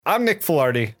I'm Nick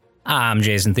Filardi. I'm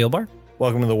Jason Thielbar.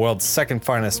 Welcome to the world's second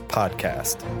finest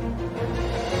podcast.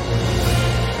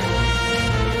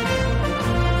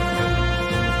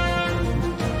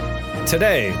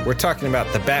 Today, we're talking about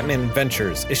the Batman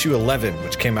Adventures, issue 11,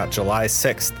 which came out July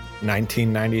 6th,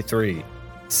 1993.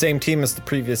 Same team as the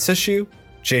previous issue.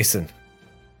 Jason,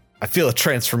 I feel a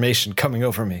transformation coming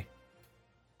over me.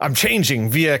 I'm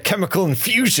changing via chemical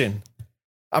infusion.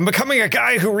 I'm becoming a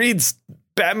guy who reads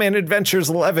Batman Adventures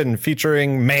 11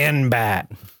 featuring Manbat.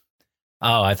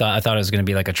 Oh, I thought it was going to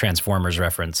be like a Transformers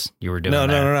reference you were doing.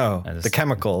 No. The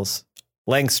chemicals.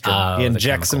 Langstrom. He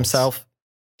injects himself.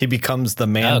 He becomes the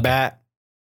Man-Bat.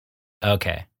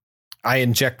 Okay. I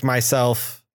inject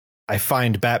myself. I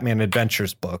find Batman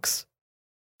Adventures books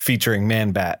featuring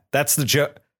Man-Bat. That's the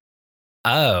joke.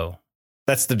 Oh.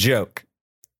 That's the joke.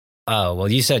 Oh, well,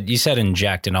 you said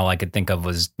inject, and all I could think of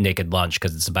was Naked Lunch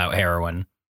because it's about heroin.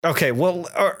 Okay, well,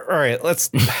 all right, let's...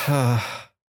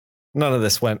 none of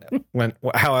this went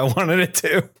how I wanted it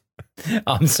to.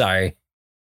 I'm sorry.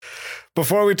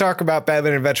 Before we talk about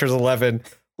Batman Adventures 11,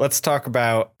 let's talk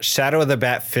about Shadow of the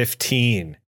Bat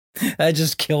 15. I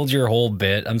just killed your whole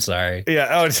bit. I'm sorry.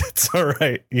 Yeah, it's all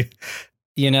right.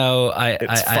 You know,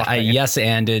 I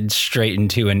yes-anded straight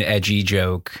into an edgy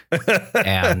joke,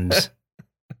 and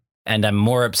I'm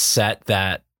more upset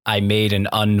that I made an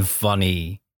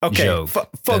unfunny joke.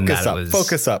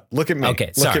 Focus up. Look at me.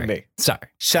 Okay, Look at me. Sorry.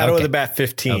 Shadow of the Bat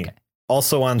 15,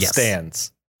 also on Yes.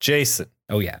 stands. Jason.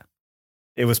 Oh, yeah.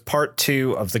 It was part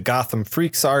 2 of the Gotham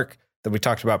Freaks arc that we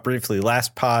talked about briefly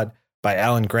last pod by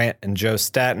Alan Grant and Joe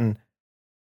Staton.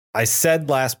 I said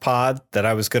last pod that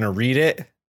I was going to read it.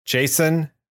 Jason,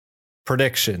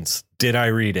 predictions. Did I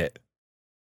read it?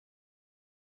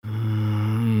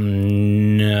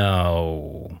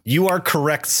 No. You are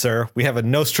correct, sir. We have a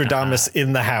Nostradamus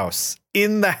in the house.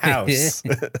 In the house.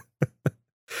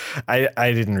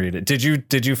 I didn't read it. Did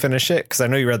you finish it? Because I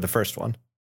know you read the first one.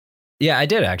 Yeah, I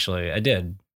did, actually. I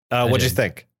did. What'd you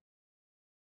think?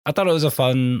 I thought it was a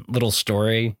fun little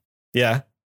story. Yeah.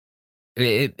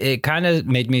 It kind of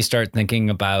made me start thinking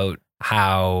about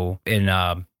how in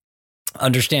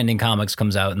Understanding Comics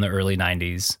comes out in the early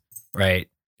 90s, right?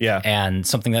 Yeah. And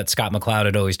something that Scott McCloud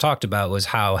had always talked about was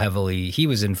how heavily he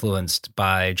was influenced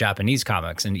by Japanese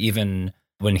comics. And even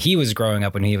when he was growing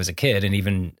up, when he was a kid and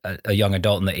even a young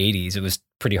adult in the 80s, it was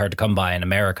pretty hard to come by in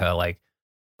America, like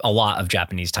a lot of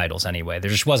Japanese titles anyway.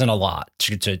 There just wasn't a lot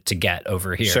to get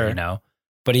over here, sure. You know?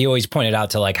 But he always pointed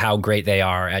out to like how great they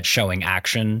are at showing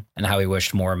action and how he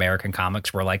wished more American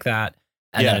comics were like that.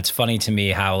 And then it's funny to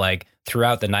me how like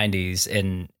throughout the 90s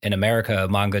in America,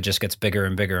 manga just gets bigger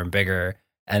and bigger and bigger.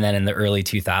 And then in the early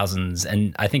 2000s,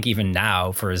 and I think even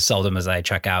now, for as seldom as I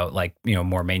check out like, you know,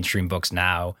 more mainstream books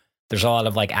now, there's a lot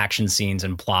of like action scenes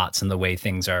and plots and the way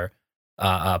things are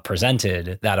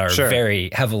presented that are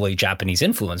very heavily Japanese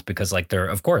influenced because like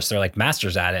they're like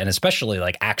masters at it. And especially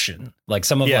like action, like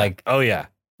some of like,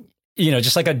 you know,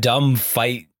 just like a dumb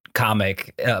fight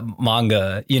comic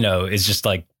manga, you know, is just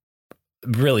like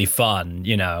really fun,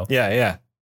 you know? Yeah.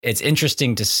 It's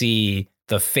interesting to see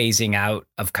the phasing out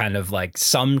of kind of like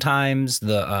sometimes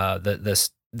the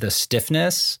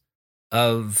stiffness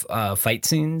of fight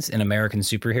scenes in American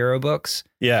superhero books.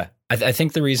 Yeah. I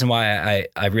think the reason why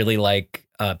I really like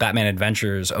Batman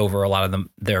Adventures over a lot of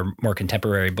their more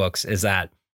contemporary books is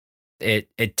that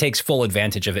it takes full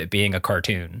advantage of it being a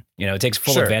cartoon. You know, it takes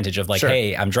full advantage of like,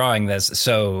 hey, I'm drawing this,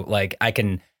 so like I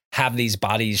can have these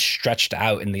bodies stretched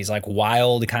out in these like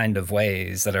wild kind of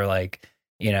ways that are like,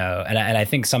 you know, and I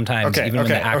think sometimes even when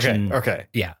the action,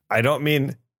 yeah, I don't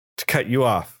mean to cut you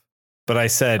off, but I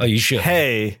said, you should.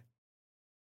 Hey,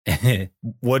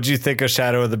 what'd you think of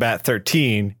Shadow of the Bat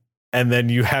 13? And then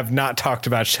you have not talked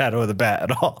about Shadow of the Bat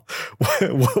at all.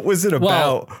 What was it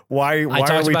about? Why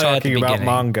are we talking about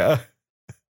manga?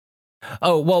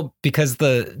 Oh, well, because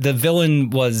the villain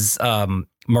was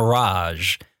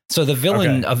Mirage. So the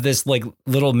villain of this like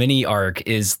little mini arc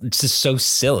is just so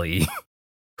silly.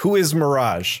 Who is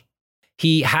Mirage?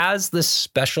 He has this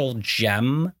special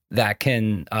gem that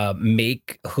can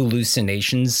make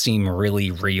hallucinations seem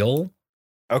really real.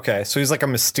 Okay, so he's like a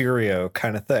Mysterio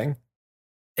kind of thing.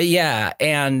 Yeah,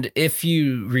 and if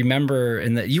you remember,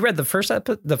 you read the first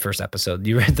episode.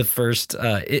 You read the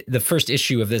first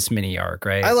issue of this mini arc,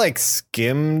 right? I like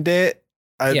skimmed it.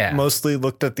 I mostly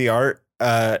looked at the art.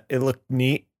 It looked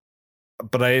neat,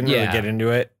 but I didn't really get into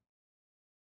it.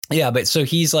 Yeah, but so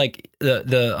he's like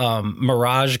the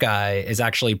Mirage guy is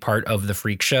actually part of the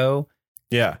Freak Show.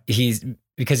 Yeah,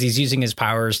 because he's using his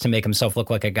powers to make himself look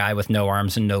like a guy with no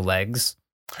arms and no legs,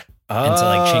 and to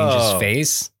like change his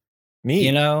face. Neat.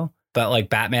 You know, but like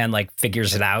Batman like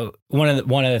figures it out. One of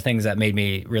the things that made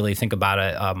me really think about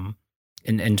it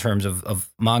in terms of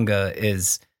manga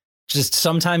is just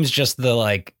sometimes just the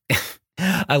like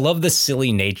I love the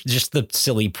silly nature, just the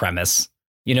silly premise.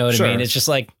 You know what I mean? It's just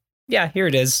like, yeah, here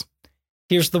it is.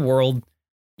 Here's the world.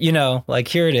 You know, like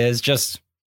here it is. Just,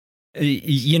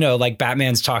 you know, like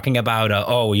Batman's talking about,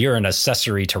 oh, you're an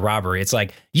accessory to robbery. It's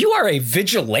like, you are a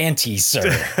vigilante, sir.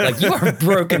 Like you are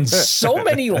broken so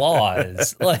many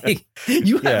laws. Like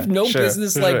you have no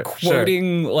business like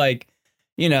quoting like,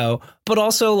 you know, but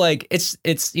also like it's,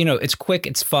 you know, it's quick,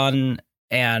 it's fun,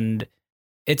 and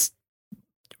it's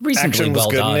reasonably well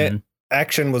done.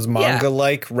 Action was manga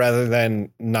like rather than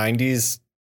 90s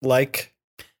like.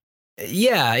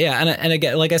 Yeah. And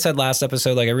again, like I said last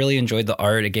episode, like I really enjoyed the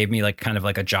art. It gave me like kind of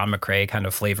like a John McCrea kind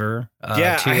of flavor. I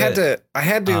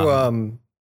had to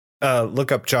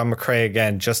look up John McCrea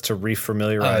again just to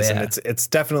refamiliarize, and it's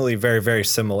definitely very, very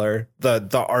similar.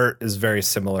 The art is very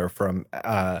similar from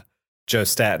Joe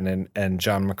Staton and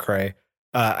John McCrea.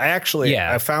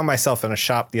 I found myself in a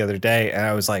shop the other day, and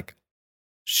I was like,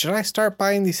 should I start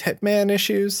buying these Hitman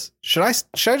issues? Should I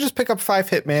just pick up 5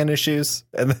 Hitman issues?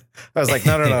 And I was like,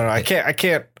 no. I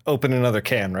can't open another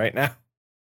can right now.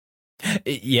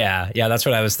 Yeah. That's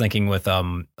what I was thinking with,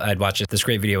 I'd watched this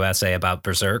great video essay about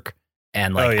Berserk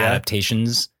and like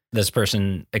adaptations. This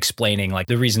person explaining like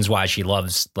the reasons why she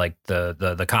loves like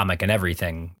the comic and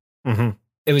everything. Mm-hmm.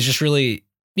 It was just really,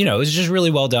 you know, it was just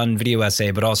really well done video essay,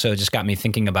 but also just got me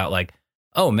thinking about like,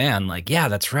 oh man, like, yeah,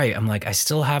 that's right. I'm like, I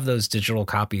still have those digital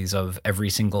copies of every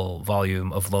single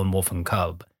volume of Lone Wolf and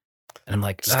Cub. And I'm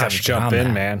like, just gotta jump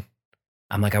in, man.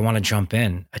 I'm like, I want to jump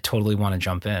in. I totally want to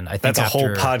jump in. I think that's a whole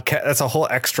podcast. That's a whole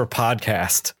extra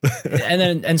podcast.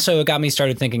 and so it got me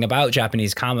started thinking about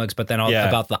Japanese comics, but then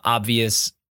about the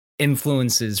obvious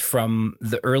influences from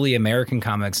the early American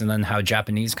comics, and then how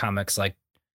Japanese comics like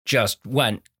just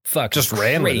went just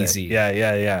ran crazy.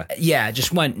 Yeah,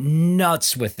 just went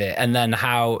nuts with it. And then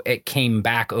how it came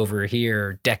back over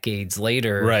here decades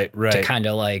later, right, to kind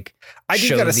of like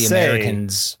show the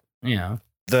Americans, you know,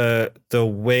 the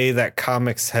way that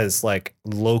comics has like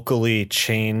locally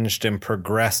changed and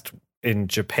progressed in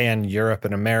Japan, Europe,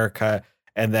 and America,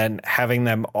 and then having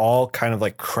them all kind of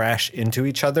like crash into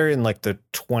each other in like the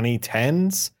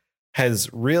 2010s has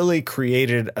really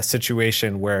created a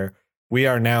situation where we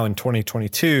are now in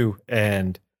 2022,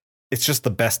 and it's just the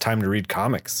best time to read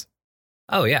comics.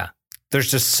 Oh yeah. There's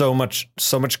just so much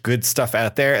good stuff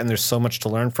out there, and there's so much to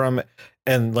learn from.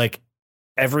 And like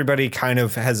everybody kind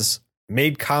of has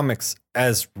made comics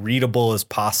as readable as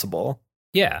possible.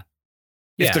 Yeah.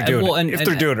 If they're doing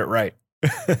doing it right.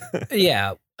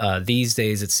 Yeah. These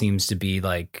days it seems to be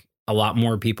like a lot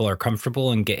more people are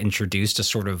comfortable and get introduced to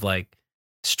sort of like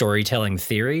storytelling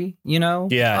theory, you know?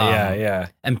 Yeah.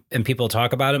 And people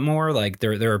talk about it more. Like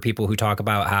there are people who talk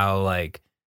about how like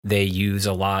they use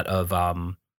a lot of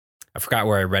I forgot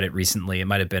where I read it recently. It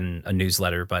might have been a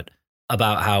newsletter, but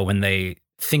about how when they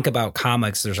think about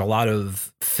comics, there's a lot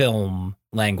of film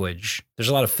language. There's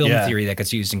a lot of film theory that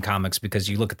gets used in comics because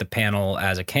you look at the panel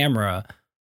as a camera,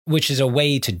 which is a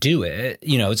way to do it.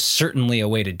 You know, it's certainly a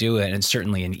way to do it, and it's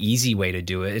certainly an easy way to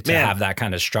do it, to have that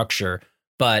kind of structure.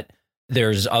 But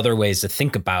there's other ways to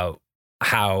think about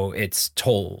how it's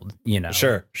told, you know?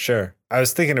 Sure. I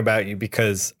was thinking about you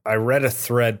because I read a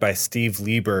thread by Steve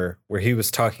Lieber where he was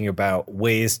talking about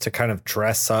ways to kind of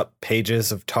dress up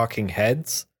pages of talking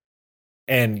heads.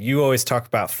 And you always talk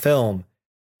about film.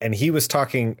 And he was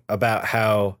talking about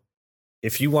how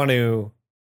if you want to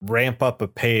ramp up a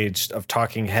page of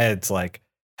talking heads, like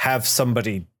have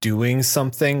somebody doing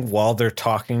something while they're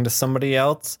talking to somebody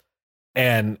else.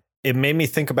 And it made me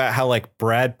think about how like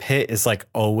Brad Pitt is like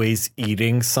always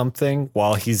eating something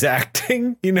while he's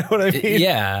acting. You know what I mean?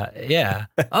 Yeah.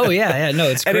 Oh yeah. No,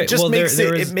 it's great. And it just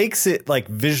it makes it like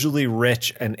visually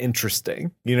rich and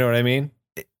interesting. You know what I mean?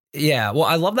 Yeah. Well,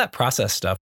 I love that process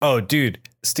stuff. Oh, dude,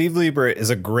 Steve Lieber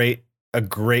is a great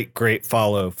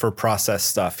follow for process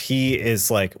stuff. He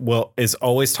is like, is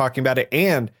always talking about it,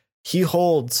 and he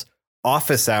holds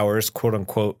office hours, quote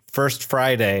unquote, first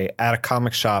Friday at a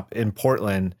comic shop in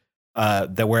Portland.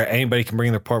 That where anybody can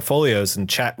bring their portfolios and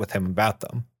chat with him about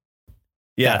them.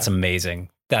 Yeah, that's amazing.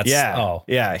 He's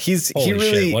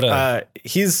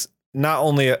not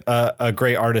only a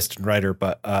great artist and writer,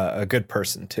 but a good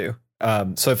person too.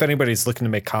 So if anybody's looking to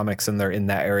make comics and they're in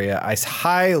that area, I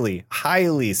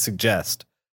highly suggest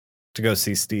to go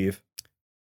see Steve.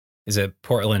 Is it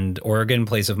Portland, Oregon,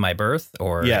 place of my birth,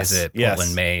 or is it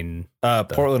Portland, Maine?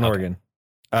 Portland, Oregon.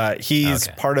 He's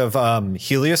part of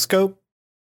Helioscope.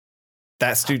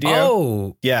 That studio.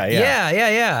 Oh,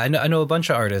 yeah. I know a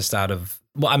bunch of artists out of.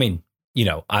 Well, I mean,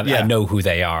 I know who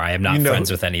they are. I am not friends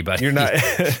with anybody. You're not.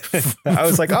 I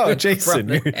was like, oh,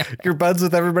 Jason, you're buds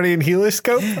with everybody in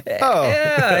Helioscope. Oh,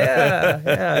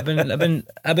 yeah. I've been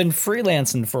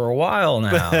freelancing for a while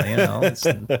now.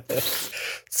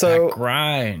 So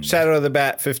grind. Shadow of the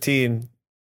Bat 15,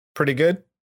 pretty good.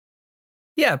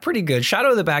 Yeah, pretty good.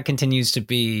 Shadow of the Bat continues to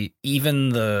be even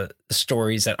the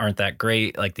stories that aren't that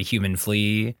great, like the Human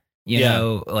Flea.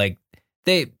 Like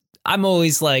I'm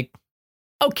always like,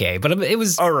 okay, but it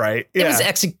was all right. Yeah.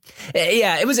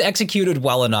 It was executed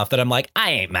well enough that I'm like,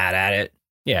 I ain't mad at it.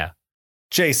 Yeah.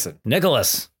 Jason.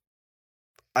 Nicholas.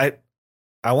 I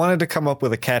wanted to come up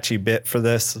with a catchy bit for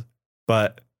this,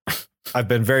 but I've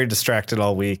been very distracted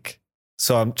all week.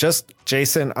 So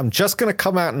Jason, I'm just going to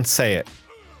come out and say it.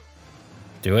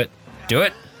 Do it.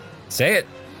 Say it.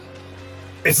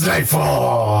 It's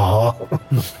nightfall.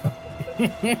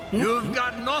 You've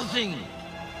got nothing.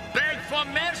 Beg for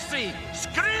mercy.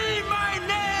 Scream my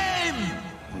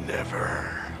name.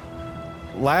 Never.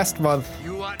 Last month,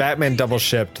 Batman double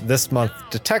shipped. This month,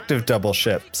 Detective double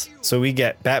ships. So we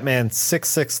get Batman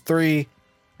 663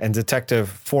 and Detective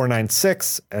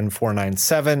 496 and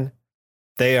 497.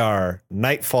 They are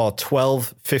Knightfall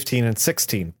 12, 15, and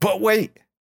 16. But wait,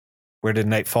 where did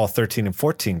Knightfall 13 and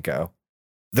 14 go?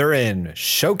 They're in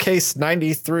Showcase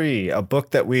 93, a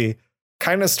book that we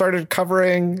kind of started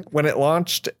covering when it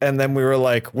launched, and then we were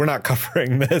like, we're not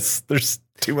covering this. There's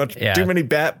too many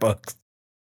Bat books.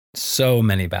 So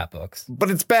many Bat books.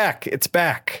 But it's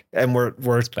back. And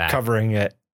we're covering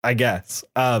it, I guess.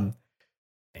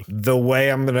 The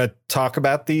way I'm going to talk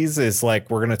about these is like,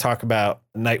 we're going to talk about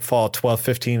Knightfall 12,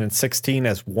 15, and 16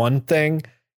 as one thing.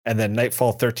 And then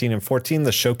Knightfall 13 and 14,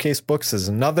 the showcase books, is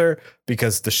another,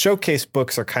 because the showcase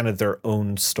books are kind of their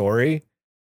own story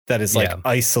that is like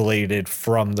isolated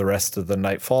from the rest of the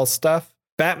Knightfall stuff.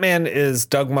 Batman is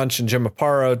Doug Munch and Jim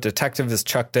Aparo. Detective is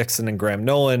Chuck Dixon and Graham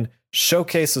Nolan.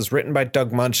 Showcase is written by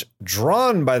Doug Munch,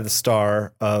 drawn by the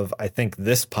star of, I think,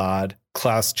 this pod,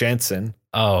 Klaus Janson.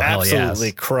 Oh,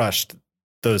 absolutely crushed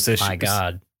those issues. My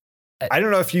God. I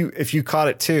don't know if you caught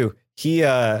it too. He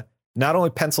not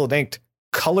only penciled inked,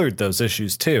 colored those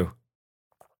issues too.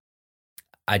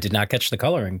 I did not catch the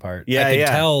coloring part. Yeah, I could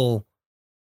tell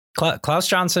Klaus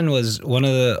Janson was one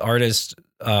of the artists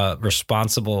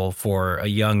responsible for a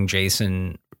young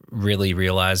Jason really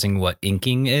realizing what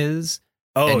inking is.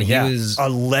 Oh, and he was a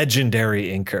legendary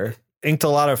inker. Inked a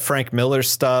lot of Frank Miller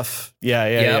stuff.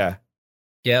 Yeah.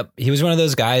 Yep. He was one of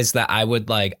those guys that I would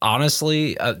like,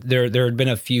 honestly, there had been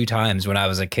a few times when I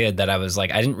was a kid that I was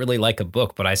like, I didn't really like a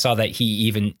book, but I saw that he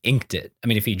even inked it. I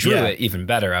mean, if he drew it, even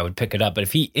better, I would pick it up. But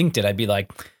if he inked it, I'd be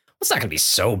like, well, it's not going to be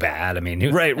so bad. I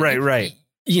mean, right. Or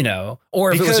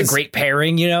if it was a great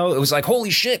pairing, it was like,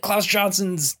 holy shit, Klaus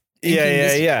Janson's inking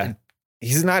this. Yeah.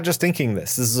 He's not just inking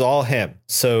this. This is all him.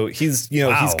 So he's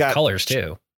got colors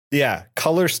too. Yeah,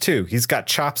 colors too. He's got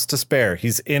chops to spare.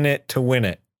 He's in it to win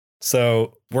it.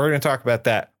 So we're going to talk about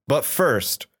that. But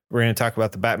first, we're going to talk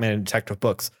about the Batman and Detective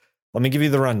books. Let me give you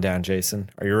the rundown, Jason.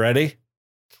 Are you ready?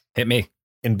 Hit me.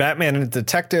 In Batman and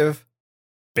Detective,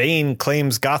 Bane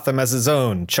claims Gotham as his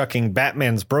own, chucking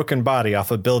Batman's broken body off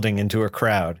a building into a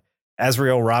crowd.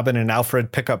 Azrael, Robin, and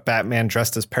Alfred pick up Batman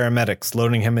dressed as paramedics,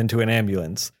 loading him into an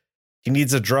ambulance. He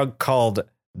needs a drug called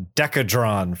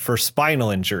Decadron for spinal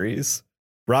injuries.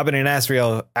 Robin and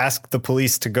Azrael ask the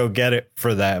police to go get it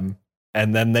for them,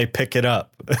 and then they pick it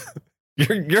up.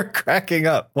 You're cracking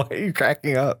up. Why are you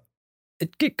cracking up?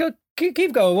 Keep going.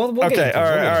 We'll okay, get all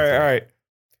right.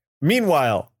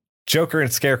 Meanwhile, Joker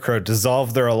and Scarecrow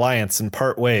dissolve their alliance and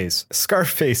part ways.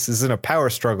 Scarface is in a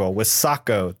power struggle with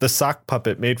Socko, the sock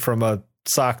puppet made from a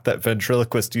sock that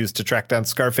ventriloquist used to track down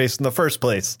Scarface in the first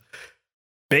place.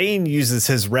 Bane uses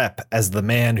his rep as the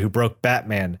man who broke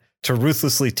Batman to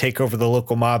ruthlessly take over the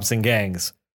local mobs and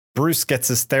gangs. Bruce gets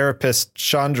his therapist,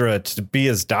 Chandra, to be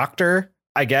his doctor,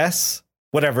 I guess.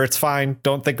 Whatever, it's fine.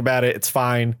 Don't think about it. It's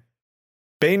fine.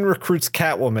 Bane recruits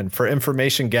Catwoman for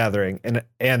information gathering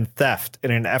and theft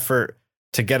in an effort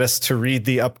to get us to read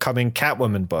the upcoming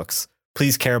Catwoman books.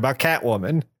 Please care about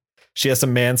Catwoman. She has a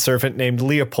manservant named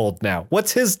Leopold now.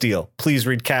 What's his deal? Please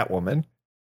read Catwoman.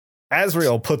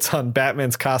 Azrael puts on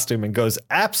Batman's costume and goes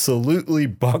absolutely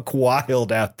buck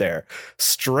wild out there.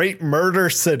 Straight murder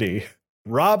city.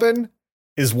 Robin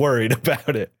is worried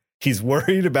about it. He's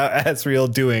worried about Azrael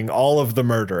doing all of the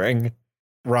murdering.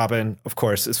 Robin, of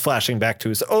course, is flashing back to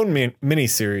his own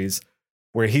miniseries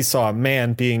where he saw a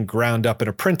man being ground up in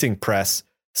a printing press,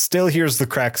 still hears the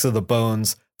cracks of the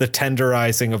bones, the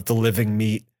tenderizing of the living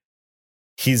meat.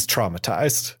 He's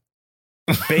traumatized.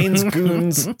 Bane's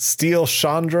goons steal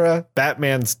Chandra,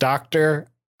 Batman's doctor,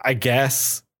 I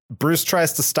guess. Bruce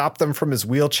tries to stop them from his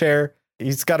wheelchair.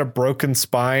 He's got a broken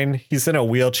spine. He's in a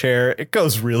wheelchair. It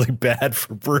goes really bad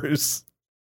for Bruce.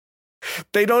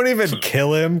 They don't even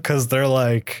kill him because they're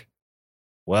like,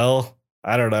 well,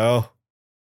 I don't know.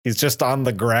 He's just on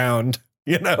the ground,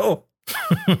 you know?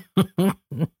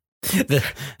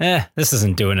 This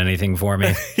isn't doing anything for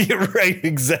me. You're right,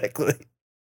 exactly.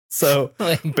 So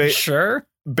sure.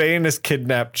 Bane has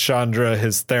kidnapped Chandra,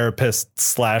 his therapist /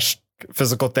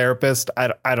 physical therapist.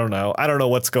 I don't know. I don't know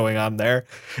what's going on there.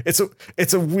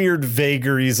 It's a weird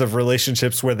vagaries of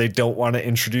relationships where they don't want to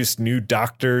introduce new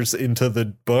doctors into the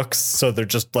books, so they're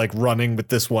just like running with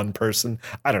this one person.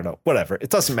 I don't know. Whatever. It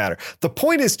doesn't matter. The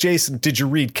point is, Jason, did you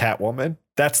read Catwoman?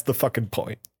 That's the fucking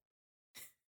point.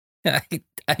 I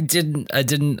didn't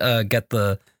get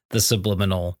the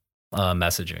subliminal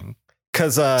messaging.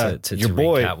 Because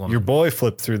your boy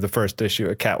flipped through the first issue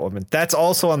of Catwoman. That's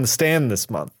also on the stand this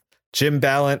month. Jim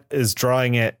Ballant is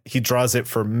drawing it. He draws it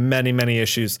for many, many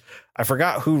issues. I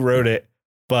forgot who wrote it,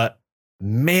 but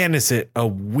man, is it a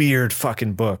weird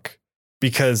fucking book,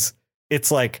 because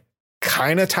it's like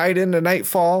kind of tied into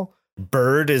Knightfall.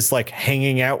 Bird is like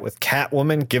hanging out with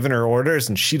Catwoman, giving her orders,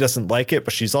 and she doesn't like it,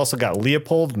 but she's also got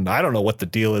Leopold, and I don't know what the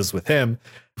deal is with him.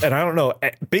 And I don't know.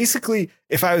 Basically,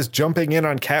 if I was jumping in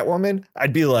on Catwoman,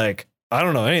 I'd be like, I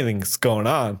don't know anything's going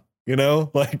on, you know,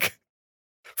 like.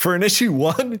 For an issue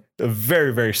 1,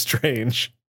 very, very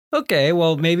strange. Okay,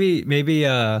 well, maybe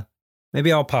I'll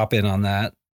pop in on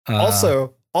that.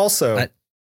 Also,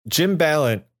 Jim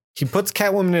Ballant, he puts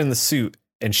Catwoman in the suit,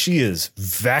 and she is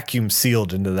vacuum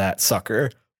sealed into that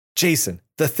sucker. Jason,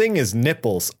 the thing is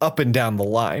nipples up and down the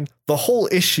line. The whole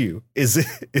issue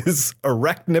is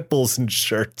erect nipples and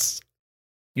shirts.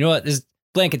 You know what? This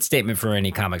blanket statement for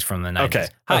any comics from the 90s. Okay.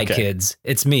 Hi, kids.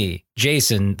 It's me,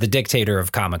 Jason, the dictator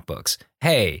of comic books.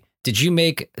 Hey, did you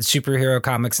make superhero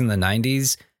comics in the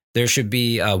 90s? There should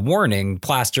be a warning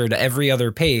plastered to every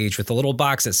other page with a little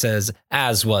box that says,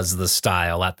 as was the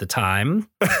style at the time.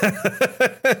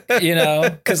 You know,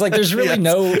 because like there's really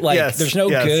there's no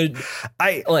good.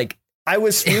 I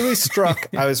was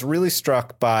really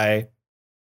struck by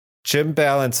Jim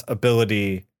Ballant's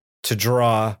ability to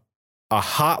draw a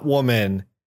hot woman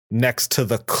next to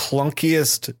the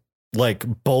clunkiest, like,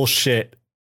 bullshit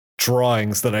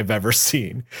drawings that I've ever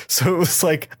seen. So it was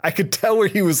like, I could tell where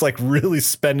he was like really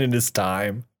spending his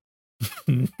time.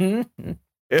 Sorry,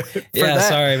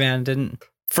 man.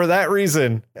 For that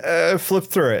reason, flip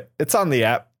through it. It's on the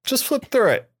app. Just flip through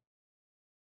it.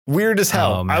 Weird as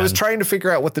hell. I was trying to figure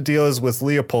out what the deal is with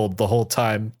Leopold the whole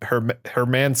time, her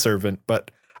manservant, but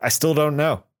I still don't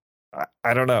know.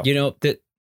 I don't know. You know, that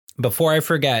before I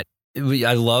forget,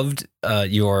 I loved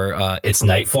your It's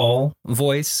Knightfall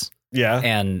voice. Yeah.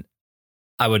 And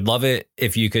I would love it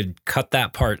if you could cut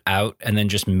that part out and then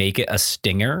just make it a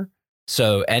stinger.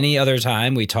 So any other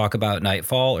time we talk about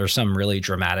Knightfall or some really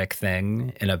dramatic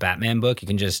thing in a Batman book, you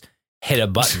can just hit a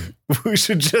button. we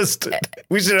should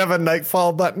have a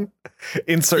Knightfall button.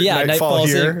 Insert Knightfall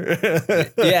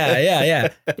here.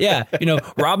 Yeah. You know,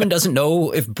 Robin doesn't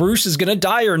know if Bruce is going to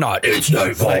die or not. It's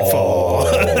Knightfall.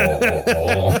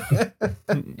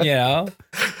 You know?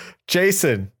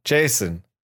 Jason,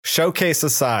 showcase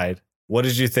aside, what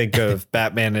did you think of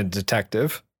Batman and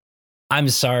Detective? I'm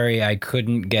sorry, I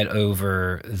couldn't get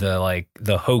over the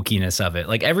hokiness of it.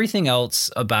 Like everything else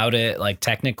about it, like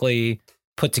technically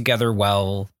put together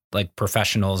well, like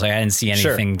professionals. I didn't see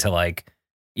anything to like,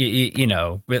 you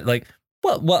know, like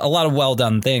a lot of well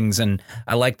done things. And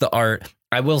I like the art.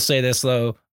 I will say this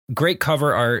though, great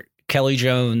cover art. Kelly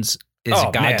Jones is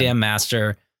a goddamn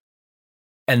master.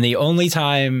 And the only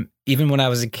time, even when I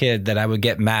was a kid, that I would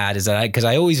get mad is that because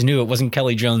I always knew it wasn't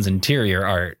Kelly Jones' interior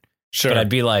art. Sure. But I'd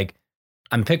be like,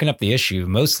 I'm picking up the issue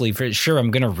mostly for sure.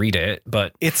 I'm going to read it,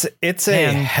 but it's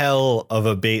a hell of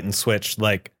a bait and switch.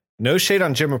 Like no shade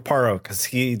on Jim Aparo, because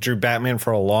he drew Batman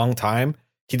for a long time.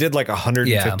 He did like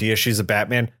 150 issues of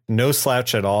Batman. No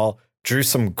slouch at all. Drew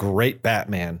some great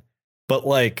Batman. But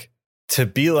like to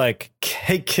be like,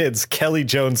 hey kids, Kelly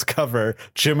Jones cover,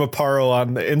 Jim Aparo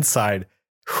on the inside.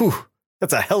 Whew,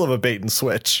 that's a hell of a bait and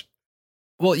switch.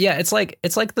 Well, yeah, it's like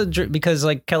because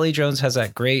like Kelly Jones has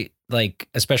that great, like,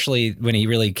 especially when he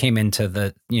really came into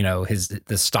the, you know,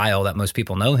 the style that most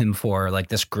people know him for, like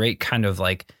this great kind of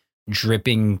like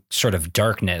dripping sort of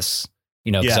darkness,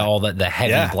 you know, because all the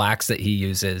heavy blacks that he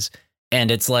uses.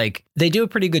 And it's like they do a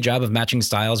pretty good job of matching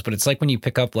styles, but it's like when you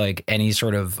pick up like any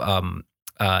sort of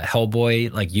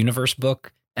Hellboy like universe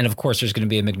book. And of course, there's going to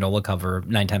be a Mignola cover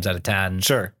 9 times out of 10.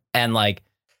 Sure. And like,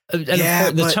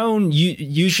 the tone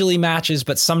usually matches,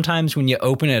 but sometimes when you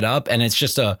open it up and it's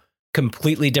just a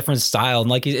completely different style, and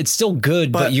like it's still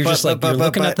good, but you're just like you're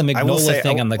looking at the Mignola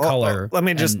thing on the color. Let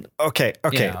me just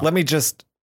let me just.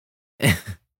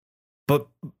 But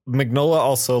Mignola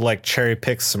also like cherry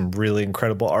picks some really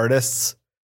incredible artists,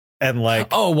 and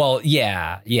like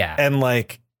and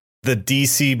like the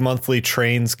DC monthly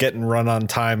trains getting run on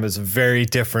time is very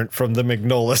different from the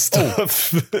Mignola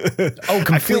stuff.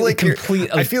 I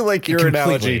feel like your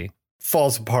analogy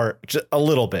falls apart just a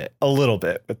little bit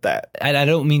with that. And I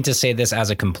don't mean to say this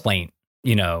as a complaint,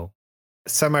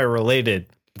 Semi-related,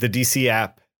 the DC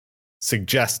app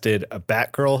suggested a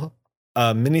Batgirl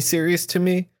miniseries to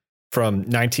me from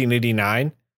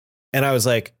 1989. And I was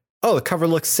like, oh, the cover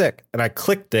looks sick. And I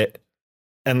clicked it,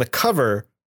 and the cover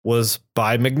was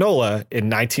by Mignola in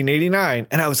 1989.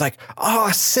 And I was like,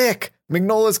 oh, sick.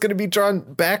 Mignola's going to be drawing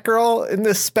Batgirl in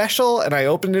this special. And I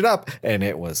opened it up, and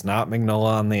it was not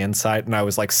Mignola on the inside. And I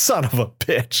was like, son of a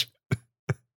bitch.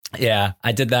 Yeah,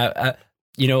 I did that.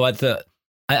 You know what?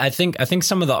 I think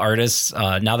some of the artists,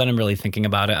 now that I'm really thinking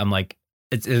about it, I'm like,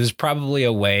 it was probably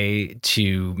a way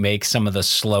to make some of the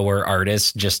slower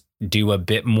artists just do a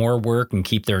bit more work and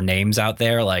keep their names out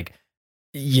there. Like,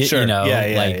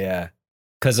 yeah.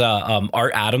 Because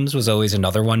Art Adams was always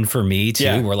another one for me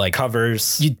too. Where like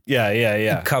covers,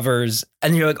 covers,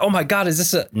 and you're like, oh my god, is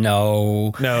this a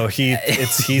no? He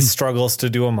struggles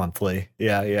to do a monthly.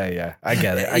 Yeah. I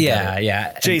get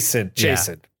it.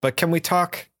 Jason. But can we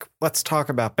talk? Let's talk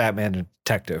about Batman and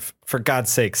Detective. For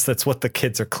God's sakes, that's what the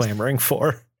kids are clamoring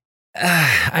for.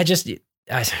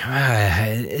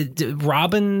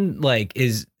 Robin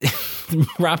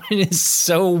Robin is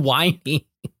so whiny.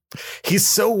 He's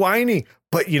so whiny.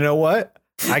 But you know what?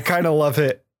 I kind of love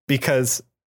it because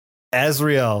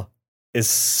Azrael is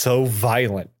so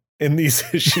violent in these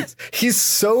issues. He's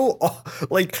so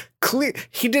like clear.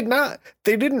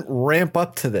 They didn't ramp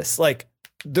up to this. Like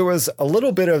there was a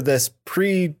little bit of this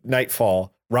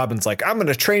pre-Nightfall. Robin's like, I'm going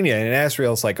to train you. And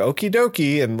Azrael's like, okie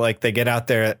dokie. And like they get out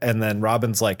there, and then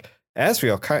Robin's like,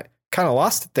 Azrael kind of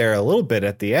lost it there a little bit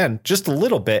at the end, just a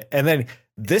little bit. And then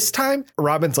this time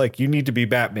Robin's like, you need to be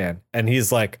Batman. And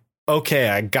he's like, okay,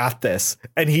 I got this.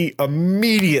 And he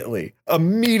immediately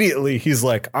he's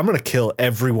like, I'm going to kill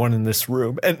everyone in this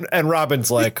room. And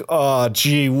Robin's like, oh,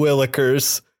 gee,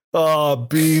 Willikers. Oh,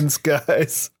 beans,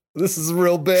 guys. This is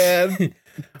real bad.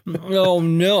 Oh,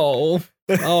 no.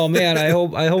 Oh, man, I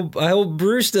hope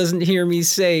Bruce doesn't hear me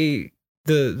say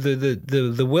the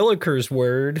Willikers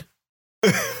word.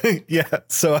 Yeah.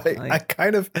 So I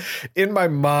kind of, in my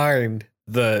mind,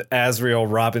 the Azrael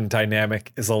Robin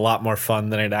dynamic is a lot more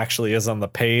fun than it actually is on the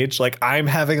page. Like I'm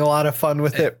having a lot of fun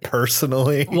with it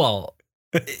personally. Well,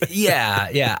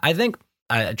 yeah. I think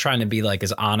I'm trying to be like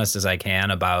as honest as I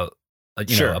can about,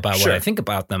 what I think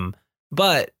about them.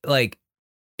 But like,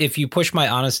 if you push my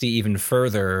honesty even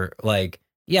further, like,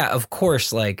 yeah, of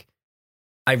course, like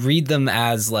I read them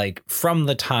as like from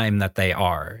the time that they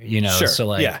are, Sure. So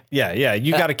like, yeah.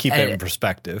 You got to keep it in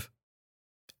perspective.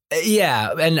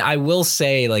 Yeah. And I will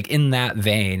say, like, in that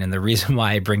vein, and the reason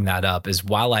why I bring that up is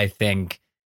while I think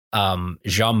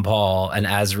Jean-Paul and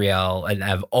Azrael, and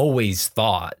I've always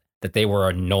thought that they were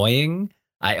annoying.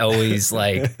 I always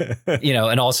like,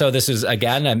 and also this is,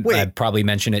 again, I probably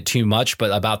mentioned it too much,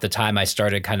 but about the time I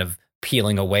started kind of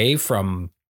peeling away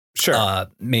from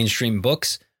mainstream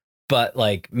books. But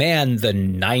like, man, the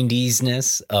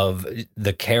 90s-ness of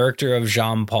the character of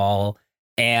Jean-Paul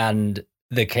and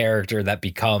the character that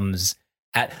becomes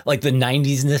at like the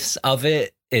 90s-ness of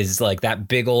it is like that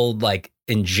big old like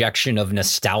injection of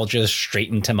nostalgia straight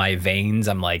into my veins.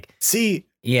 I'm like, see,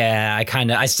 yeah,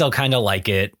 I still kind of like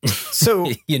it. So,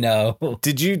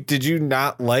 did you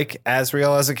not like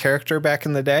Azrael as a character back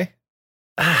in the day?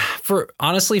 For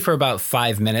about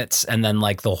 5 minutes. And then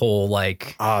like the whole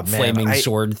like flaming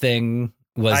sword thing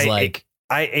was I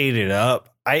ate it up.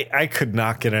 I could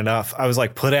not get enough. I was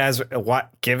like,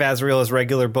 give Azrael his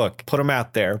regular book, put him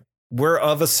out there. We're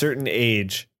of a certain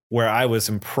age where I was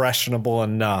impressionable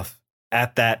enough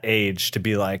at that age to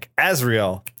be like,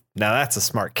 Azrael, now that's a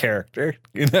smart character,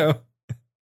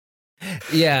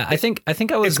 Yeah, I think I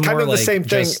was it's kind more of the like same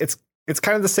thing. It's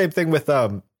kind of the same thing with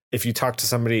if you talk to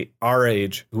somebody our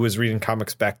age who was reading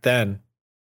comics back then,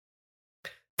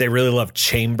 they really love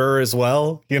Chamber as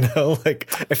well.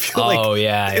 Like I feel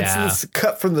it's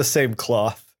cut from the same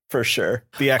cloth for sure.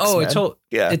 The X-Men.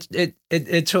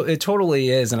 It totally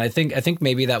is. And I think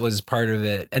maybe that was part of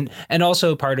it. And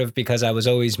also part of because I was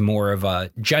always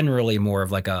generally more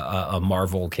of like a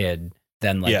Marvel kid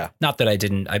than like, not that I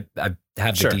didn't, I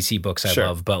have the DC books I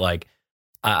love, but like,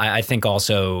 I think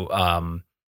also,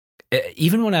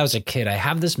 even when I was a kid, I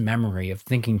have this memory of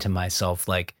thinking to myself,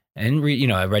 like, And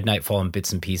I read Nightfall in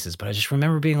bits and pieces, but I just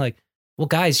remember being like, well,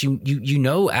 guys, you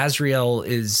know Azrael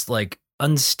is like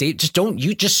unstable.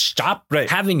 Just stop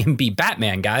having him be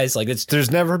Batman, guys. Like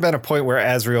there's never been a point where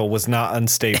Azrael was not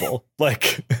unstable.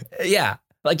 Like yeah.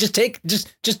 Like just take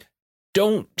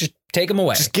him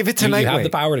away. Just give it to Nightwing. You have the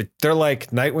power to. They're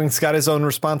like, Nightwing's got his own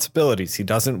responsibilities. He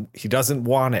doesn't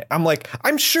want it. I'm like,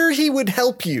 I'm sure he would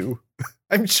help you.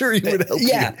 I'm sure he would help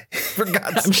you. For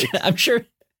God's sake. I'm sure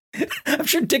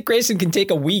Dick Grayson can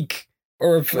take a week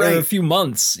or a few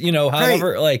months,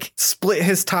 however, like split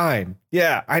his time.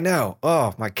 Yeah, I know.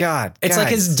 Oh my God. It's like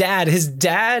his dad. His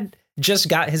dad just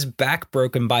got his back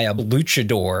broken by a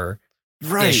luchador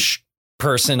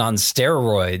person on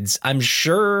steroids. I'm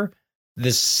sure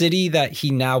the city that he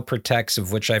now protects,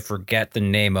 of which I forget the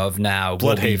name of now,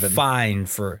 will be fine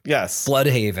for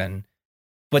Bloodhaven.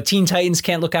 But Teen Titans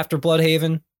can't look after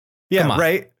Bloodhaven. Yeah,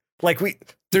 right. Like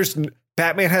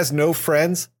Batman has no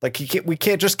friends. Like we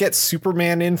can't just get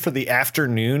Superman in for the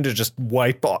afternoon to just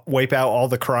wipe out all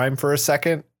the crime for a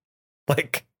second.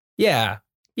 Like yeah,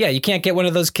 you can't get one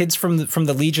of those kids from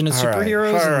the Legion of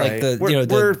Superheroes in like the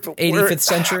 85th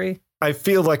century. I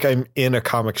feel like I'm in a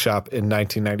comic shop in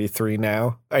 1993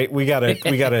 now. We gotta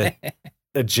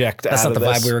eject out of this. That's not the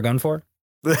vibe we were going for.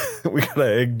 We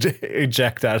gotta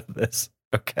eject out of this.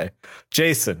 Okay,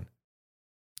 Jason,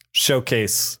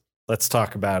 Showcase. Let's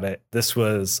talk about it. This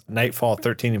was Knightfall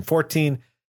 13 and 14.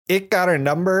 It got a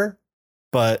number,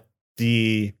 but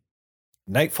the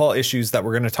Knightfall issues that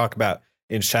we're going to talk about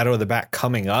in Shadow of the Bat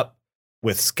coming up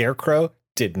with Scarecrow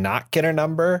did not get a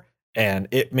number, and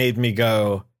it made me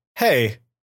go, hey,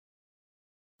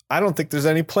 I don't think there's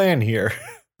any plan here.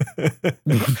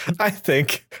 I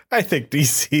think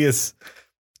DC is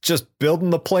just building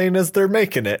the plane as they're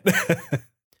making it.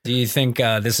 Do you think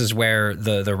this is where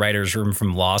the writer's room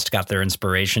from Lost got their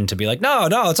inspiration to be like, no,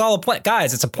 it's all a plan.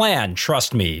 Guys, it's a plan.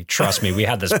 Trust me. We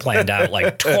had this planned out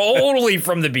like totally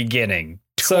from the beginning.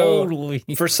 Totally.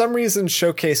 So, for some reason,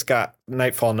 Showcase got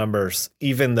Knightfall numbers,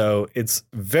 even though it's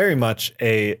very much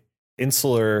a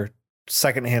insular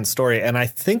secondhand story. And I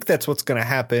think that's what's going to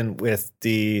happen with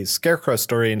the Scarecrow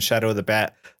story in Shadow of the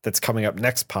Bat that's coming up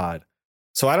next pod.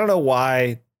 So I don't know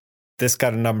why this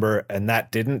got a number and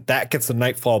that didn't. That gets the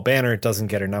Knightfall banner. It doesn't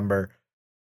get a number.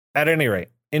 At any rate,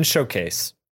 in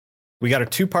Showcase, we got a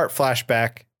 2-part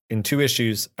flashback in 2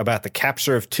 issues about the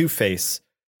capture of Two-Face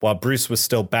while Bruce was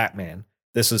still Batman.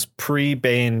 This is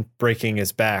pre-Bane breaking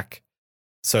his back.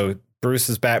 So Bruce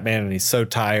is Batman and he's so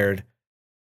tired.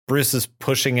 Bruce is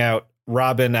pushing out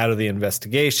Robin out of the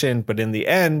investigation, but in the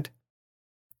end,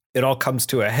 it all comes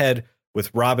to a head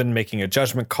with Robin making a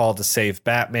judgment call to save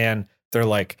Batman. They're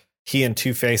like, he and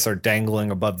Two-Face are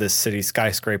dangling above this city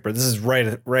skyscraper. This is right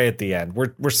at the end.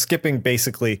 We're skipping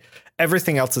basically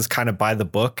everything else is kind of by the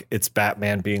book. It's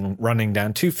Batman running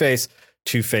down Two-Face,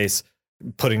 Two-Face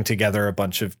putting together a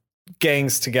bunch of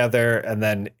gangs together, and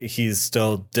then he's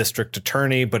still district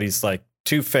attorney, but he's like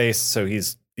Two-Face, so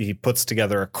he puts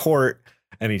together a court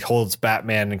and he holds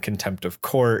Batman in contempt of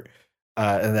court,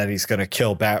 and then he's going to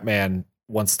kill Batman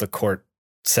once the court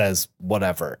says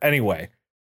whatever. Anyway,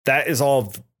 that is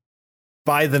all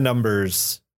by the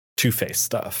numbers Two-Face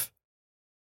stuff.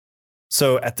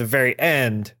 So at the very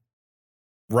end,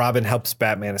 Robin helps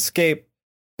Batman escape.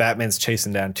 Batman's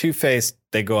chasing down Two-Face.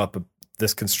 They go up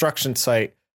this construction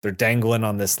site. They're dangling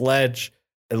on this ledge.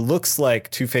 It looks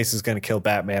like Two-Face is going to kill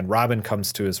Batman. Robin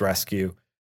comes to his rescue.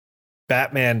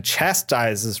 Batman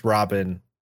chastises Robin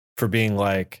for being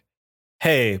like,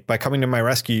 hey, by coming to my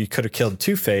rescue, you could have killed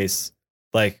Two-Face.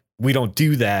 Like, we don't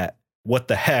do that. What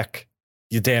the heck,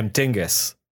 you damn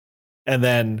dingus. And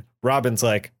then Robin's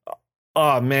like,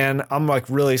 oh man, I'm like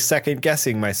really second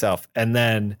guessing myself. And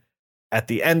then at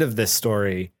the end of this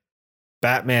story,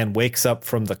 Batman wakes up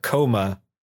from the coma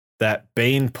that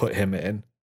Bane put him in.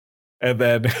 And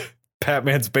then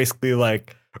Batman's basically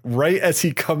like, right as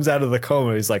he comes out of the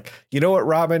coma, he's like, you know what,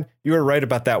 Robin, you were right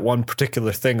about that one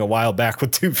particular thing a while back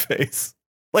with Two-Face.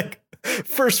 Like,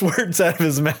 first words out of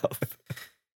his mouth.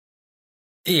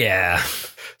 Yeah.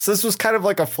 So this was kind of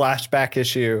like a flashback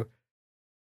issue.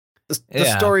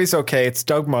 The story's okay. It's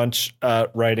Doug Munch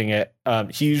writing it.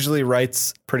 He usually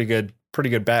writes pretty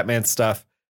good Batman stuff.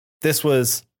 This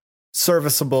was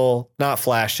serviceable, not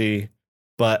flashy,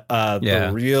 but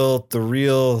the real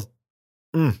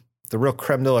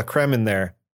creme de la creme in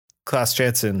there, Klaus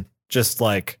Janson, just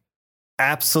like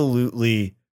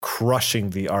absolutely crushing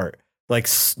the art. Like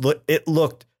this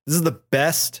is the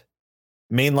best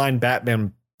mainline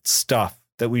Batman stuff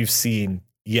that we've seen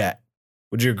yet.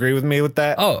 Would you agree with me with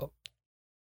that? Oh,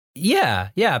 yeah.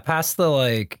 Past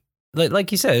the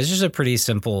like you said, it's just a pretty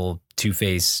simple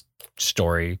Two-Face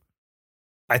story.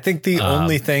 I think the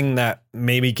only thing that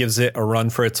maybe gives it a run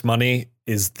for its money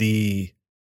is the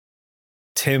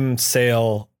Tim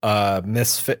Sale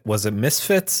Misfit. Was it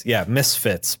Misfits? Yeah,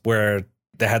 Misfits, where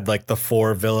they had like the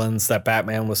 4 villains that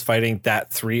Batman was fighting,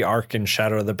 that 3 arc in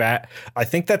Shadow of the Bat. I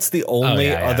think that's the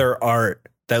only other art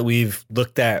that we've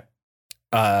looked at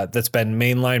that's been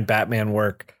mainline Batman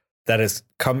work that has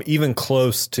come even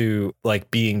close to like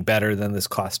being better than this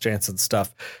Klaus Janson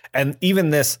stuff. And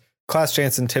even this Klaus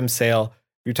Janson, Tim Sale,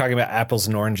 you're talking about apples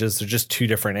and oranges. They're just 2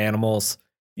 different animals.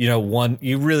 You know, one,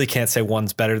 you really can't say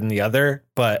one's better than the other,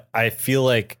 but I feel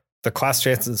like the Klaus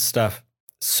Janson stuff,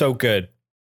 so good.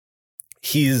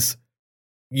 He's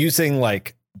using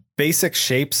like basic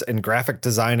shapes and graphic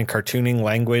design and cartooning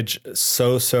language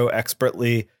so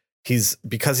expertly.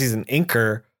 Because he's an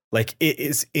inker, like it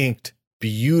is inked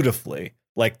beautifully,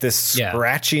 like this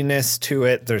scratchiness to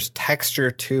it. There's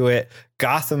texture to it.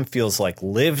 Gotham feels like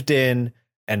lived in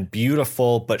and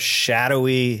beautiful, but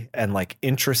shadowy and like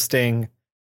interesting.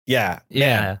 Yeah.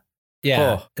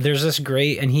 Oh. There's this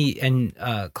great,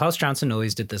 and Klaus Janson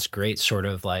always did this great sort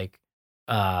of like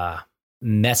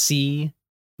messy,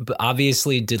 but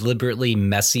obviously deliberately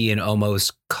messy and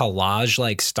almost collage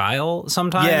like style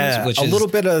sometimes, which a is little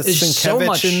bit of Sienkiewicz so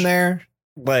much in there,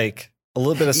 like a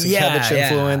little bit of Sienkiewicz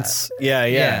influence.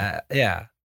 Yeah.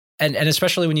 And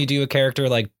especially when you do a character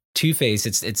like Two-Face,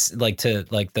 it's like to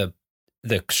like the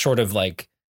sort of like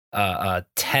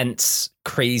tense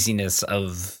craziness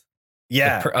of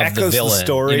echoes the villain, the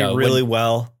story really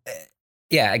well.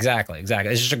 Yeah, exactly. It's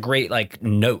just a great like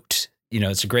note. You know,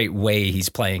 it's a great way he's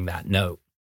playing that note.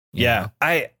 Yeah,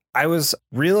 know? I was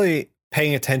really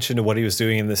paying attention to what he was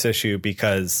doing in this issue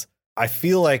because I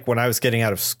feel like when I was getting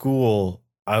out of school,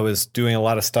 I was doing a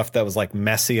lot of stuff that was like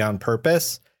messy on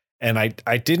purpose. And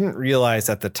I didn't realize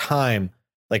at the time,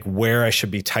 like where I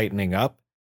should be tightening up.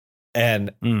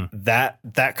 And that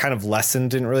kind of lesson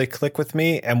didn't really click with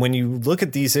me. And when you look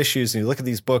at these issues and you look at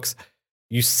these books,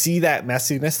 you see that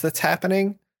messiness that's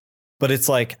happening, but it's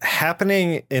like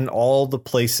happening in all the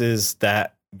places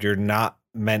that you're not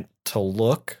meant to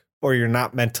look or you're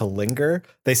not meant to linger.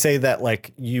 They say that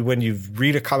like when you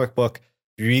read a comic book,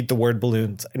 you read the word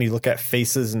balloons and you look at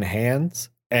faces and hands,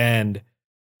 and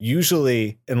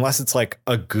usually, unless it's like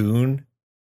a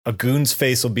goon's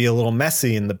face will be a little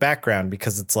messy in the background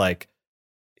because it's like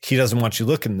he doesn't want you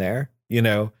looking there, you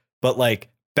know, but like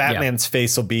Batman's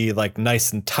face will be like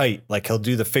nice and tight. Like he'll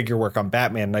do the figure work on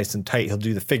Batman nice and tight. He'll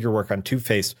do the figure work on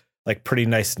Two-Face like pretty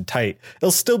nice and tight.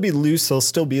 It'll still be loose. It'll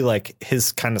still be like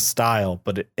his kind of style,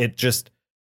 but it just,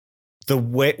 the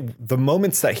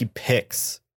moments that he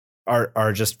picks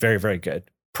are just very, very good.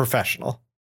 Professional.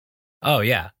 Oh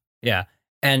yeah. Yeah.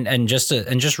 And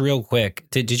just real quick,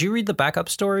 did you read the backup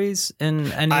stories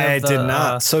in any I of the, did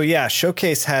not. So yeah,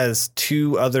 Showcase has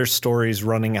 2 other stories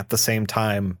running at the same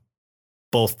time.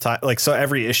 Both time, like, so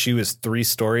every issue is 3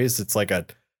 stories. It's like a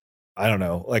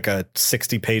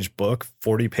 60-page book,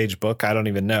 40-page book. I don't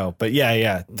even know. But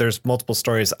yeah. There's multiple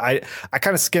stories. I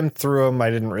kind of skimmed through them.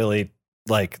 I didn't really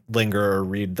like linger or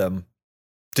read them.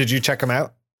 Did you check them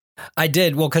out? I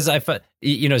did. Well, because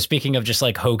speaking of just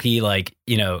like hokey, like,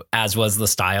 as was the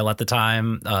style at the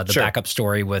time, the backup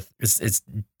story with it's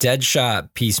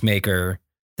Deadshot Peacemaker.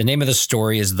 The name of the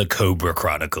story is The Cobra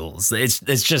Chronicles. It's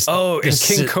just and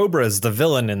King Cobra is the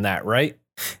villain in that, right?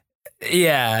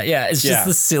 Yeah. It's just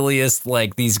the silliest.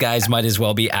 Like these guys might as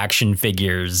well be action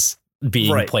figures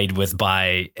being played with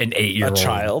by an 8-year-old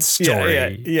child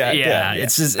story. Yeah.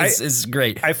 It's just it's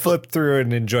great. I flipped through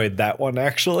and enjoyed that one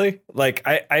actually. Like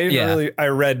I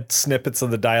read snippets of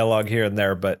the dialogue here and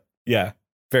there, but yeah,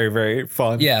 very, very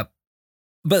fun. Yeah.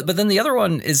 But then the other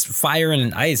one is Fire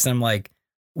and Ice. And I'm like,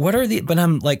 what are but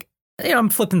I'm like, I'm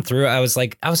flipping through. I was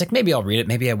like, maybe I'll read it.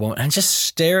 Maybe I won't. And I'm just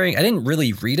staring. I didn't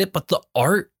really read it, but the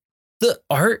art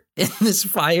in this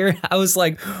Fire, I was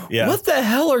like, what the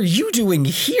hell are you doing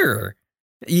here?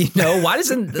 Why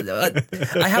doesn't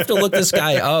I have to look this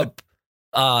guy up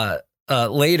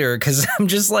later? Cause I'm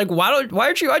just like, why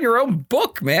aren't you on your own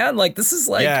book, man? Like, this is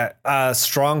like,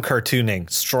 strong cartooning,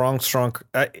 strong.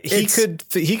 He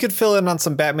could fill in on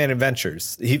some Batman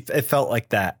adventures. It felt like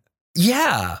that.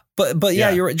 Yeah. But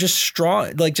you're just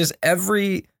strong. Like just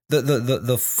every,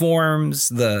 the forms,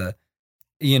 I'm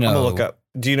gonna look up.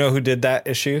 Do you know who did that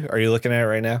issue? Are you looking at it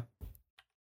right now?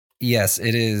 Yes,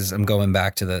 it is. I'm going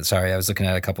back to I was looking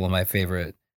at a couple of my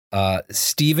favorite.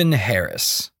 Stephen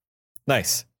Harris.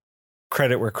 Nice.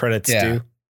 Credit where credit's due.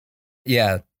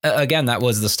 Yeah. Again, that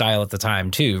was the style at the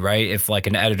time too, right? If like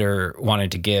an editor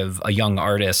wanted to give a young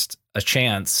artist a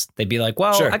chance, they'd be like,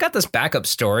 well, I got this backup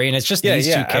story and it's just these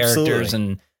 2 characters. Absolutely.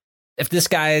 And if this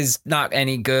guy's not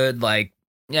any good, like,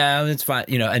 yeah, it's fine.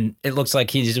 You know, and it looks like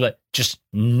he's just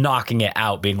knocking it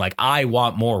out, being like, I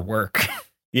want more work.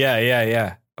 Yeah.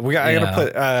 I gotta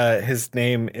put his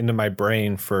name into my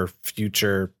brain for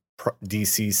future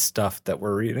DC stuff that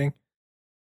we're reading.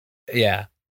 Yeah.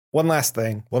 One last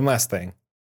thing.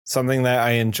 Something that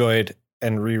I enjoyed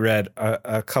and reread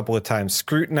a couple of times.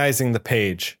 Scrutinizing the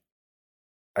page.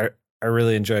 I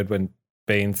really enjoyed when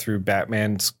Bane threw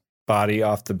Batman's body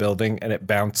off the building and it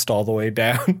bounced all the way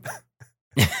down.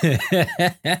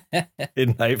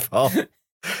 In Knightfall.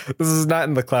 This is not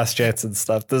in the Klaus Janson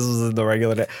stuff. This is in the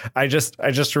regular. I just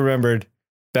remembered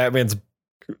Batman's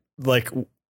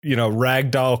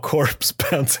ragdoll corpse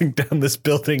bouncing down this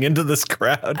building into this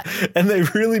crowd, and they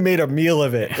really made a meal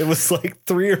of it. It was like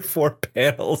 3 or 4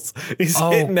 panels. He's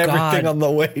hitting everything on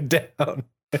the way down.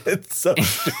 It's so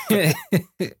stupid.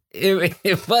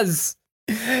 it was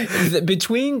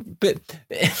between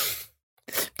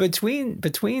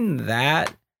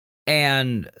that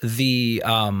and the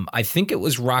I think it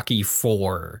was Rocky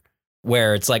IV,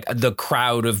 where it's like the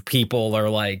crowd of people are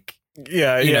like,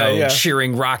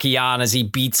 cheering Rocky on as he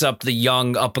beats up the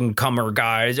young up and comer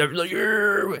guys. It was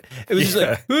just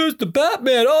like, who's the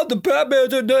Batman? Oh, the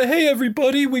Batman! Hey,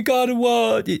 everybody, we got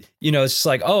to. It's just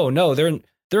like, oh no,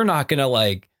 they're not gonna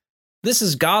like. This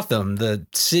is Gotham, the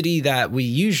city that we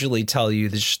usually tell you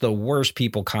the worst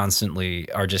people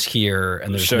constantly are just here,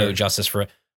 and there's no justice for it.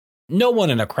 No one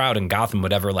in a crowd in Gotham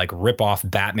would ever like rip off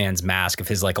Batman's mask if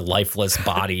his like lifeless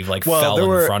body fell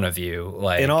in front of you.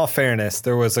 Like, in all fairness,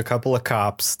 there was a couple of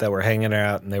cops that were hanging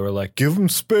out and they were like, give him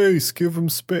space.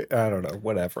 I don't know,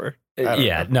 whatever.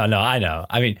 I know.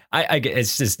 I mean,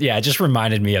 it's just, it just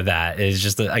reminded me of that. It's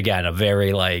just, again, a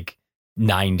very like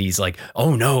 90s, like,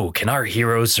 oh no, can our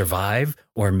heroes survive?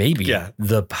 Or maybe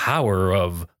the power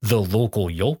of the local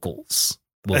yokels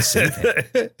will save him.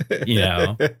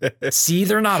 See,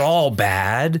 they're not all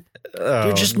bad.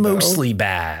 They're just mostly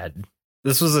bad.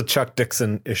 This was a Chuck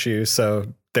Dixon issue,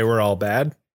 so they were all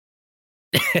bad.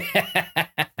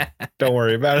 Don't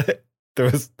worry about it.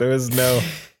 There was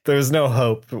no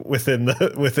hope within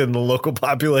the local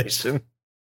population.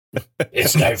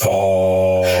 It's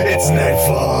Knightfall. It's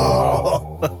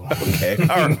Knightfall. Okay,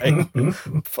 all right.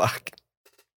 Fuck.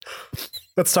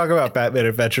 Let's talk about Batman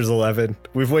Adventures 11.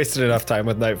 We've wasted enough time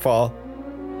with Knightfall.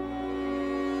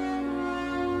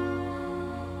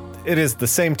 It is the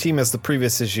same team as the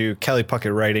previous issue. Kelly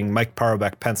Puckett writing, Mike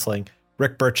Parobeck penciling,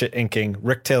 Rick Burchett inking,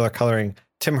 Rick Taylor coloring,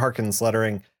 Tim Harkins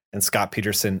lettering, and Scott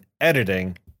Peterson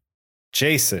editing.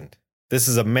 Jason, this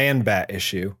is a Manbat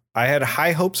issue. I had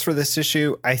high hopes for this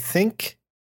issue. I think,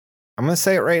 I'm going to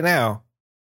say it right now,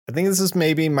 I think this is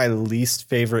maybe my least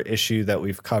favorite issue that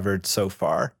we've covered so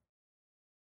far.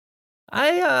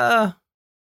 I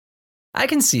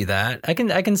can see that. I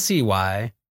can see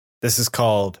why. This is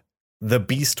called The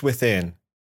Beast Within,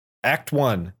 Act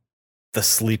 1, The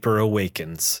Sleeper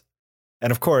Awakens.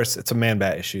 And of course, it's a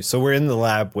Manbat issue. So we're in the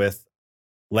lab with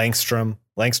Langstrom.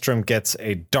 Langstrom gets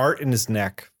a dart in his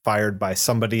neck fired by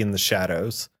somebody in the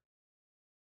shadows.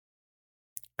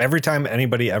 Every time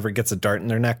anybody ever gets a dart in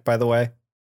their neck, by the way,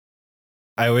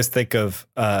 I always think of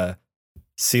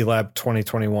C-Lab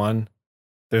 2021.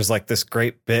 There's like this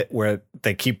great bit where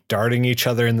they keep darting each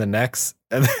other in the necks.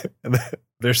 And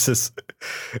there's this,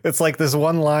 it's like this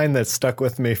one line that stuck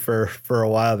with me for a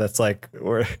while. That's like,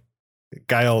 where a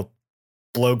guy will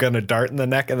blowgun a dart in the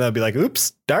neck and they'll be like,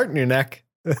 oops, dart in your neck.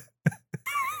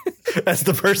 As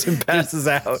the person passes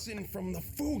out. From the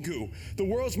fugu, the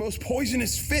world's most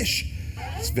poisonous fish.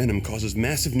 Its venom causes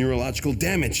massive neurological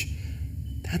damage.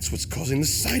 That's what's causing the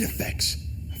side effects.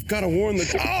 I've got to warn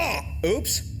the...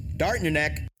 oops. Dart in your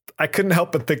neck. I couldn't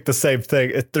help but think the same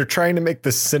thing. They're trying to make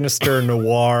this sinister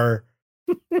noir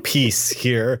piece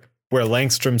here where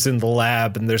Langstrom's in the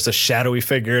lab and there's a shadowy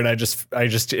figure. And I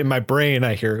just in my brain,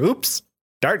 I hear, oops,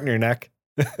 dart in your neck.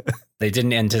 They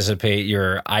didn't anticipate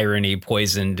your irony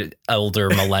poisoned elder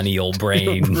millennial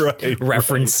brain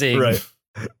referencing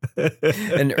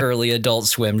an early Adult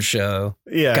Swim show.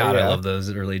 Yeah. God, I love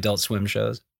those early Adult Swim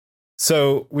shows.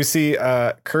 So we see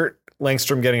Kurt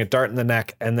Langstrom getting a dart in the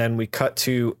neck, and then we cut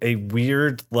to a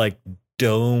weird, like,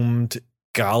 domed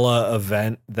gala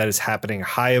event that is happening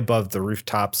high above the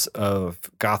rooftops of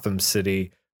Gotham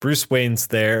City. Bruce Wayne's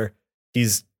there.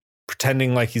 He's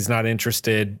pretending like he's not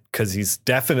interested because he's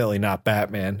definitely not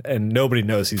Batman, and nobody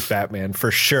knows he's Batman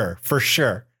for sure.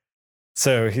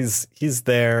 So he's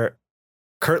there.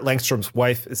 Kurt Langstrom's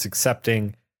wife is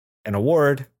accepting an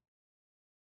award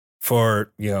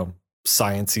for,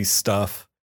 sciencey stuff.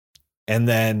 And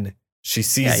then she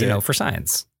sees it. For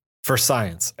science. For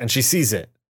science. And she sees it.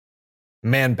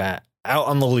 Manbat out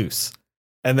on the loose.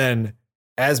 And then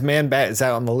as Man-Bat is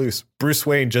out on the loose, Bruce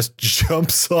Wayne just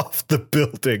jumps off the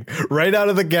building, right out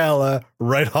of the gala,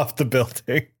 right off the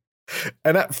building.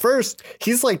 And at first,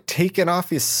 he's like taking off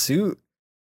his suit,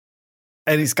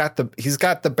 and he's got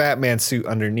the Batman suit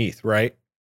underneath, right?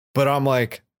 But I'm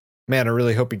like, man, I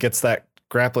really hope he gets that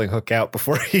grappling hook out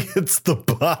before he hits the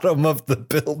bottom of the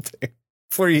building,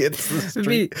 before he hits the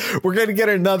street. We're gonna get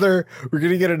another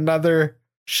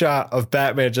shot of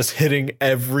Batman just hitting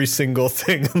every single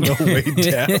thing on the way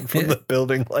down from the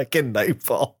building, like in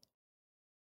Knightfall.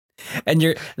 And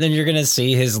then you're gonna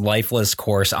see his lifeless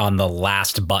corpse on the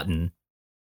last button.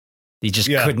 He just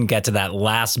couldn't get to that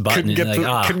last button.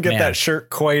 Couldn't get that shirt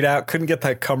quite out. Couldn't get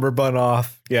that cummerbund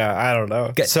off. Yeah, I don't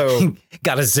know. So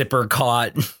got a zipper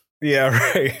caught. Yeah,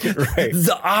 right.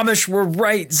 The Amish were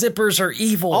right. Zippers are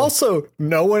evil. Also,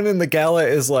 no one in the gala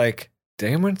is like, did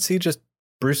anyone see just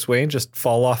Bruce Wayne just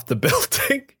fall off the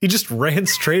building? He just ran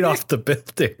straight off the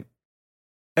building.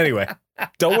 Anyway,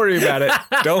 don't worry about it.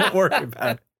 Don't worry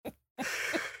about it.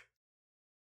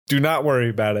 Do not worry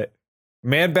about it.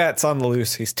 Man-Bat's on the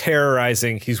loose. He's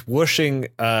terrorizing. He's whooshing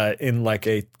in like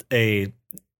a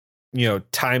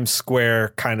Times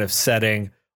Square kind of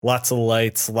setting. Lots of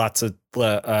lights, lots of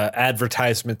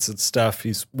advertisements and stuff.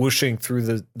 He's whooshing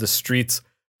through the streets.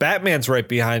 Batman's right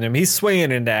behind him. He's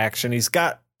swinging into action. He's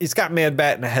got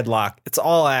Man-Bat in a headlock. It's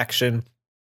all action.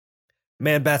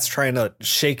 Man-Bat's trying to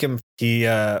shake him. He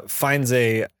finds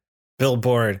a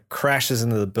billboard, crashes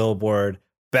into the billboard.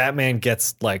 Batman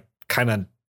gets like kind of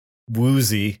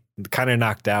woozy, kind of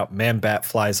knocked out. Man-Bat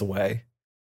flies away.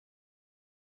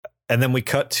 And then we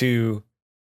cut to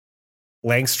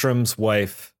Langstrom's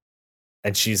wife,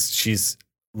 and she's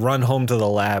run home to the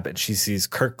lab, and she sees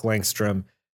Kirk Langstrom,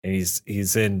 and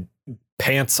he's in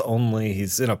pants only.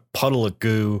 He's in a puddle of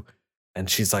goo, and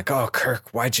she's like, "Oh,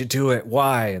 Kirk, why'd you do it?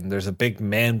 Why?" And there's a big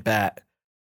Man-Bat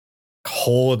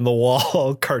hole in the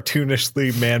wall,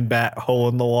 cartoonishly Man-Bat hole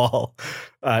in the wall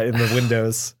in the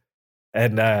windows.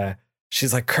 And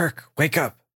she's like, "Kirk, wake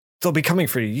up. They'll be coming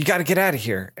for you. You got to get out of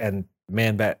here." And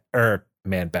Batman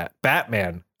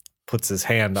puts his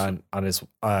hand on his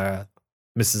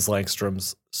Mrs.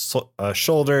 Langstrom's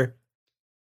shoulder.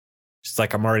 She's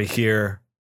like, "I'm already here."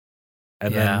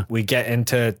 And then we get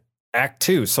into Act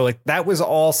 2. So like that was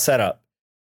all set up.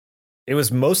 It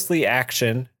was mostly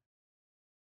action.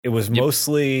 It was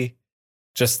mostly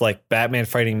just like Batman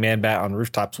fighting Man-Bat on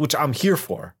rooftops, which I'm here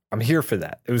for. I'm here for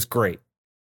that. It was great.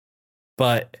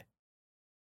 But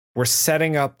we're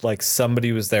setting up like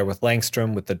somebody was there with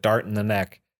Langstrom with the dart in the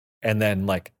neck, and then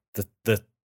like the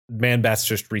Man-Bat's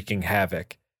just wreaking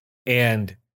havoc.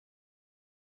 And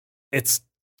it's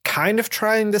kind of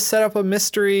trying to set up a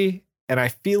mystery, and I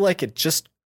feel like it just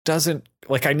doesn't,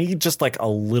 like, I need just like a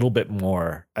little bit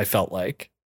more. I felt like,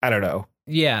 I don't know.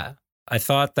 Yeah. I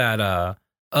thought that,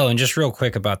 and just real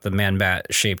quick about the Man-Bat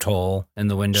shaped hole in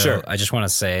the window. Sure. I just want to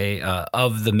say,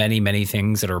 of the many, many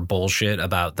things that are bullshit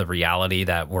about the reality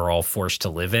that we're all forced to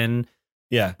live in.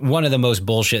 Yeah. One of the most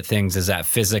bullshit things is that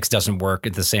physics doesn't work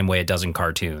the same way it does in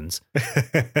cartoons.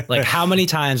 Like, how many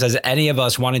times has any of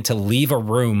us wanted to leave a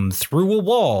room through a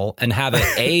wall and have it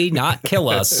A, not kill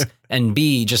us, and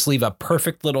B, just leave a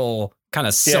perfect little kind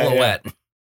of silhouette? Yeah.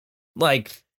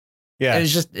 Like, yeah,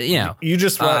 it's just, you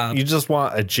just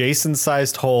want a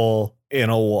Jason-sized hole in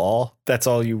a wall. That's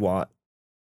all you want.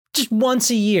 Just once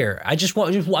a year. I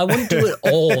wouldn't do it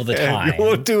all the time. You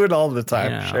won't do it all the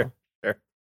time. Sure.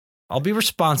 I'll be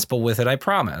responsible with it, I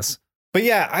promise. But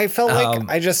yeah, I felt like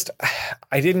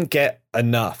I didn't get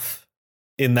enough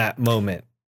in that moment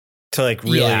to like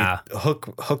really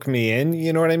hook me in,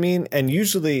 you know what I mean? And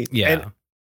usually, and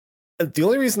the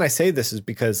only reason I say this is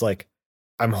because like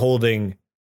I'm holding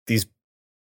these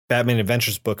Batman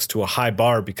Adventures books to a high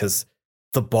bar because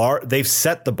they've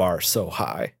set the bar so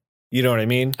high. You know what I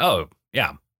mean? Oh,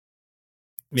 yeah.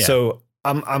 So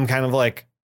I'm kind of like,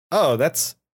 oh,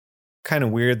 that's kind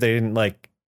of weird. They didn't like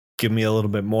give me a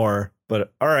little bit more,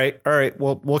 but all right.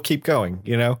 Well, we'll keep going,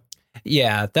 you know?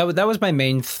 Yeah, that was my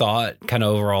main thought, kind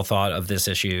of overall thought of this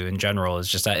issue in general, is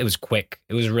just that it was quick.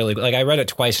 It was really like I read it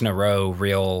twice in a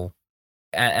row,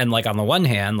 and like on the one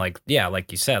hand, like, yeah,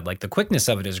 like you said, like the quickness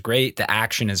of it is great. The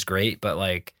action is great, but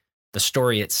like the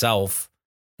story itself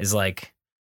is like,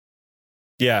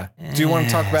 yeah. Do you want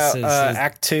to talk about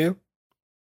Act 2?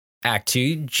 Act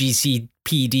 2,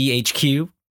 GCPD HQ.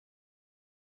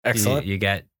 Excellent. You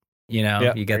get, you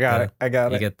get I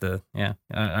got it. You get the, all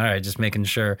right. Just making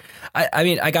sure. I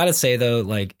mean, I got to say though,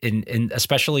 like in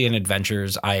especially in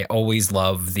Adventures, I always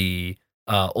love the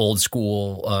old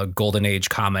school Golden Age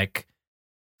comic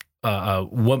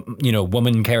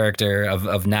woman character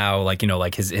of now, like,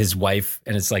 like his wife,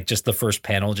 and it's like just the first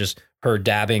panel, just her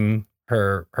dabbing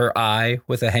her eye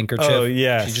with a handkerchief. Oh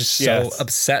yeah, she's just so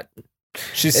upset.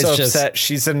 She's so upset.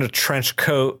 She's in a trench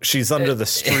coat. She's under the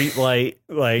street light.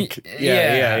 Like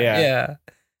yeah.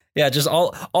 Just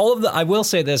all of the. I will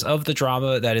say this, of the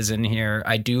drama that is in here,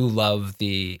 I do love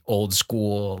the old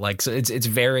school. Like, so it's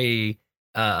very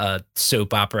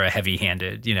soap opera heavy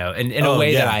handed, in a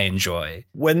way that I enjoy.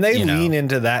 When they lean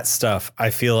into that stuff, I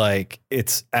feel like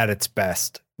it's at its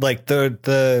best. Like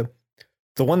the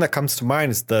one that comes to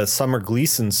mind is the Summer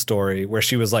Gleason story, where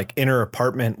she was like in her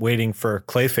apartment waiting for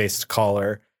Clayface to call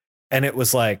her. And it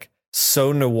was like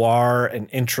so noir and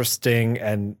interesting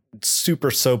and super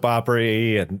soap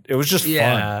opera-y, and it was just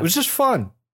fun. It was just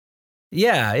fun.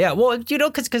 Yeah. Well,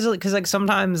 because like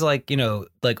sometimes like,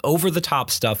 like over the top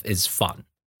stuff is fun.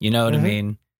 You know what I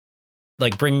mean?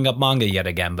 Like bringing up manga yet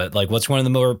again, but like what's one of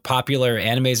the more popular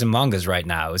animes and mangas right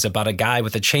now is about a guy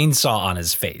with a chainsaw on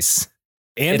his face.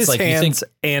 And it's his like hands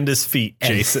and his feet,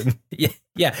 Jason. Yeah.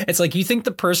 It's like you think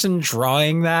the person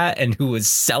drawing that and who was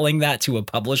selling that to a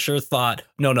publisher thought,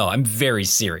 no, I'm very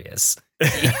serious.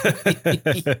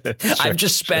 I've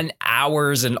just spent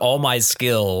hours and all my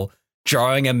skill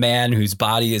drawing a man whose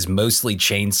body is mostly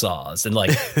chainsaws. And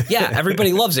like,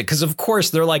 everybody loves it. Because of course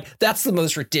they're like, that's the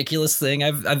most ridiculous thing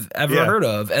I've ever heard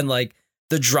of. And like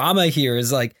the drama here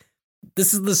is like,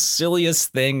 this is the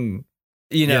silliest thing.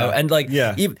 And like,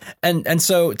 and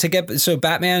so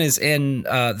Batman is in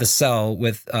the cell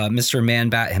with Mr.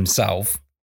 Manbat himself.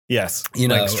 Yes.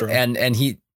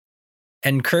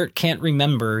 And Kurt can't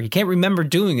remember. He can't remember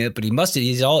doing it, but he must have.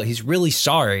 He's really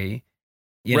sorry,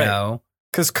 you know,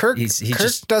 because Kurt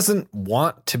just doesn't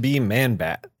want to be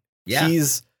Manbat. Yeah.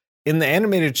 He's in the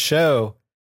animated show.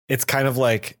 It's kind of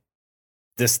like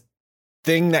this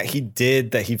thing that he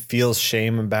did that he feels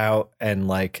shame about, and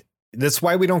like. That's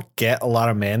why we don't get a lot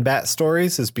of Man-Bat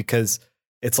stories, is because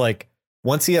it's like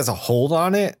once he has a hold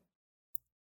on it,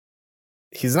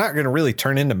 he's not going to really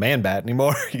turn into Man-Bat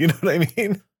anymore. You know what I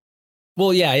mean?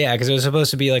 Well, yeah, because it was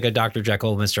supposed to be like a Dr.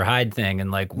 Jekyll, Mr. Hyde thing.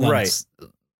 And like once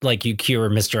like you cure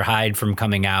Mr. Hyde from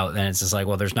coming out, then it's just like,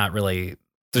 well, there's not really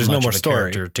there's no more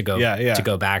story to go to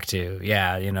go back to.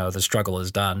 Yeah, the struggle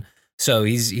is done. So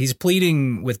he's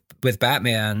pleading with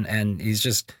Batman, and he's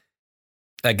just.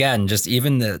 Again, just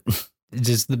the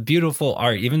beautiful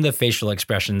art, even the facial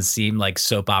expressions seem like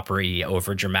soap opera-y,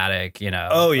 over dramatic,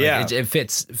 Oh yeah. Like it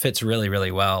fits really, really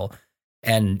well.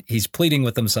 And he's pleading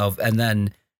with himself. And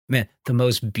then, man, the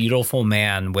most beautiful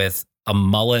man with a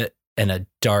mullet and a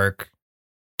dark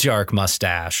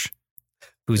mustache,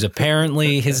 who's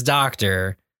apparently his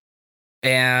doctor.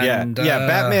 And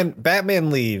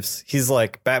Batman leaves. He's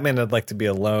like, Batman, I'd like to be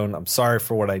alone. I'm sorry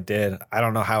for what I did. I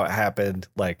don't know how it happened.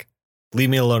 Like, leave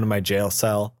me alone in my jail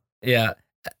cell. Yeah.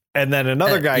 And then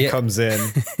another guy comes in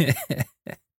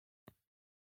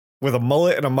with a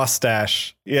mullet and a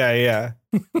mustache. Yeah.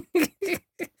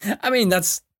 I mean, I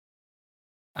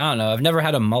don't know. I've never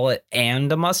had a mullet and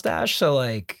a mustache. So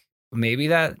like, maybe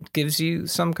that gives you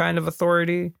some kind of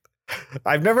authority.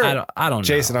 I don't know.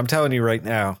 Jason, I'm telling you right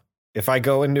now, if I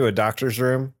go into a doctor's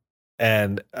room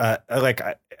and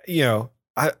I've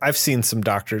seen some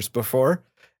doctors before.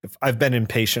 If I've been in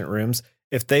patient rooms,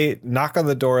 if they knock on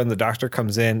the door and the doctor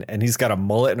comes in and he's got a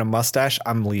mullet and a mustache,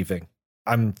 I'm leaving.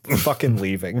 I'm fucking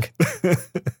leaving.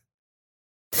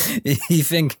 You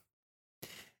think?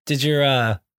 Did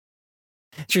your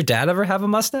dad ever have a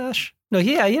mustache? No,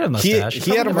 he had a mustache.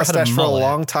 He had a mustache for a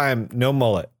long time. No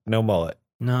mullet.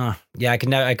 No. Yeah, I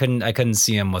couldn't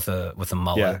see him with a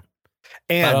mullet. Yeah.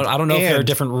 And I don't know if there are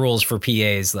different rules for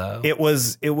PAs though. It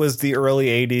was the early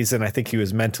 80s, and I think he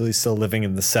was mentally still living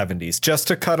in the 70s, just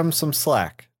to cut him some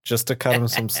slack.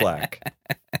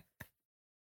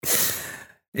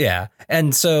 Yeah.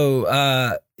 And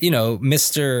so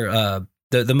Mr.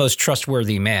 The most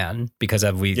trustworthy man, because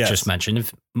as we just mentioned,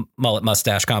 mullet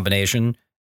mustache combination,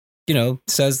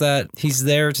 says that he's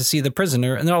there to see the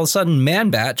prisoner, and then all of a sudden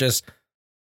Manbat just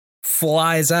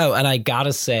flies out. And I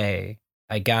gotta say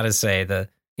the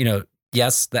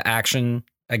action,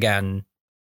 again,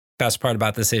 best part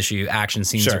about this issue, action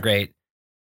scenes are great,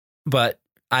 but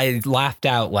I laughed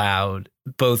out loud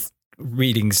both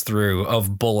readings through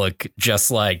of Bullock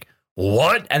just like,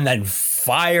 what? And then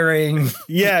firing in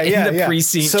the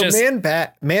precinct. So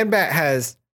Manbat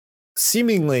has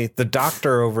seemingly the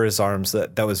doctor over his arms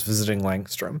that was visiting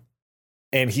Langstrom,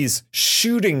 and he's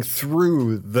shooting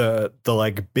through the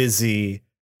like busy,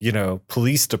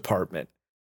 police department.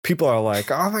 People are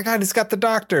like, oh my God, he's got the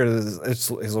doctor. It's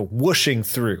whooshing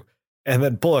through. And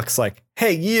then Bullock's like,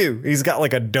 hey, you. He's got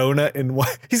like a donut in one.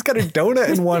 He's got a donut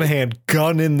in one hand,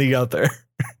 gun in the other.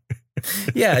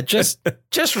 Yeah, just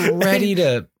ready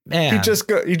to. Man.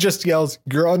 He just yells,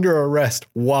 "You're under arrest,"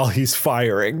 while he's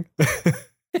firing.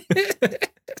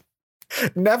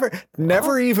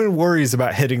 Never even worries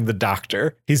about hitting the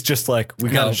doctor. He's just like, we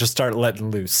gotta just start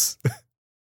letting loose.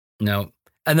 No.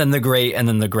 And then the great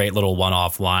little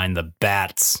one-off line, the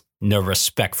bats, no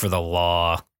respect for the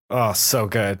law. Oh, so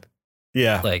good.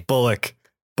 Yeah. Like Bullock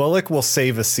will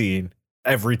save a scene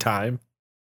every time.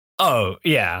 Oh,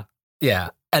 yeah.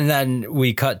 Yeah. And then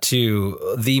we cut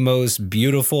to the most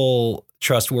beautiful,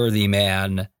 trustworthy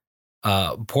man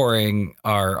pouring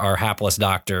our hapless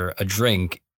doctor a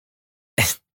drink.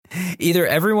 Either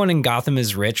everyone in Gotham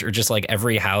is rich or just like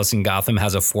every house in Gotham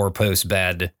has a 4-post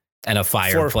bed and a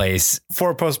fireplace.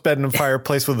 4-post bed and a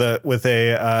fireplace with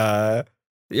a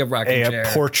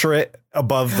portrait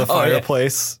above the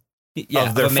fireplace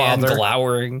of their father. Man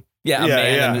glowering. Yeah, a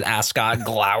man in an ascot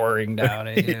glowering down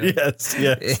at you.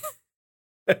 Yes.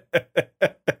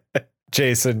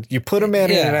 Jason, you put a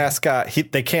man in an ascot,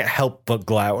 they can't help but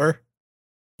glower.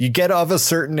 You get of a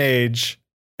certain age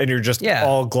and you're just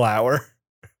all glower.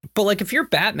 But like if you're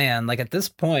Batman, like at this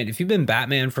point, if you've been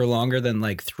Batman for longer than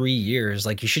like 3 years,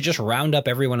 like you should just round up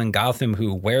everyone in Gotham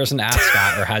who wears an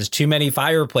ascot or has too many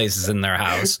fireplaces in their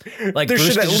house. Like there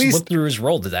Bruce should at least look through his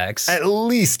Rolodex. At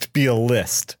least be a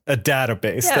list, a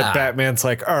database that Batman's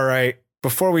like, all right,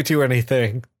 before we do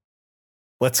anything,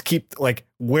 let's keep like,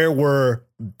 where were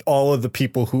all of the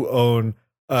people who own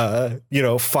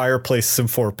fireplaces and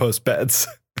 4-post beds?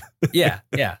 Yeah.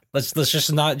 Let's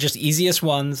just not just easiest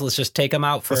ones. Let's just take them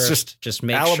out first. Let's just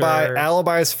make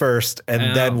alibis first,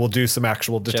 and then we'll do some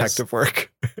actual detective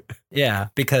work. Yeah,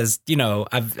 because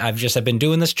I've been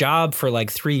doing this job for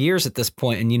like 3 years at this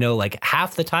point, and like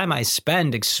half the time I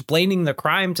spend explaining the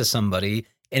crime to somebody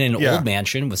in an old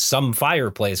mansion with some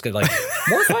fireplace. Cause like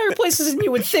more fireplaces than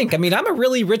you would think. I mean, I'm a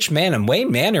really rich man, and Wayne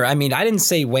Manor. I mean, I didn't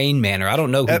say Wayne Manor. I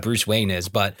don't know who Bruce Wayne is,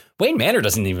 but Wayne Manor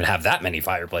doesn't even have that many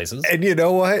fireplaces. And you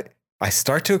know what? I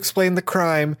start to explain the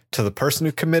crime to the person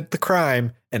who committed the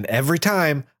crime, and every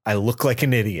time I look like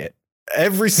an idiot.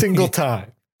 Every single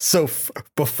time. So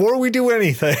before we do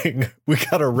anything, we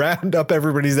got to round up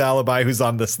everybody's alibi who's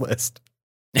on this list.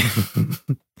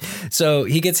 So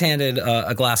he gets handed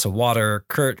a glass of water.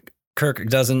 Kirk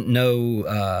doesn't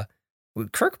know.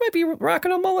 Kirk might be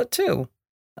rocking a mullet too.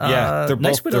 They're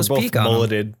both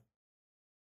mulleted.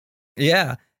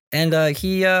 Yeah, and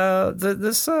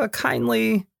this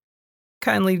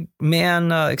kindly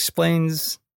man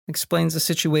explains the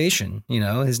situation.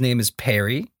 His name is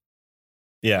Perry.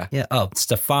 Yeah. Oh,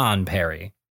 Stefan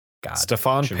Perry. God,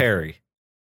 Stefan Perry.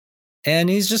 And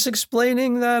he's just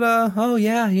explaining that,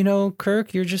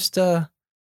 Kirk, you're just,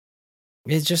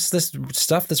 it's just this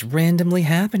stuff that's randomly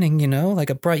happening,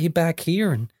 like I brought you back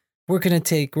here and we're going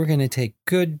to take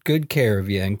good care of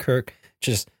you. And Kirk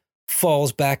just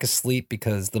falls back asleep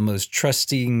because the most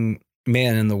trusting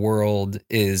man in the world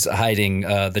is hiding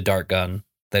the dart gun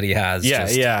that he has.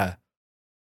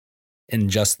 In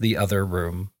just the other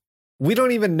room. We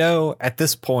don't even know at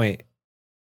this point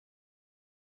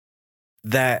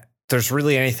that there's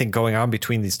really anything going on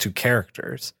between these two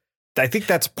characters. I think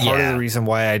that's part of the reason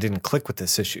why I didn't click with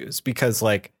this issue, is because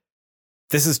like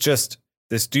this is just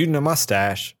this dude in a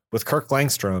mustache with Kirk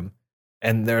Langstrom,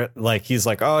 and they're like, he's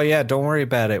like, oh yeah, don't worry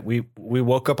about it. We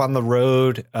woke up on the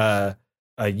road.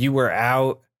 You were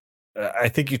out. I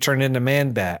think you turned into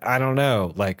Manbat. I don't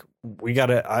know. Like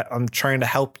I'm trying to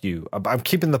help you. I'm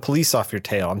keeping the police off your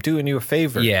tail. I'm doing you a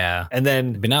favor. Yeah. And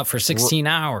then been out for 16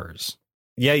 hours.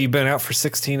 Yeah, you've been out for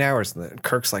 16 hours. And then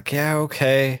Kirk's like, yeah,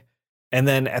 okay. And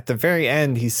then at the very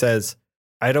end, he says,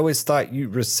 I'd always thought you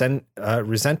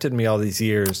resented me all these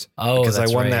years because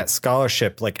I won that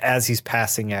scholarship, like as he's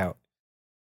passing out.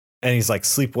 And he's like,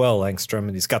 sleep well, Langstrom.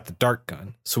 And he's got the dart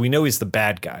gun. So we know he's the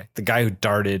bad guy, the guy who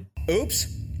darted. Oops,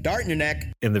 dart in your neck.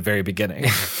 In the very beginning.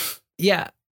 Yeah.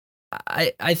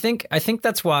 I think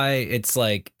that's why it's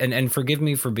like, and forgive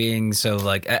me for being so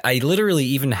like, I literally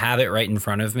even have it right in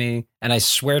front of me, and I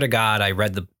swear to God I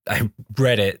read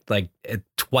it like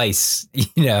twice,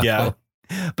 Yeah.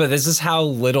 But this is how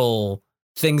little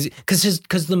things,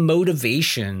 because the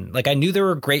motivation, like I knew there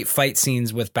were great fight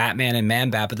scenes with Batman and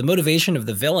Manbat, but the motivation of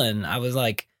the villain, I was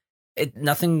like,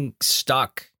 nothing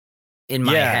stuck in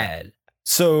my head.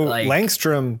 So like,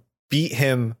 Langstrom beat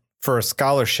him for a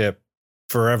scholarship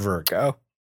forever ago.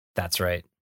 That's right.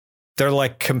 They're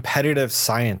like competitive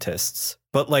scientists,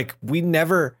 but like we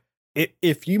never,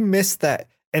 if you miss that,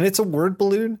 and it's a word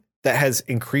balloon that has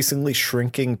increasingly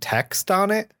shrinking text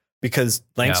on it because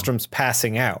Langstrom's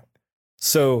passing out.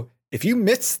 So if you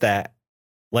miss that,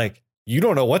 like, you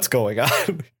don't know what's going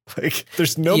on. Like,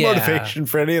 there's no motivation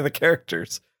for any of the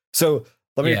characters. So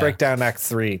let me break down Act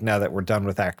 3 now that we're done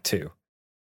with Act 2.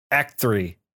 Act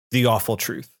 3, the awful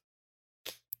truth.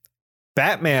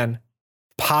 Batman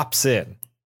pops in.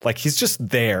 Like, he's just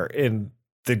there in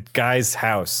the guy's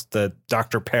house, the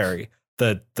Dr. Perry,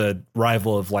 the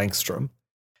rival of Langstrom.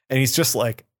 And he's just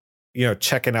like, you know,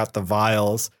 checking out the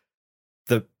vials.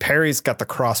 The Perry's got the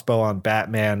crossbow on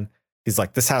Batman. He's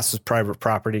like, this house is private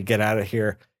property. Get out of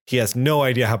here. He has no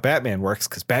idea how Batman works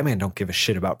because Batman don't give a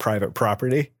shit about private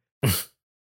property.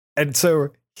 And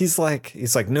so he's like,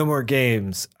 no more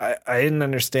games. I didn't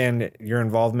understand your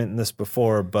involvement in this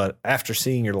before, but after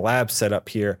seeing your lab set up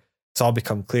here, it's all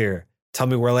become clear. Tell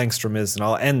me where Langstrom is and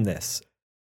I'll end this.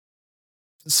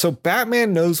 So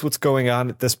Batman knows what's going on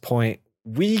at this point.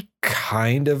 We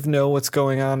kind of know what's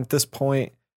going on at this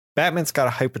point. Batman's got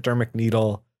a hypodermic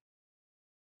needle.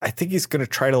 I think he's going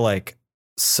to try to like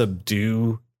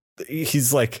subdue.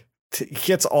 He's like, he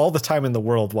gets all the time in the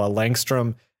world while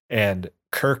Langstrom and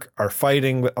Kirk are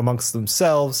fighting amongst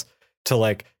themselves to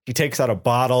like, he takes out a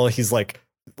bottle. He's like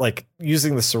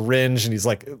using the syringe and he's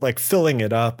like filling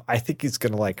it up. I think he's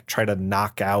going to like try to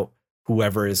knock out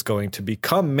whoever is going to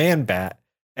become Man-Bat.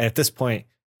 And at this point,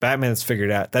 Batman's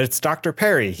figured out that it's Dr.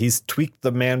 Perry. He's tweaked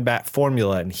the Man-Bat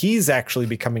formula and he's actually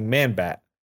becoming Man-Bat.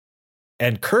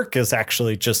 And Kirk is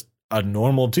actually just a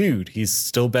normal dude. He's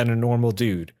still been a normal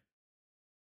dude.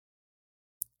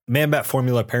 Man-Bat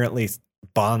formula apparently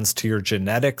bonds to your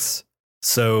genetics.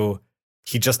 So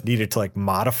he just needed to like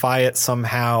modify it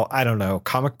somehow. I don't know.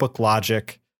 Comic book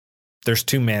logic. There's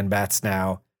 2 Man-Bats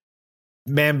now.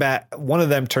 Man-Bat, one of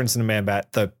them turns into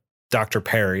Man-Bat, the Dr.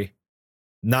 Perry,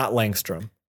 not Langstrom.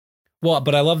 Well,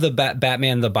 but I love the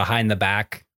Batman, the behind the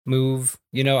back move.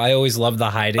 You know, I always love the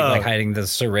hiding the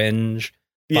syringe.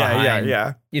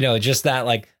 Yeah. You know, just that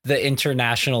like the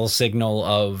international signal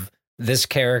of this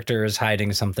character is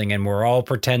hiding something and we're all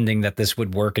pretending that this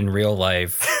would work in real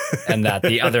life and that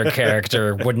the other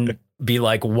character wouldn't be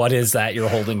like, what is that you're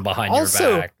holding behind your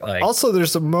back? Like, also,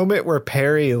 there's a moment where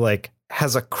Perry like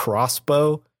has a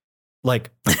crossbow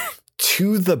like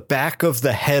to the back of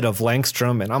the head of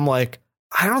Langstrom. And I'm like,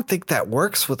 I don't think that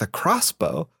works with a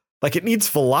crossbow. Like it needs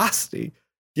velocity.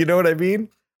 You know what I mean?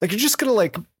 Like you're just going to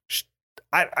like,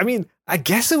 I mean, I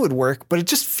guess it would work, but it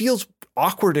just feels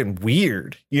awkward and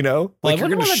weird, you know, like you're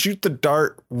going to shoot the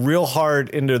dart real hard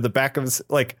into the back of his,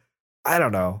 like, I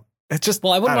don't know. It's just,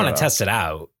 well, I wouldn't want to test it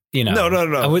out. You know,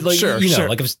 no. I would like, sure, you know, sure.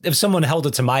 like if someone held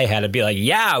it to my head, I'd be like,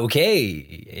 yeah,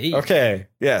 okay. Hey. Okay.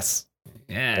 Yes.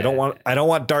 Yeah. I don't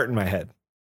want dart in my head.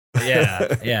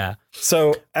 Yeah. Yeah.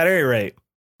 So at any rate,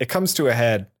 it comes to a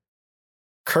head.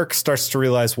 Kirk starts to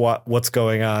realize what's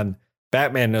going on.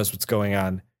 Batman knows what's going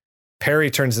on.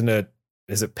 Perry turns into,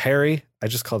 is it Perry? I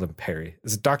just called him Perry.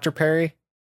 Is it Dr. Perry?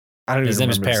 I don't his even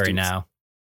name is remember Perry now.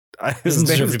 His Doesn't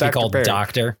name deserve is to be Dr. called Perry.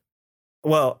 Doctor.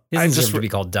 Well, He doesn't deserve to be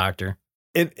called Doctor.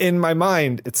 In my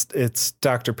mind, it's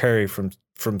Dr. Perry from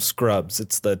Scrubs.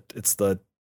 It's the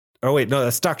oh wait, no,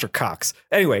 that's Dr. Cox.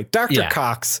 Anyway, Dr.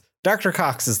 Cox. Dr.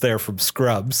 Cox is there from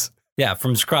Scrubs. Yeah,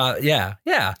 from Scrubs. Yeah.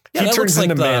 He turns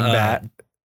into Man-Bat.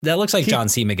 That looks like John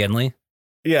C. McGinley.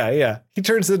 Yeah. He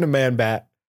turns into Man-Bat.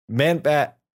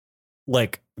 Man-Bat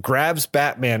like grabs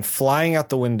Batman flying out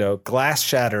the window, glass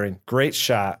shattering, great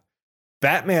shot.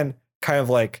 Batman kind of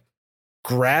like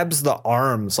grabs the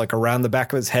arms like around the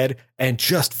back of his head and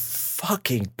just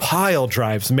fucking pile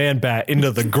drives Man-Bat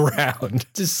into the ground.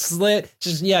 Just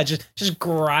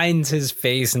grinds his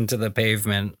face into the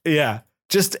pavement. Yeah,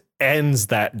 just ends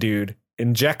that dude.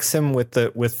 Injects him with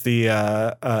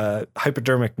the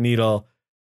hypodermic needle.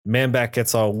 Man-Bat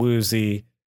gets all woozy,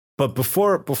 but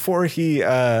before he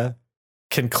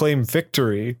can claim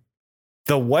victory,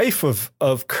 the wife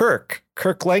of Kirk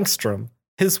Langstrom,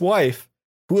 his wife,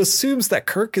 who assumes that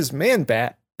Kirk is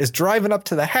Man-Bat, is driving up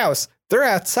to the house. They're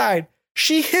outside.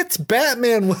 She hits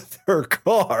Batman with her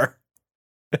car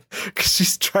because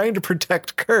she's trying to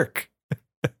protect Kirk.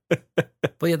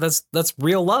 Well, yeah, that's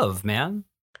real love, man.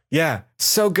 Yeah,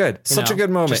 so good. Such a good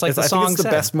moment. Like I think it's the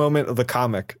best moment of the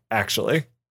comic, actually.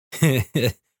 Yeah.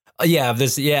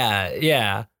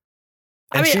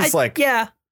 And she's like, yeah.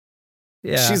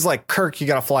 She's like, Kirk, you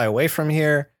got to fly away from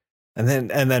here. And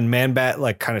then Man-Bat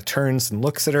like kind of turns and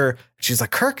looks at her. She's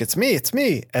like, Kirk, it's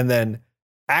me. And then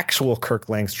actual Kirk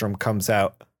Langstrom comes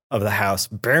out of the house,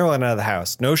 barreling out of the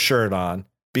house, no shirt on,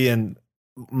 being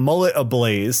mullet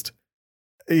ablazed.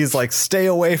 He's like, stay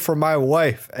away from my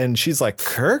wife. And she's like,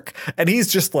 Kirk? And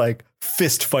he's just like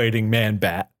fist fighting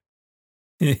Man-Bat.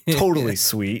 Totally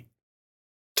sweet.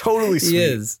 Totally sweet. He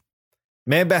is.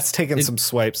 Man-Bat's taking some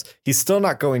swipes. He's still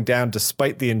not going down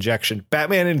despite the injection.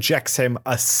 Batman injects him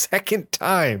a second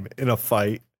time in a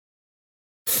fight.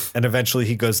 And eventually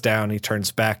he goes down. He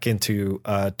turns back into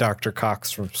Dr.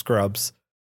 Cox from Scrubs.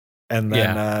 And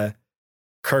then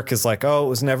Kirk is like, oh, it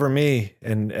was never me.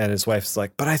 And his wife's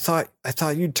like, but I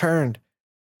thought you'd turned.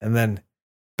 And then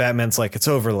Batman's like, it's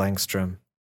over, Langstrom.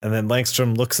 And then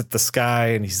Langstrom looks at the sky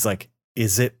and he's like,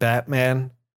 is it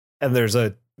Batman? And there's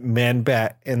a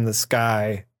Man-Bat in the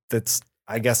sky that's,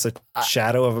 I guess, a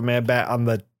shadow of a Man-Bat on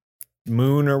the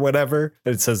moon or whatever.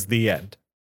 And it says the end.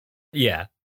 Yeah.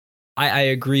 I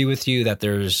agree with you that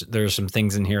there's some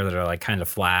things in here that are like kind of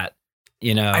flat,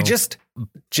 you know.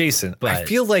 Jason, I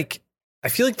feel like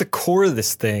the core of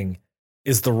this thing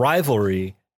is the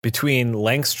rivalry between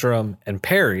Langstrom and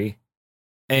Perry.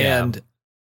 And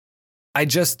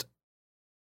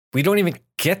we don't even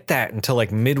get that until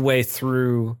like midway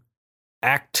through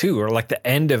Act 2 or like the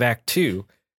end of Act 2.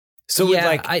 So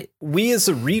we as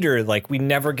a reader, like we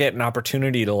never get an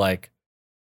opportunity to like,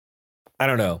 I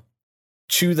don't know,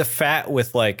 chew the fat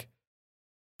with like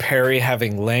Perry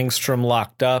having Langstrom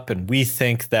locked up and we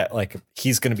think that like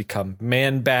he's going to become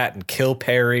Man-Bat and kill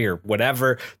Perry or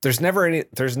whatever. There's none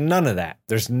of that.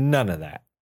 There's none of that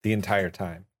the entire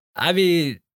time. I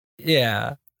mean,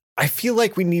 yeah. I feel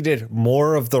like we needed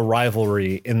more of the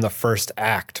rivalry in the first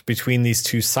act between these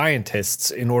two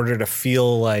scientists in order to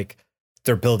feel like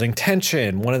they're building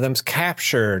tension. One of them's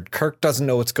captured. Kirk doesn't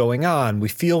know what's going on. We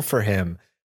feel for him.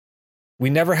 We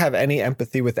never have any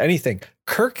empathy with anything.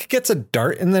 Kirk gets a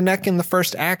dart in the neck in the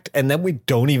first act, and then we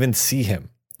don't even see him.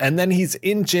 And then he's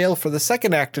in jail for the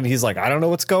second act, and he's like, I don't know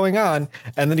what's going on.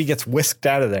 And then he gets whisked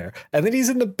out of there. And then he's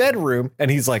in the bedroom,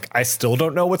 and he's like, I still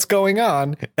don't know what's going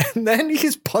on. And then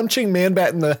he's punching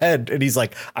Man-Bat in the head, and he's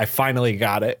like, I finally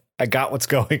got it. I got what's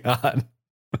going on.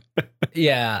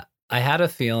 Yeah, I had a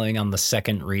feeling on the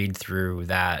second read through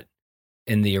that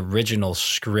in the original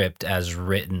script as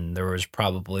written, there was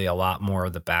probably a lot more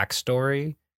of the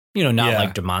backstory. You know, not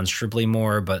like demonstrably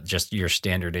more, but just your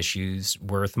standard issues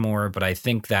worth more. But I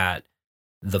think that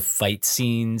the fight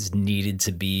scenes needed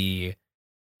to be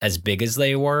as big as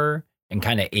they were and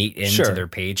kind of ate into their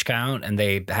page count. And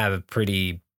they have a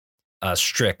pretty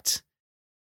strict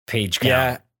page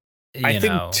count. Yeah, I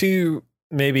think two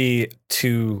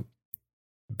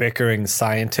bickering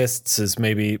scientists is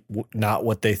maybe not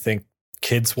what they think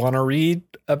kids want to read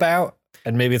about.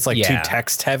 And maybe it's like too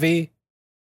text heavy.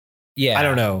 Yeah, I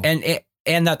don't know.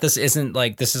 And that this isn't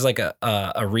like, this is like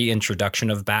a reintroduction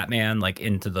of Batman like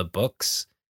into the books,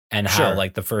 and how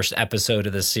like the first episode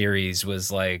of the series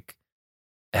was like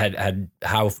had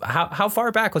how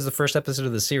far back was the first episode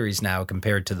of the series now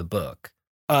compared to the book?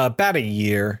 About a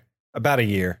year.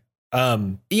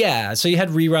 Yeah, so you had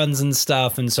reruns and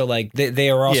stuff, and so like they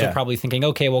are also probably thinking,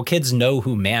 okay, well, kids know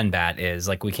who Man-Bat is,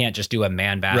 like we can't just do a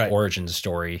Man-Bat origin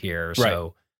story here,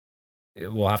 so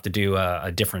we'll have to do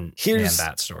a different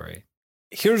Man-Bat story.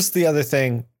 Here's the other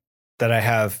thing that I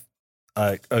have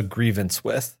a grievance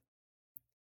with.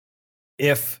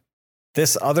 If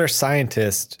this other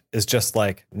scientist is just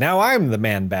like, now I'm the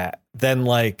Man-Bat, then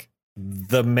like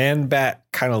the Man-Bat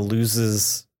kind of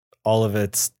loses all of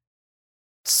its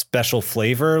special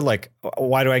flavor. Like,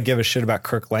 why do I give a shit about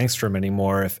Kirk Langstrom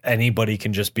anymore if anybody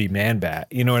can just be Man-Bat?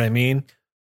 You know what I mean?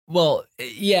 Well,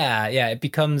 yeah, it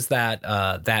becomes that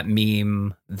that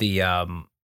meme, the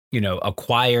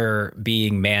acquire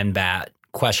being Man-Bat ?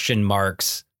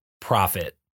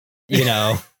 Profit. You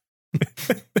know,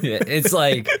 it's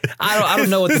like I don't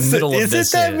know what the middle of this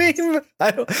is. That meme?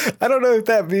 I don't know if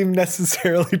that meme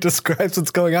necessarily describes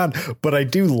what's going on, but I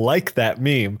do like that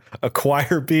meme.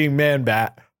 Acquire being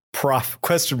Man-Bat ?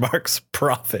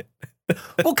 Profit.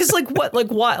 Well, because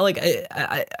why?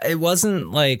 It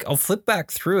wasn't like, I'll flip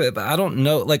back through it, but I don't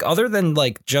know. Like, other than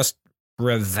like just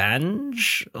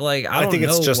revenge, like I think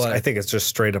it's just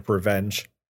straight up revenge.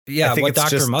 Yeah, what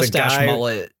Dr. Mustache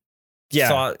Mullet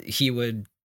thought he would.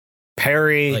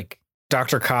 Perry, like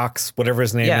Dr. Cox, whatever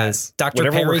his name is, Dr.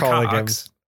 Whatever Perry we're calling Cox,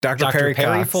 him. Dr. Perry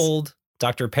Cox.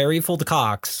 Dr. Perryfold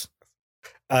Cox.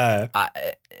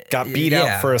 Got beat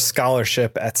out for a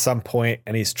scholarship at some point,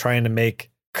 and he's trying to make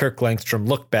Kirk Langstrom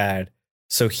look bad.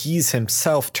 So he's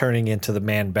himself turning into the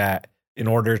Man-Bat in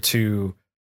order to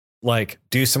like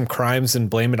do some crimes and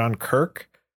blame it on Kirk.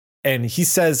 And he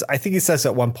says, I think he says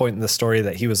at one point in the story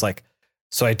that he was like,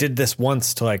 so I did this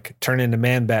once to like turn into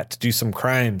Man-Bat to do some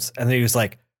crimes. And then he was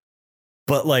like,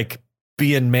 but like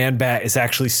being Man-Bat is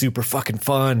actually super fucking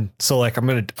fun. So like, I'm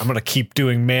going to keep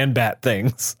doing Man-Bat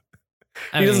things.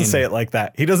 He doesn't say it like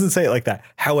that.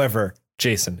 However,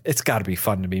 Jason, it's got to be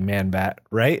fun to be Man-Bat,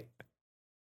 right?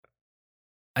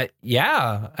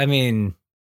 Yeah, I mean,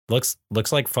 looks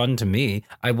like fun to me.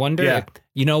 I wonder, Yeah.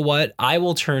 you know what? I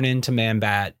will turn into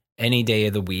Manbat any day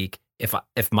of the week if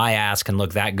my ass can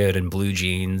look that good in blue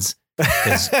jeans.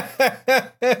 'Cause,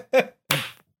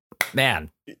 man,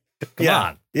 come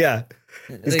on. Yeah.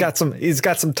 He's got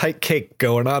some tight cake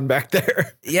going on back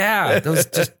there. Yeah, those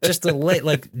just the late,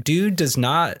 like, dude does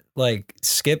not like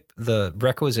skip the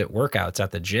requisite workouts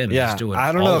at the gym. Yeah, He's doing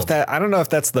I don't know if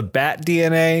that's the bat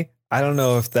DNA. I don't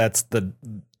know if that's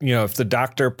if the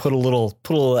doctor put a little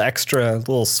extra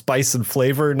little spice and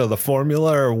flavor into the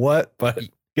formula or what. But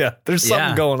yeah, there's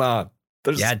something going on.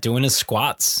 Doing his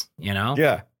squats.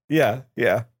 Yeah.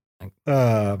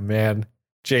 Oh man,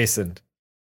 Jason.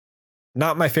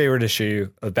 Not my favorite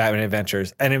issue of Batman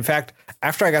Adventures. And in fact,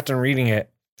 after I got done reading it,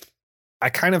 I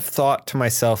kind of thought to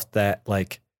myself that,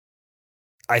 like,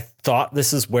 I thought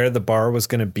this is where the bar was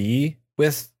going to be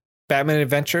with Batman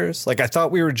Adventures. Like, I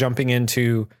thought we were jumping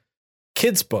into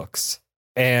kids' books,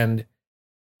 and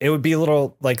it would be a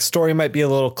little, like, story might be a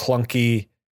little clunky,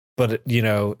 but,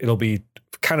 it'll be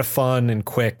kind of fun and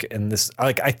quick. And this,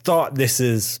 like, I thought this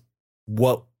is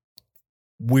what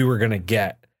we were going to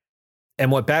get. And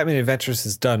what Batman Adventures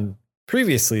has done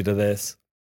previously to this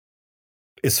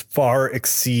is far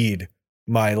exceed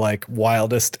my like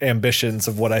wildest ambitions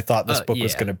of what I thought this book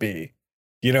was going to be.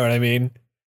 You know what I mean?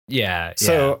 Yeah.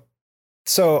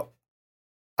 So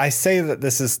I say that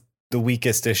this is the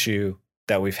weakest issue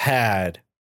that we've had,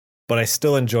 but I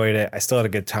still enjoyed it. I still had a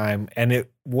good time, and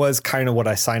it was kind of what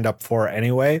I signed up for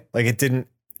anyway. Like it didn't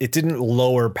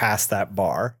lower past that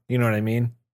bar. You know what I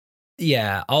mean?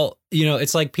 Yeah,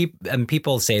 it's like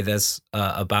people say this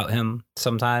about him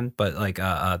sometimes, but like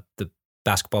the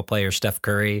basketball player Steph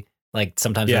Curry, like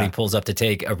sometimes when he pulls up to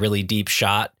take a really deep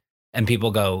shot and people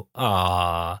go,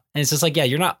 "Aw," and it's just like, yeah,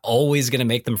 you're not always going to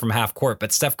make them from half court,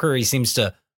 but Steph Curry seems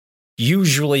to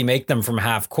usually make them from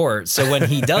half court. So when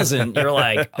he doesn't, you're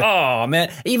like, "Oh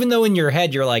man," even though in your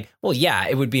head you're like, "Well, yeah,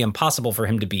 it would be impossible for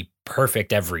him to be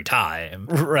perfect every time."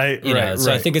 Right.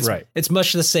 So I think it's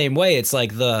much the same way. It's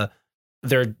like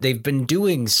they've been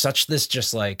doing such this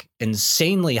just like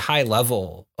insanely high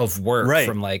level of work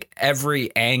from like every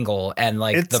angle, and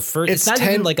like it's not 10,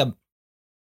 even like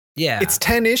it's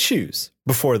 10 issues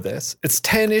before this. It's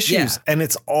 10 issues and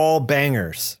it's all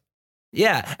bangers.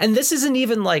 Yeah. And this isn't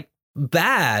even like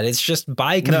bad. It's just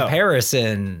by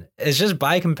comparison. No. It's just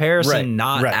by comparison,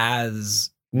 not as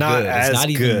good. It's not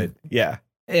even good. Yeah.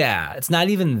 Yeah. It's not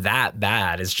even that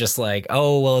bad. It's just like,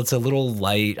 oh, well, it's a little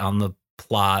light on the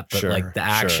plot, but like the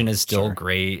action is still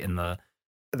great, and the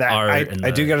art.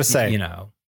 I do gotta say,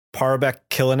 Parabek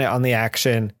killing it on the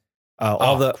action,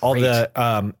 all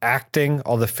the acting,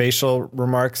 all the facial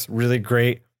remarks, really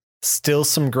great. Still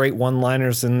some great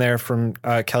one-liners in there from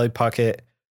Kelly Puckett.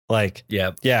 Like,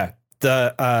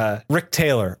 the Rick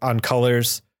Taylor on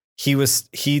colors.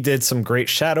 He did some great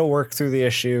shadow work through the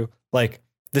issue. Like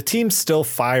the team's still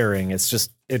firing. It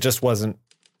just wasn't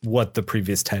what the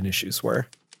previous 10 issues were.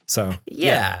 So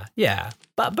yeah.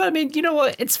 But I mean, you know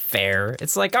what? It's fair.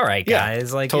 It's like, all right,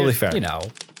 guys, like totally fair.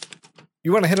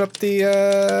 You want to hit up the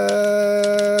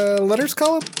letters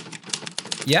column?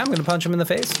 Yeah, I'm gonna punch him in the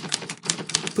face.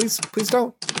 Please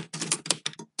don't.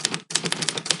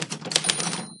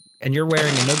 And you're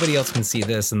wearing, and nobody else can see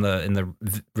this in the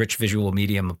rich visual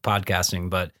medium of podcasting,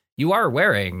 but you are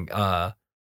wearing a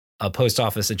post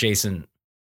office adjacent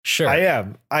shirt.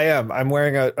 I am. I'm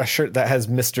wearing a shirt that has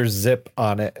Mr. Zip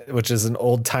on it, which is an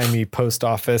old timey post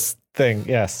office thing.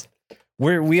 Yes.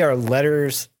 We are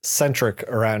letters centric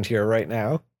around here right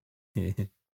now.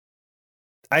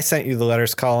 I sent you the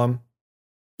letters column.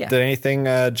 Yeah. Did anything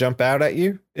jump out at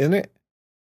you in it?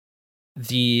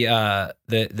 The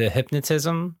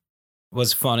hypnotism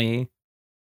was funny.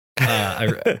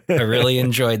 I really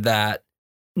enjoyed that.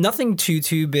 Nothing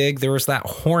too big. There was that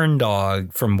horn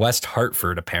dog from West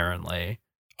Hartford, apparently.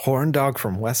 Horn dog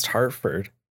from West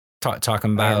Hartford.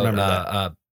 Talking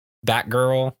about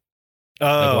Batgirl.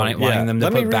 Oh, like wanting them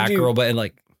to put Batgirl, but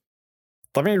like.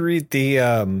 Let me read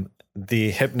the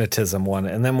hypnotism one,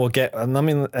 and then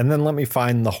let me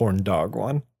find the horn dog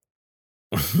one.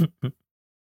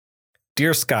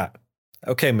 Dear Scott,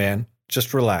 okay, man,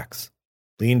 just relax.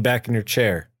 Lean back in your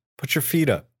chair. Put your feet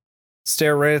up.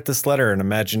 Stare right at this letter and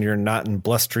imagine you're not in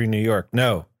blustery New York.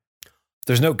 No.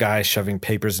 There's no guy shoving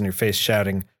papers in your face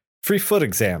shouting, "Free foot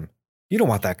exam." You don't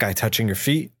want that guy touching your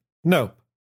feet. Nope.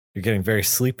 You're getting very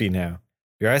sleepy now.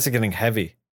 Your eyes are getting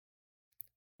heavy.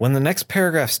 When the next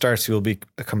paragraph starts, you will be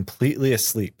completely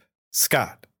asleep.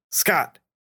 Scott.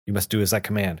 You must do as I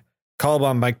command. Call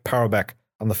upon Mike Parabek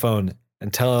on the phone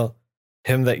and tell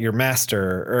him that your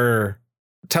master,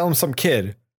 tell him some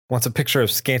kid, Wants a picture of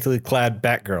scantily clad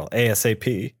Batgirl,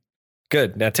 ASAP.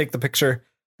 Good. Now take the picture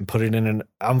and put it in an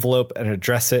envelope and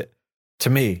address it to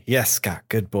me. Yes, Scott,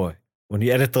 good boy. When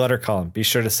you edit the letter column, be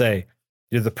sure to say,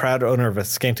 you're the proud owner of a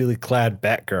scantily clad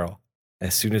Batgirl.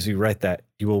 As soon as you write that,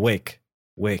 you will wake.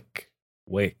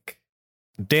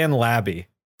 Dan Labby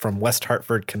from West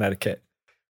Hartford, Connecticut.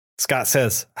 Scott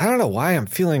says, I don't know why I'm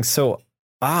feeling so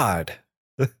odd.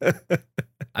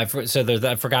 I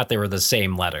forgot they were the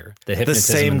same letter. The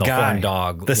hypnotism same and the guy. horn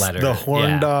dog letter. The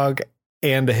horn dog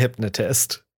and a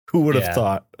hypnotist. Who would have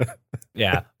thought?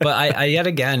 Yeah. But I yet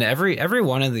again, every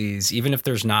one of these, even if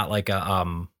there's not like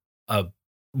a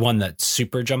one that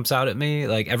super jumps out at me,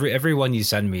 like every one you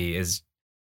send me is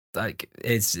like,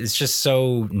 it's just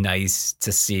so nice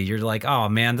to see. You're like, oh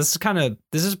man, this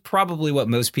is probably what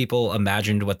most people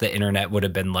imagined what the internet would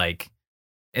have been like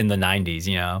in the 90s,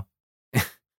 you know?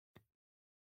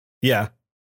 Yeah.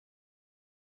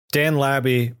 Dan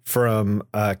Labby from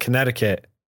Connecticut,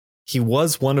 he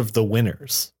was one of the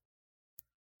winners.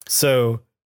 So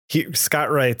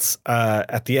Scott writes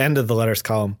at the end of the letters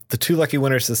column, the two lucky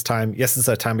winners this time. Yes, it's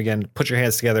that time again. Put your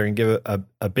hands together and give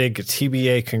a big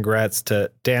TBA congrats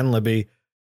to Dan Libby.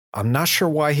 I'm not sure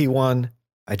why he won.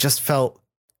 I just felt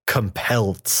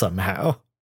compelled somehow.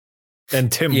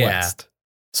 And Tim West.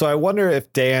 So I wonder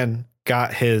if Dan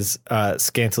got his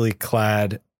scantily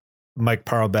clad Mike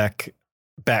Parlebeck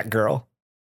Batgirl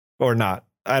or not.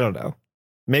 I don't know.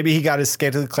 Maybe he got his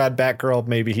scantily clad Batgirl.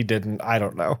 Maybe he didn't. I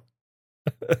don't know.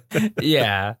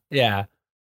 Yeah.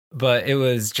 But it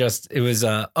was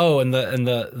and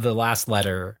the last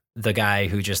letter, the guy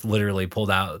who just literally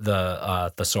pulled out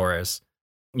the thesaurus,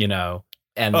 you know,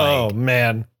 and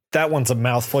man, that one's a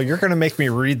mouthful. You're gonna make me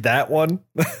read that one?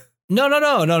 No,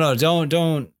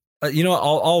 don't. You know what?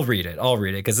 I'll read it.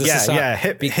 Because this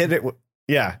hit it.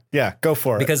 Yeah, go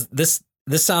for it. Because this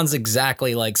sounds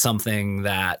exactly like something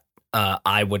that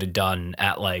I would have done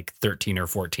at like 13 or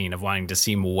 14 of wanting to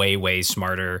seem way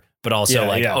smarter, but also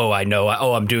I know.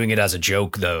 Oh, I'm doing it as a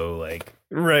joke though. Like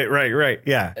right.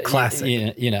 Yeah,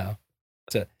 classic. You know.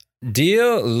 So,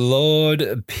 dear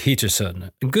Lord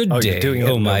Peterson, good day. You're doing it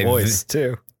in my voice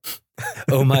too.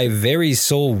 Oh, my very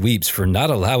soul weeps for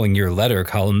not allowing your letter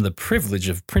column the privilege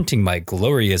of printing my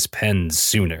glorious pen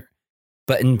sooner.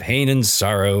 But in pain and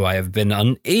sorrow, I have been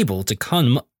unable to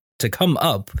come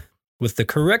up with the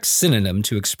correct synonym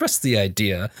to express the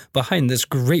idea behind this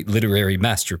great literary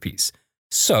masterpiece.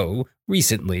 So,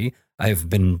 recently, I have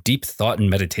been in deep thought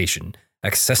and meditation,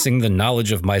 accessing the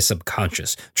knowledge of my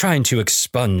subconscious, trying to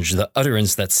expunge the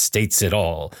utterance that states it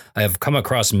all. I have come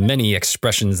across many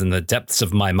expressions in the depths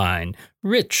of my mind,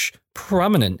 rich,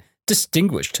 prominent,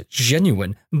 distinguished,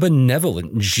 genuine,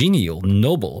 benevolent, genial,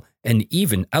 noble, and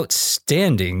even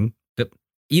outstanding,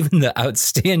 even the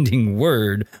outstanding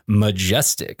word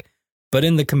majestic. But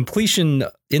in the completion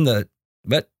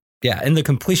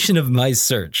of my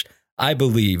search, I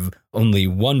believe only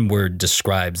one word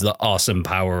describes the awesome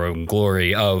power and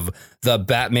glory of the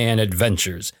Batman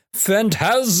adventures: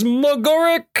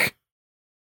 phantasmagoric.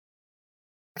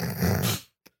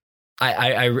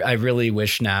 I really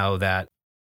wish now that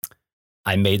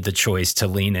I made the choice to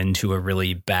lean into a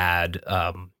really bad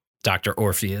Dr.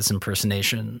 Orpheus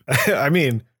impersonation. I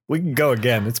mean, we can go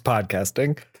again. It's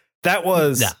podcasting. That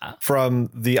was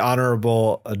from the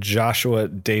Honorable Joshua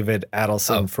David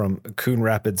Adelson from Coon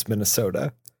Rapids,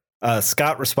 Minnesota.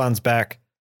 Scott responds back,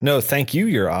 no, thank you,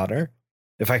 Your Honor.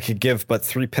 If I could give but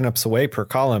 3 pinups away per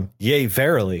column, yea,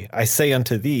 verily, I say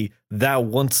unto thee, thou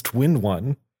wouldst win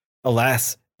one.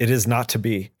 Alas, it is not to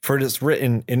be, for it is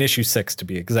written in issue 6 to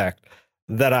be exact,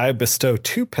 that I bestow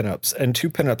 2 pinups and 2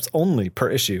 pinups only per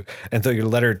issue. And though your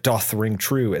letter doth ring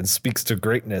true and speaks to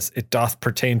greatness, it doth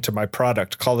pertain to my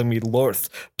product, calling me Lorth.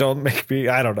 Don't make me,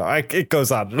 I don't know. It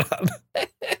goes on and on.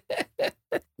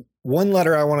 One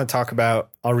letter I want to talk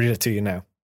about, I'll read it to you now.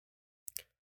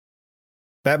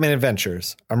 Batman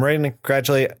Adventures. I'm writing to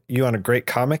congratulate you on a great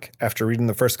comic. After reading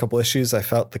the first couple issues, I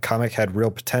felt the comic had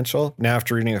real potential. Now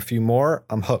after reading a few more,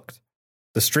 I'm hooked.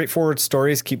 The straightforward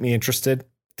stories keep me interested.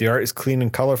 The art is clean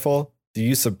and colorful. The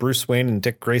use of Bruce Wayne and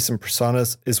Dick Grayson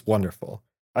personas is wonderful.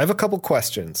 I have a couple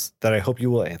questions that I hope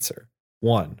you will answer.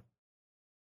 1.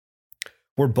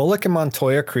 Were Bullock and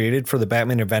Montoya created for the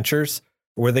Batman Adventures,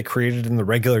 or were they created in the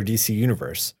regular DC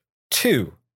universe?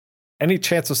 2. Any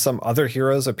chance of some other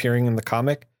heroes appearing in the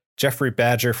comic? Jeffrey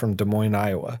Badger from Des Moines,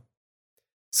 Iowa.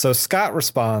 So Scott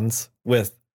responds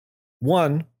with,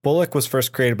 1. Bullock was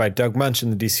first created by Doug Munch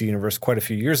in the DC universe quite a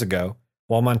few years ago,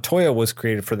 while Montoya was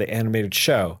created for the animated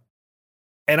show.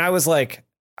 And I was like,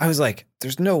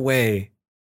 there's no way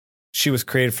she was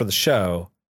created for the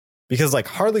show because like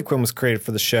Harley Quinn was created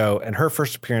for the show, and her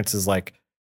first appearance is like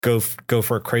go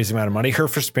for a crazy amount of money. Her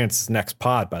first appearance is next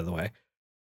pod, by the way.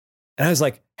 And I was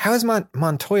like, how is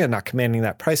Montoya not commanding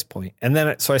that price point? And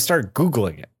then so I started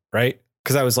Googling it, right?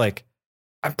 Because I was like,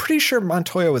 I'm pretty sure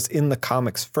Montoya was in the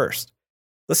comics first.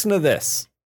 Listen to this.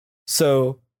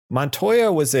 So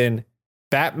Montoya was in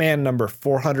Batman number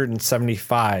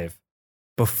 475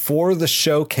 before the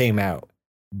show came out,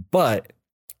 but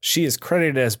she is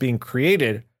credited as being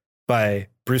created by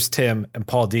Bruce Timm and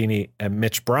Paul Dini and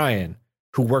Mitch Bryan,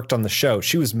 who worked on the show.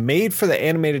 She was made for the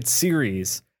animated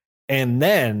series, and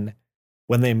then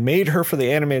when they made her for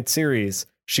the animated series,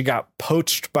 she got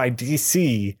poached by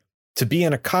DC to be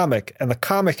in a comic, and the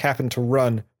comic happened to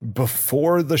run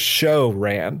before the show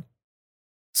ran.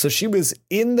 So she was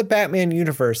in the Batman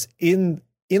universe in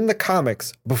the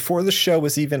comics before the show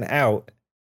was even out.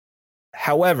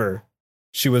 However,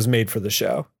 she was made for the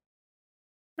show.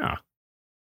 Oh.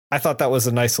 I thought that was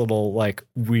a nice little like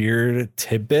weird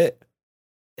tidbit.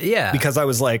 Yeah. Because I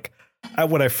was like,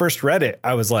 when I first read it,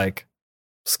 I was like,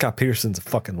 Scott Peterson's a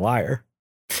fucking liar.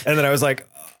 And then I was like,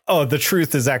 oh, the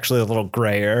truth is actually a little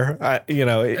grayer.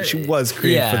 She was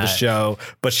created for the show,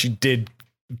 but she did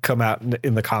come out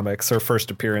in the comics. Her first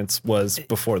appearance was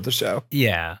before the show.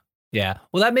 Yeah. Yeah.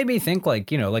 Well, that made me think like,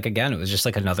 again, it was just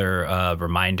like another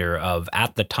reminder of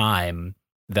at the time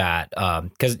that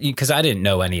because I didn't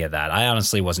know any of that. I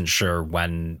honestly wasn't sure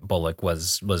when Bullock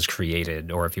was created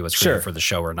or if he was created for the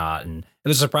show or not. And it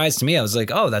was a surprise to me. I was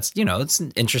like, oh, that's, it's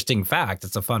an interesting fact.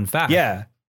 It's a fun fact. Yeah.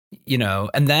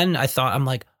 And then I'm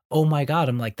like, oh my God.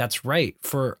 I'm like, that's right.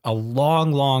 For a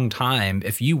long, long time,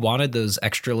 if you wanted those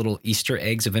extra little Easter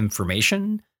eggs of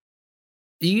information,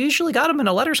 you usually got them in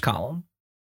a letters column.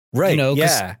 Right.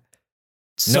 Yeah.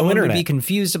 Someone would be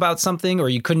confused about something, or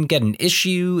you couldn't get an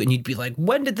issue and you'd be like,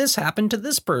 when did this happen to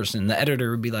this person? The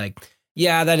editor would be like,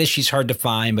 yeah, that issue's hard to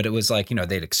find, but it was like,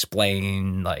 they'd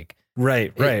explain like.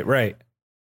 Right.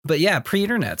 But yeah,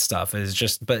 pre-internet stuff is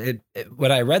just, but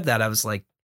when I read that, I was like,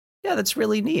 yeah, that's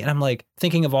really neat. And I'm like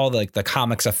thinking of all the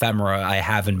comics ephemera I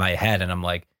have in my head. And I'm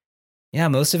like, yeah,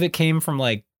 most of it came from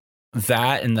like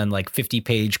that and then like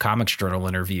 50-page comics journal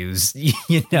interviews,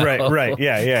 Right.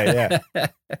 Yeah.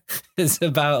 It's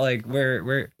about like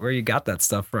where you got that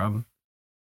stuff from.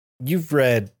 You've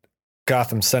read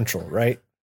Gotham Central, right?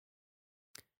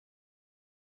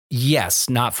 Yes,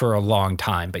 not for a long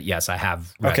time, but yes, I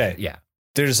have read it. Yeah.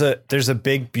 There's a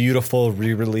big, beautiful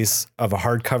re-release of a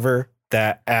hardcover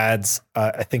that adds,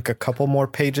 I think, a couple more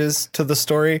pages to the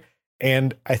story.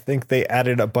 And I think they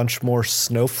added a bunch more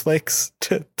snowflakes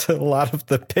to a lot of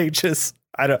the pages.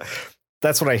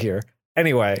 That's what I hear.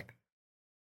 Anyway.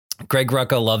 Greg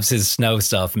Rucka loves his snow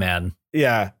stuff, man.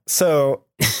 Yeah. So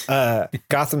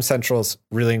Gotham Central's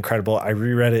really incredible. I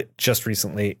reread it just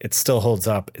recently. It still holds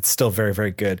up. It's still very,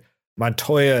 very good.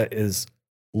 Montoya is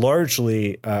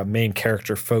largely main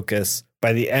character focus.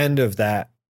 By the end of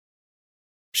that,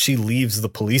 she leaves the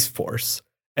police force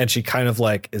and she kind of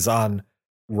like is on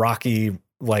rocky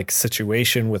like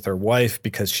situation with her wife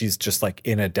because she's just like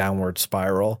in a downward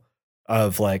spiral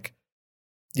of like,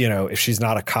 if she's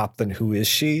not a cop, then who is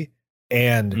she?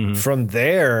 And from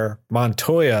there,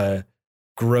 Montoya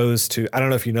grows to, I don't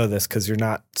know if you know this because you're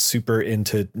not super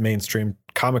into mainstream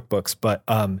comic books, but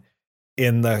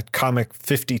in the comic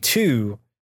 52,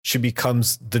 she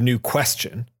becomes the new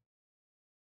Question.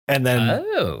 And then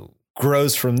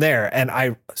grows from there. And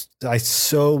I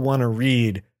so want to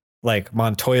read like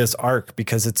Montoya's arc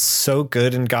because it's so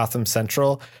good in Gotham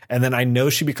Central. And then I know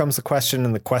she becomes the Question,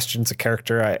 and the Question's a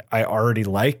character I already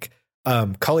like.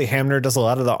 Cully Hamner does a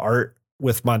lot of the art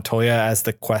with Montoya as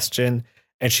the Question,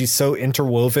 and she's so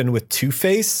interwoven with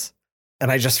Two-Face.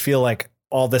 And I just feel like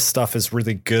all this stuff is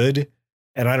really good.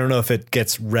 And I don't know if it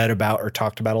gets read about or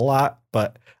talked about a lot,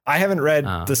 but I haven't read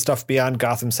the stuff beyond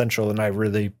Gotham Central, and I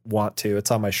really want to.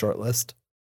 It's on my short list.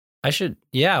 I should.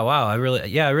 Yeah. Wow. I really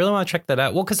want to check that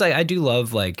out. Well, because I do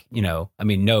love like, no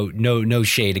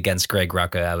shade against Greg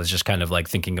Rucka. I was just kind of like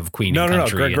thinking of Queen and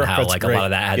Country and how like great. A lot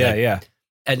of that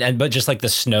had but just like the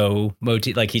snow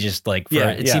motif, like he just like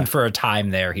it seemed for a time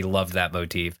there he loved that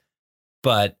motif.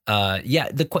 But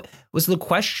was the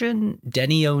Question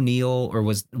Denny O'Neil, or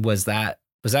was that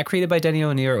created by Denny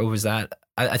O'Neil, or was that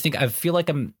I feel like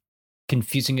I'm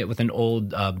confusing it with an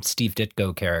old Steve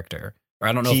Ditko character. Or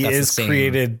I don't know if that's the same. He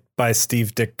is created by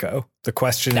Steve Ditko. The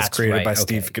Question is created by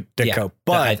Steve Ditko,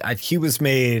 but he was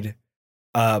made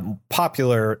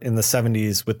popular in the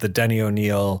 70s with the Denny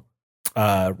O'Neil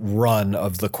run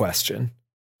of the Question.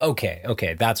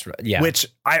 Okay, that's right. Yeah. Which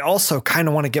I also kind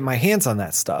of want to get my hands on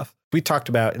that stuff. We talked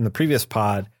about in the previous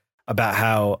pod about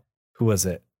how, who was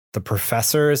it? the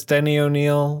professor is Denny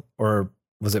O'Neil, or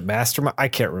was it Mastermind? I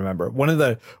can't remember. One of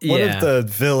the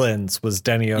villains was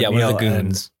Denny O'Neil. Yeah, one of the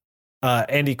goons. And,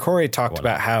 Andy Corey talked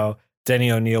about how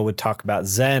Denny O'Neil would talk about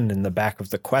Zen in the back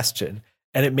of the question,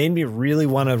 and it made me really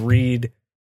want to read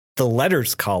the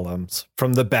letters columns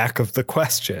from the back of the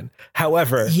question.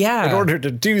 However, in order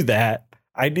to do that,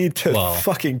 I need to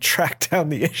fucking track down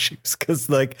the issues, because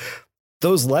like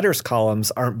those letters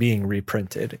columns aren't being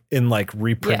reprinted in like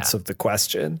reprints of the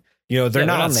question. You know, they're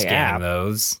not on the app.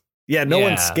 Those. Yeah, no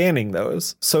one's scanning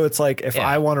those. So it's like if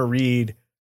I want to read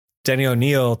Denny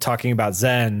O'Neil talking about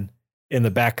Zen in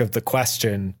the back of the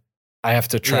question, I have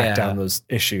to track down those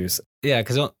issues. Yeah,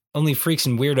 because only freaks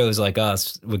and weirdos like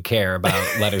us would care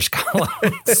about letters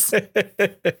columns.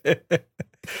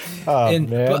 Man.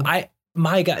 But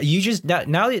my God, you just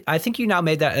now I think you now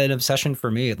made that an obsession for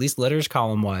me, at least letters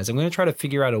column wise. I'm going to try to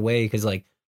figure out a way, because like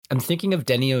I'm thinking of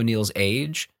Denny O'Neil's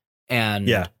age,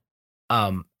 and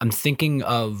I'm thinking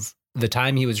of the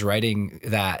time he was writing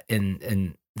that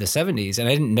in the 70s, and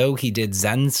I didn't know he did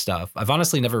Zen stuff. I've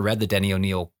honestly never read the Denny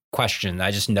O'Neil question.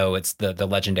 I just know it's the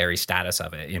legendary status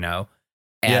of it, you know?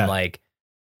 And like,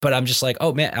 but I'm just like,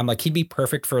 oh man, I'm like, he'd be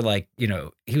perfect for like, you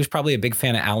know, he was probably a big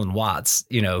fan of Alan Watts,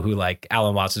 you know, who like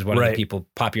Alan Watts is one of the people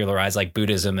popularized like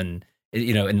Buddhism and,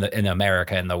 you know, in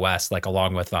America in the West, like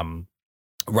along with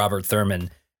Robert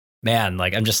Thurman. Man,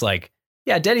 like I'm just like,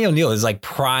 yeah, Denny O'Neil is like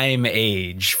prime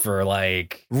age for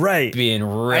like being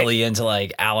really into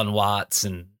like Alan Watts.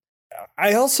 And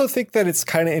I also think that it's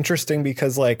kind of interesting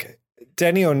because like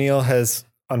Denny O'Neil has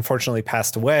unfortunately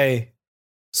passed away.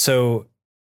 So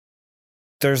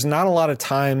there's not a lot of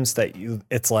times that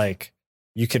it's like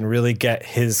you can really get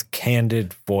his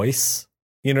candid voice.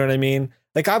 You know what I mean?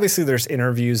 Like obviously there's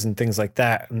interviews and things like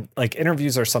that. And like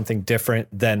interviews are something different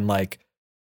than like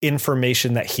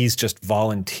information that he's just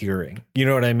volunteering. You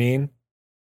know what I mean?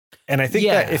 And I think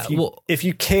that if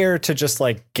you care to just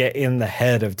like get in the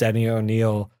head of Denny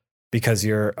O'Neil because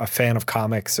you're a fan of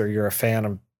comics or you're a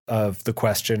fan of the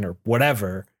question or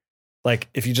whatever, like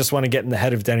if you just want to get in the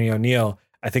head of Denny O'Neil,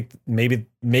 I think maybe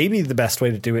the best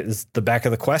way to do it is the back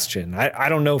of the question. I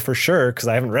don't know for sure because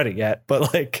I haven't read it yet,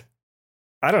 but like,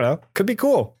 I don't know. Could be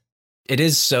cool. It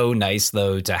is so nice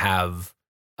though to have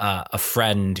a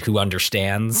friend who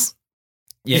understands,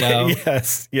 you know?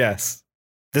 Yes.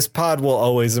 This pod will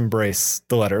always embrace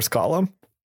the letters column.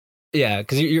 Yeah,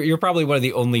 because you're probably one of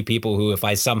the only people who, if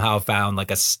I somehow found like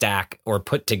a stack or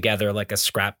put together like a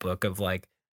scrapbook of like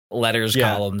letters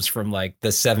columns from like the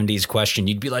 70s question,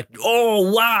 you'd be like,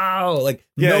 oh wow, like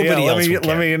nobody else would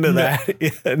care. Let me into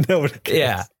that. Nobody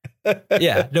cares.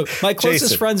 No, my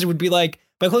closest friends would be like,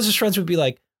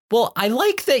 well, I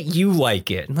like that you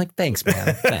like it. I'm like, thanks,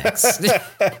 man. Thanks.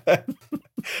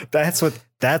 That's what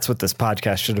this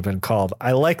podcast should have been called.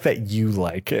 I like that you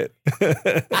like it.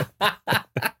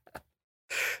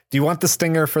 Do you want the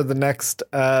stinger for the next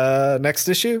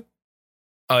issue?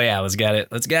 Oh yeah, let's get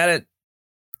it.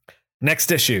 Next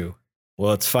issue.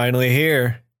 Well, it's finally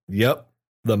here. Yep.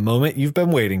 The moment you've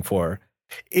been waiting for.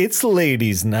 It's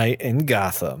ladies' night in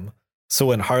Gotham. So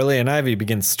when Harley and Ivy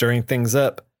begin stirring things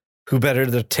up, who better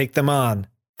to take them on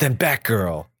than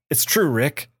Batgirl? It's true,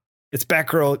 Rick. It's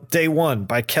Batgirl Day 1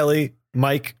 by Kelly,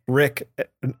 Mike, Rick,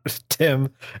 Tim,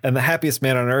 and the happiest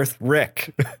man on earth,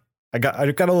 Rick. I got a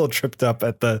little tripped up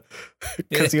at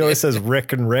because he always says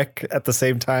Rick and Rick at the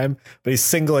same time, but he's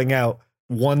singling out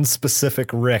one specific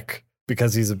Rick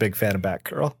because he's a big fan of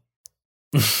Batgirl.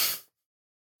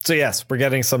 So yes, we're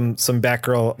getting some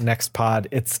Batgirl next pod.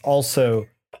 It's also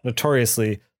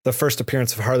notoriously the first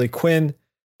appearance of Harley Quinn.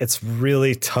 It's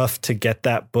really tough to get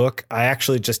that book. I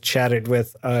actually just chatted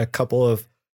with a couple of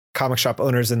comic shop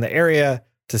owners in the area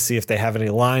to see if they have any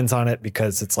lines on it,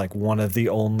 because it's like one of the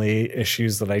only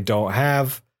issues that I don't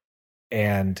have.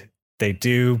 And they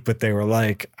do, but they were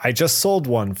like, I just sold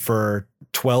one for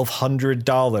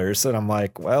 $1,200. And I'm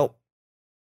like, well,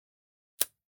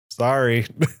 sorry,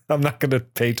 I'm not going to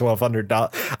pay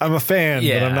 $1,200. I'm a fan,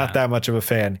 but I'm not that much of a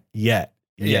fan yet.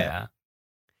 Yeah.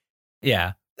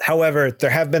 However,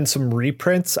 there have been some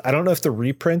reprints. I don't know if the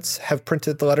reprints have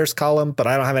printed the letters column, but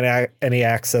I don't have any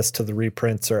access to the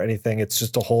reprints or anything. It's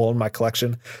just a hole in my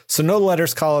collection. So no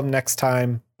letters column next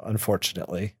time,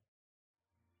 unfortunately.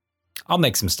 I'll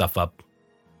make some stuff up.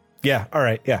 Yeah. All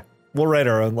right. Yeah. We'll write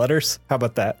our own letters. How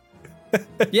about that?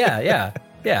 Yeah.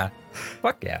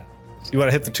 Fuck yeah. You want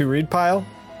to hit the to read pile?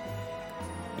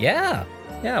 Yeah.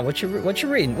 What you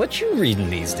reading? What you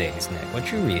reading these days, Nick?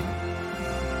 What you reading?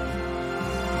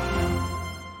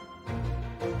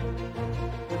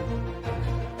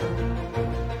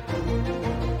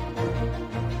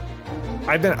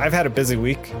 I've had a busy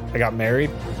week. I got married.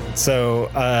 So,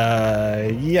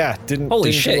 yeah,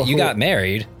 Holy didn't shit, do a you whole- got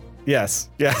married. Yes.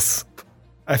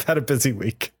 I've had a busy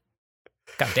week.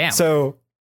 God damn. So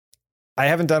I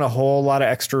haven't done a whole lot of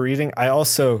extra reading. I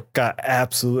also got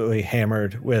absolutely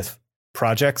hammered with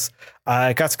projects.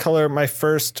 I got to color my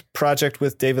first project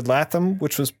with David Latham,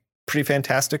 which was pretty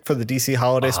fantastic for the DC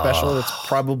holiday special. It's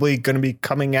probably going to be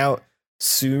coming out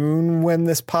soon when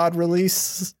this pod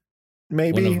release.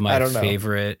 Maybe. One of my I don't know.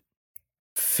 favorite.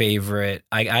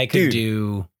 I could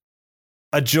do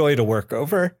a joy to work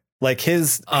over. Like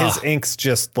his inks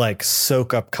just like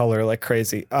soak up color like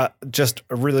crazy. Just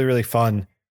really, really fun.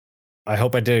 I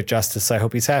hope I did it justice. I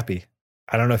hope he's happy.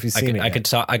 I don't know if you've seen it. I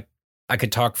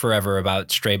could talk forever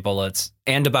about Stray Bullets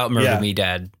and about Murder Me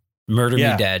Dead. Murder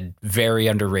Me Dead, very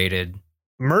underrated.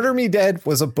 Murder Me Dead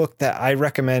was a book that I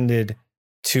recommended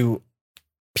to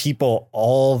people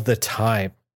all the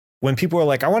time. When people were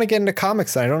like, I want to get into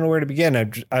comics and I don't know where to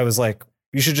begin, I was like,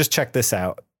 you should just check this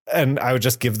out. And I would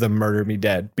just give them Murder Me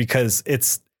Dead because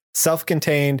it's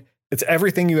self-contained. It's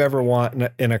everything you ever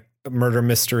want in a murder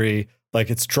mystery. Like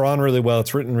it's drawn really well.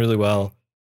 It's written really well.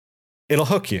 It'll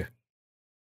hook you.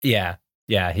 Yeah.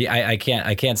 I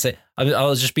can't say.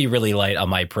 I'll just be really light on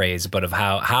my praise, but of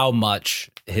how much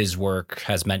his work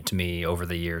has meant to me over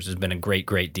the years has been a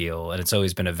great deal, and it's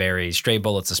always been Stray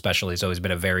Bullets especially has always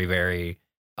been a very, very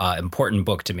important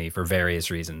book to me for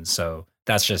various reasons. So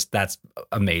that's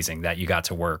amazing that you got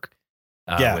to work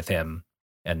with him,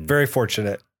 and very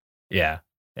fortunate. Yeah,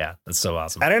 that's so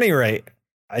awesome. At any rate,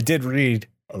 I did read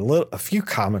a few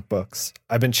comic books.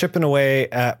 I've been chipping away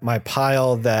at my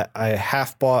pile that I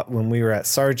half bought when we were at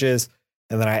Sarge's,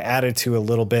 and then I added to a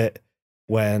little bit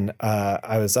when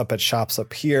I was up at shops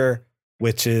up here,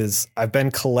 which is I've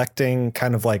been collecting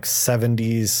kind of like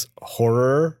 70s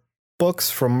horror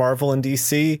books from Marvel and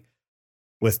DC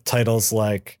with titles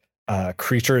like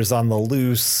Creatures on the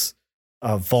Loose,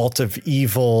 Vault of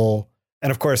Evil,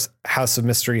 and of course House of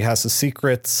Mystery, House of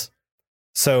Secrets.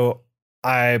 So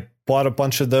I bought a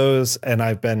bunch of those and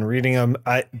I've been reading them.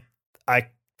 I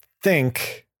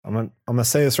think I'm gonna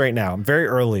say this right now. I'm very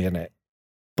early in it,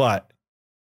 but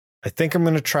I think I'm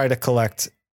gonna try to collect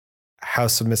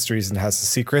House of Mysteries and House of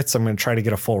Secrets. I'm gonna try to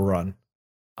get a full run.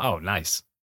 Oh, nice.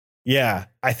 Yeah,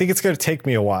 I think it's gonna take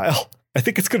me a while. I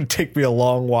think it's gonna take me a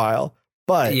long while.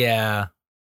 But yeah,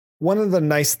 one of the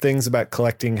nice things about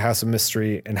collecting House of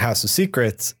Mystery and House of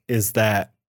Secrets is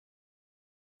that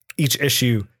each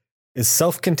issue is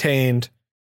self-contained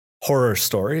horror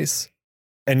stories.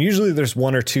 And usually there's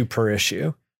one or two per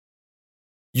issue.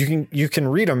 You can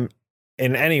read them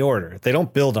in any order. They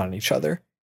don't build on each other.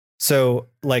 So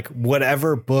like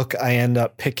whatever book I end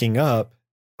up picking up,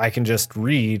 I can just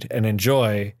read and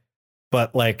enjoy.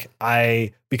 But like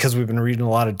because we've been reading a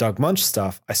lot of Doug Munch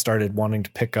stuff, I started wanting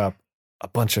to pick up a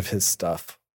bunch of his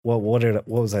stuff. What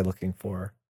was I looking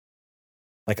for?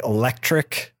 Like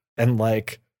Electric and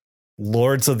like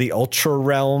Lords of the Ultra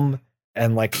Realm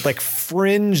and like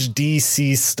fringe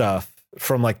DC stuff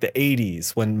from like the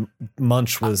 80s when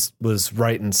Munch was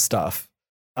writing stuff.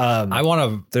 I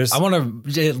want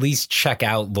to at least check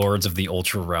out Lords of the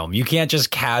Ultra Realm. You can't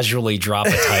just casually drop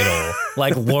a title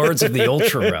like Lords of the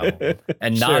Ultra Realm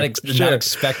and not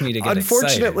expect me to get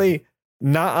Unfortunately, excited.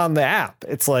 Not on the app.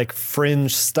 It's like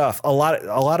fringe stuff. A lot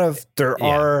of there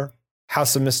are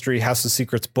House of Mystery, House of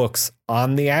Secrets books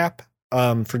on the app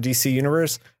for DC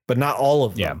Universe, but not all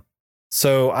of them. Yeah.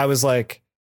 So I was like,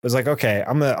 okay,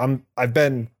 I've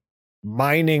been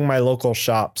mining my local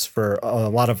shops for a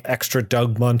lot of extra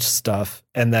Doug Munch stuff,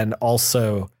 and then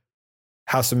also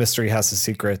House of Mystery, House of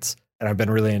Secrets, and I've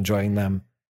been really enjoying them.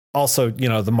 Also,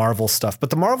 the Marvel stuff, but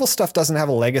the Marvel stuff doesn't have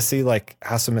a legacy like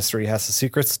House of Mystery, House of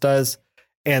Secrets does.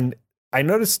 And I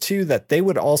noticed too that they'd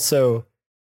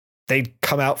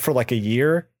come out for like a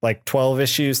year, like 12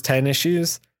 issues, 10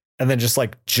 issues, and then just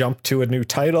like jump to a new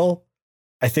title.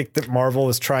 I think that Marvel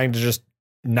is trying to just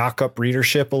knock up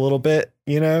readership a little bit,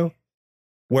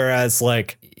 whereas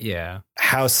like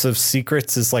House of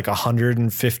Secrets is like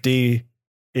 150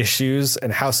 issues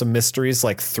and House of Mysteries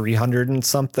like 300 and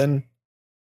something.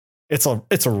 It's a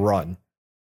run.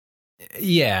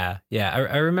 Yeah.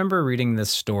 I remember reading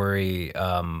this story,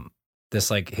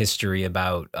 this like history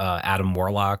about Adam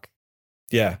Warlock.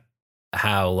 Yeah.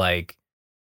 How like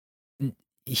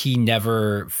he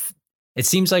never. It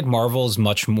seems like Marvel's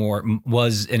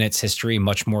was in its history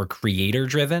much more creator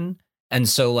driven, and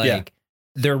so like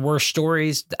there were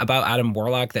stories about Adam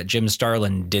Warlock that Jim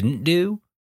Starlin didn't do,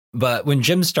 but when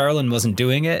Jim Starlin wasn't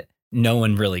doing it, no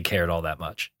one really cared all that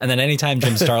much. And then anytime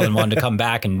Jim Starlin wanted to come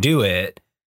back and do it,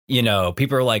 you know,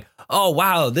 people are like, oh,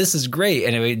 wow, this is great.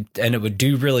 And it would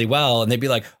do really well. And they'd be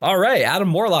like, all right,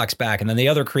 Adam Warlock's back. And then the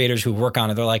other creators who work on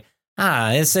it, they're like,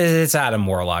 it's Adam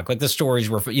Warlock. Like the stories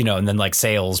were, you know, and then like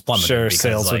sales plummeted. Sure,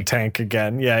 sales would tank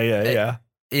again. Yeah.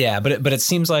 Yeah, but it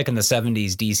seems like in the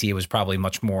 70s, DC was probably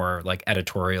much more like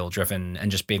editorial driven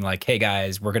and just being like, hey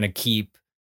guys, we're gonna keep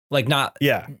like not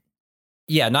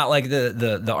like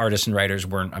the artists and writers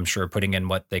weren't, I'm sure, putting in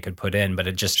what they could put in, but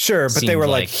it just but they were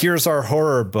like, here's our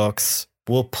horror books.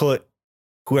 We'll put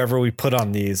whoever we put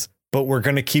on these, but we're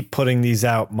gonna keep putting these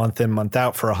out month in, month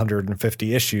out for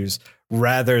 150 issues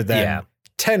rather than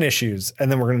 10 issues,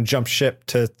 and then we're gonna jump ship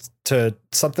to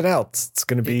something else. It's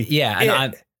gonna be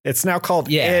it's now called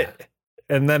It,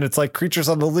 and then it's like Creatures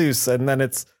on the Loose, and then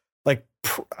it's like,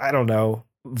 I don't know,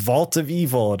 Vault of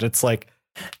Evil, and it's like,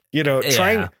 you know,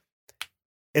 trying.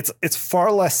 It's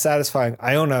far less satisfying.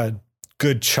 I own a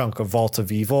good chunk of Vault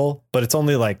of Evil, but it's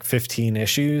only like 15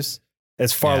 issues.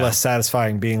 It's far less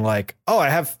satisfying being like, oh, I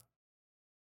have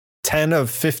 10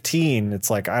 of 15. It's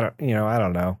like, I don't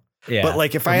know. Yeah. But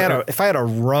like if I had a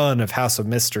run of House of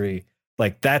Mystery,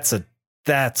 like that's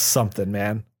something,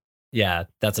 man. Yeah,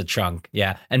 that's a chunk.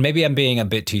 Yeah. And maybe I'm being a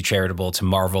bit too charitable to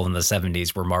Marvel in the 70s,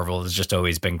 where Marvel has just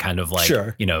always been kind of like,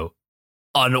 you know,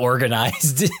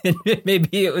 unorganized.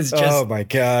 Maybe it was just, oh my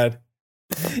God.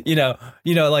 You know,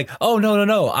 like, oh,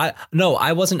 no.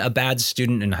 I wasn't a bad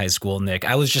student in high school, Nick.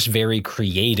 I was just very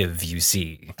creative, you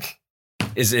see,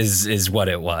 is what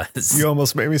it was. You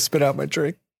almost made me spit out my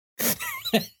drink.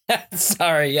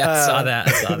 Sorry. Yeah, I saw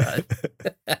that.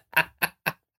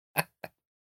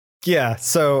 Yeah,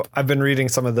 so I've been reading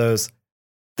some of those.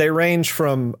 They range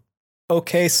from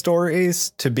okay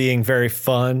stories to being very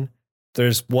fun.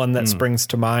 There's one that springs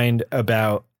to mind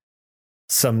about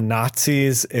some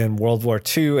Nazis in World War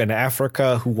II in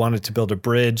Africa who wanted to build a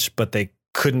bridge, but they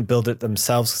couldn't build it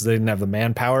themselves because they didn't have the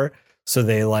manpower. So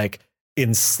they like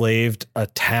enslaved a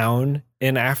town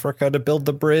in Africa to build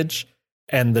the bridge.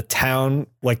 And the town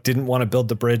like didn't want to build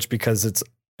the bridge because it's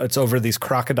over these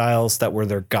crocodiles that were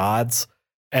their gods.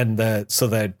 And so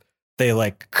that they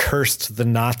like cursed the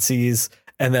Nazis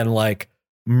and then like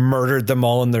murdered them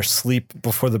all in their sleep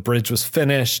before the bridge was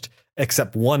finished,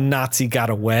 except one Nazi got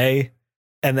away.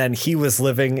 And then he was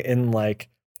living in like,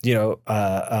 you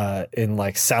know, in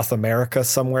like South America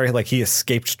somewhere. Like he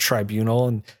escaped tribunal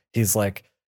and he's like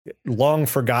long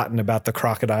forgotten about the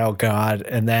crocodile god.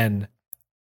 And then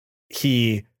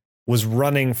he was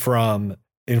running from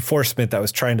enforcement that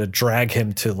was trying to drag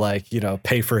him to like, you know,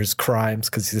 pay for his crimes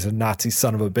because he's a Nazi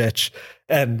son of a bitch.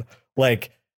 And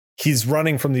like he's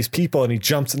running from these people and he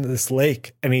jumps into this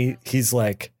lake and he's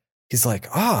like,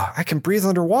 oh, I can breathe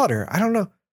underwater. I don't know.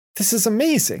 This is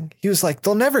amazing. He was like,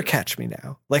 they'll never catch me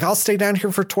now. Like I'll stay down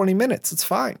here for 20 minutes. It's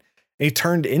fine. And he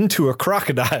turned into a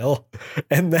crocodile.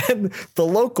 And then the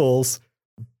locals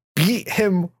beat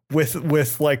him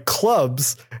with like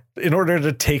clubs in order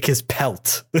to take his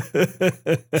pelt.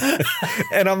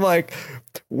 And I'm like,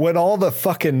 when all the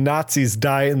fucking Nazis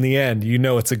die in the end, you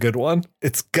know it's a good one.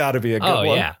 It's got to be a good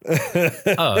one. Yeah.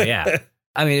 Oh yeah.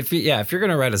 I mean, if you're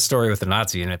gonna write a story with a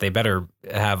Nazi in it, they better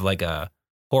have like a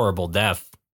horrible death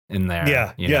in there.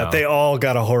 Yeah, you know? They all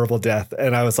got a horrible death,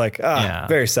 and I was like,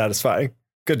 very satisfying.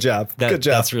 Good job. Good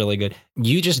job. That's really good.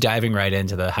 You just diving right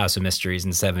into the House of Mysteries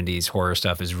and 70s horror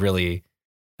stuff is really,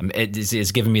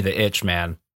 it's giving me the itch,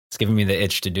 man. It's giving me the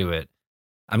itch to do it.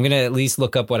 I'm going to at least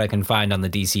look up what I can find on the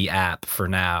DC app for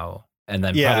now, and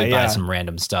then probably buy some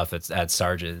random stuff at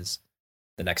Sarge's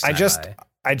the next time.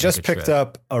 I just picked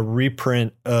up a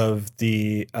reprint of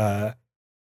the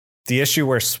issue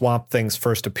where Swamp Thing's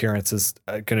first appearance is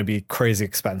going to be crazy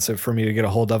expensive for me to get a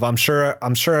hold of. I'm sure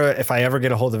if I ever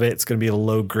get a hold of it, it's going to be a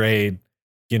low grade,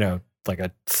 you know, like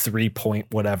a 3-point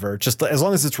whatever. Just as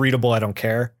long as it's readable, I don't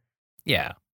care.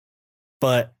 Yeah.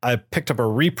 But I picked up a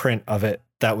reprint of it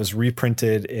that was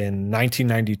reprinted in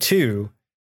 1992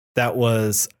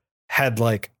 that had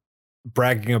like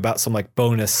bragging about some like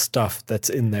bonus stuff that's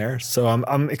in there. So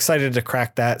I'm excited to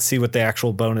crack that, see what the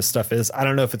actual bonus stuff is. I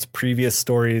don't know if it's previous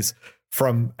stories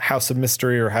from House of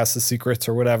Mystery or House of Secrets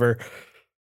or whatever.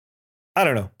 I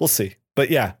don't know. We'll see.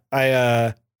 But yeah,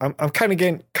 I'm kind of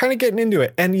getting into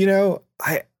it. And you know,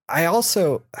 I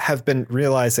also have been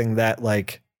realizing that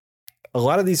like a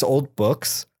lot of these old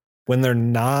books, when they're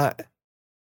not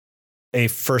a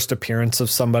first appearance of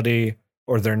somebody,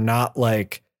 or they're not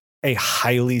like a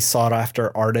highly sought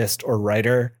after artist or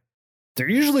writer, they're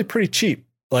usually pretty cheap.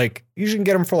 Like you can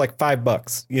get them for like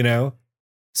 $5, you know?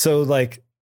 So like,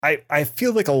 I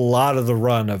feel like a lot of the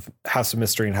run of House of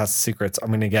Mystery and House of Secrets, I'm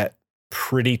going to get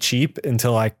pretty cheap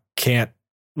until I can't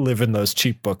live in those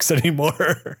cheap books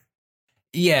anymore.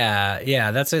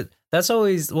 Yeah, that's it. That's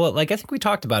always, well, like I think we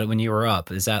talked about it when you were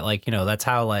up, is that like, that's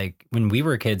how, like, when we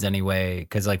were kids anyway,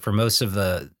 because like for most of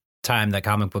the time that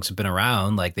comic books have been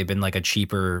around, like they've been like a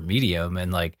cheaper medium,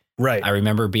 and like Right. I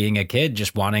remember being a kid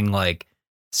just wanting like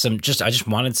I just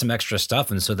wanted some extra stuff,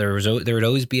 and so there would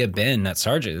always be a bin at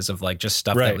Sarge's of like just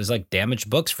stuff that was like damaged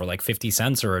books for like 50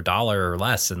 cents or $1 or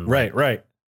less, and like, right.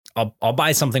 I'll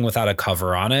buy something without a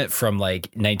cover on it from like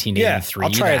 1983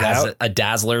 I'll try that has a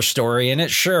Dazzler story in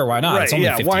it. Sure, why not? Right, It's only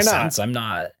 50 why not? cents. I'm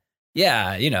not.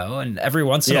 Yeah, and every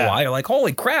once in a while you're like,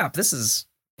 holy crap, this is,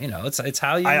 it's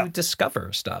how you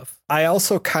discover stuff. I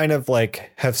also kind of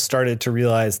like have started to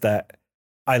realize that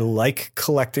I like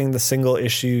collecting the single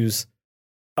issues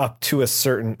up to a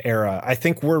certain era. I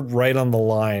think we're right on the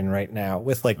line right now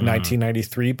with like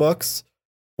 1993 books,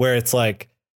 where it's like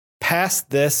past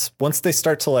this, once they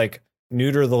start to like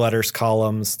neuter the letters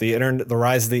columns, the internet, the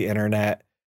rise of the internet,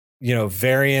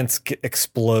 variants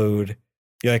explode.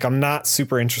 You're like, I'm not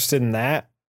super interested in that,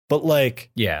 but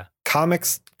like,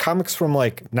 comics from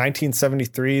like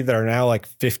 1973 that are now like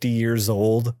 50 years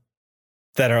old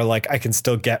that are like, I can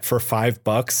still get for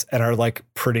 $5 and are like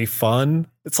pretty fun.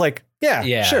 It's like,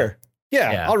 sure.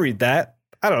 Yeah, I'll read that.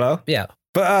 I don't know. Yeah.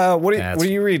 But what are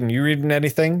you reading? You reading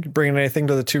anything? You bringing anything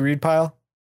to the to read pile?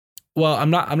 Well, I'm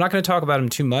not going to talk about them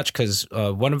too much because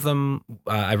one of them,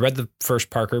 I read the first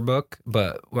Parker book,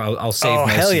 but I'll save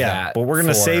most of that. But we're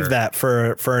going to save that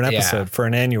for an episode, for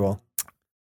an annual.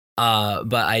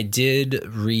 But I did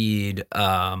read,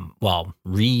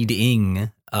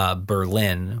 reading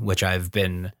Berlin, which I've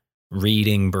been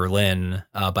reading Berlin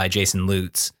by Jason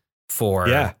Lutz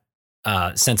for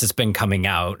since it's been coming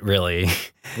out, really.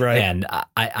 Right. And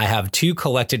I have 2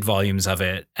 collected volumes of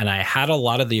it, and I had a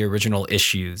lot of the original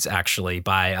issues actually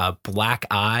by Black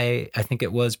Eye, I think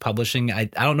it was, publishing. I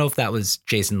don't know if that was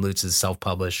Jason Lutz's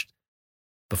self-published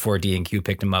before D&Q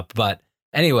picked him up, but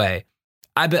anyway,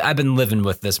 I've been living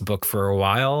with this book for a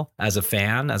while as a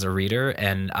fan, as a reader,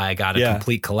 and I got a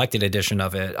complete collected edition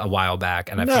of it a while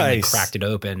back, and I finally cracked it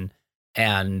open,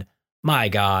 and my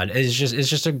God, it's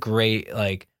just a great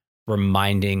like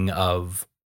reminding of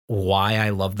why I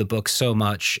love the book so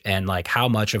much, and like how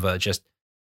much of a just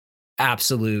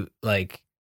absolute like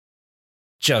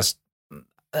just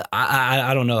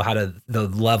I don't know the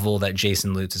level that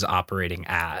Jason Lutz is operating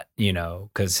at,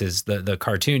 because the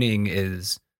cartooning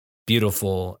is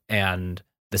beautiful, and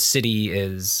the city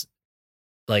is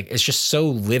like, it's just so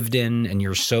lived in, and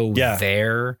you're so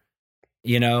there,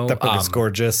 That book is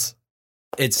gorgeous.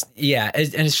 It's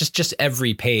and it's just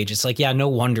every page. It's like, no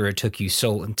wonder it took him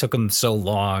so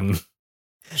long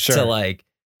to like,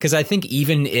 because I think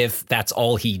even if that's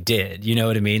all he did, you know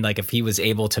what I mean? Like if he was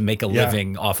able to make a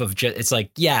living off of it's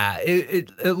like,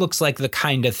 it looks like the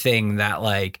kind of thing that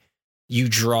like you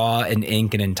draw and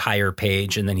ink an entire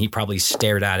page, and then he probably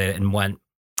stared at it and went,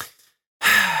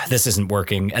 this isn't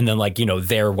working. And then like,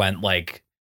 there went like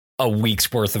a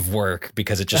week's worth of work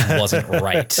because it just wasn't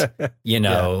right.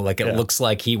 It looks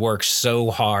like he works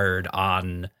so hard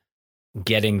on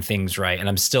getting things right. And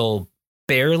I'm still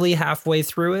barely halfway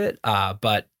through it.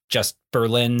 But just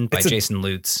Berlin by Jason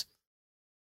Lutz.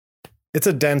 It's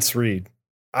a dense read.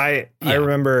 I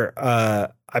remember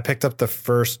I picked up the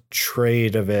first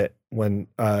trade of it when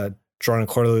Drawn and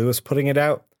Quarterly was putting it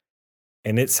out,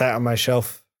 and it sat on my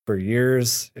shelf for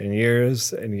years and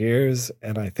years and years,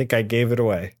 and I think I gave it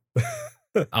away.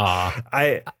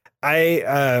 I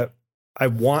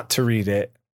want to read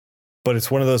it, but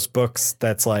it's one of those books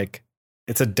that's like,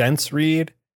 it's a dense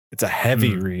read, it's a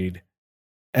heavy read,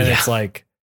 and it's like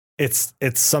it's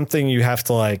something you have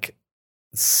to like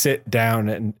sit down,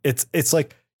 and it's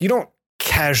like you don't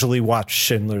casually watch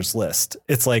Schindler's List.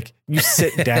 It's like you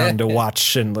sit down to watch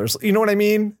Schindler's. You know what I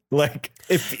mean? Like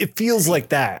it feels like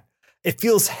that. It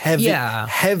feels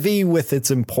heavy with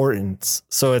its importance.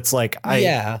 So it's like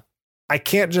I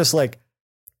can't just like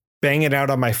bang it out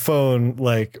on my phone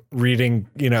like reading,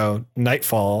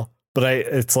 Knightfall, but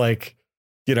it's like,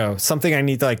 something I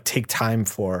need to like take time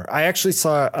for. I actually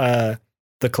saw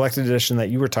the collected edition that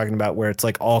you were talking about where it's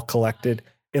like all collected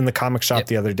in the comic shop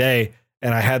the other day,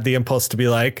 and I had the impulse to be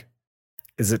like,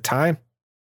 is it time?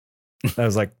 I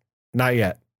was like, not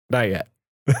yet.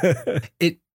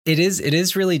 It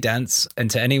is really dense.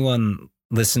 And to anyone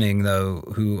listening though,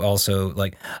 who also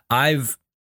like,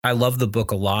 I love the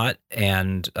book a lot,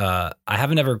 and I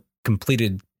haven't ever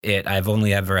completed it. I've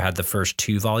only ever had the first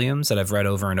 2 volumes that I've read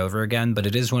over and over again, but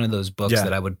it is one of those books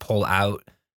that I would pull out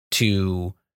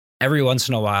to every once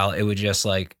in a while. It would just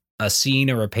like a scene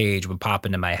or a page would pop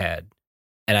into my head,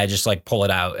 and I just like pull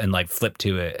it out and like flip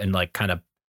to it and like kind of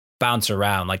bounce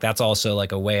around. Like that's also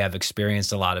like a way I've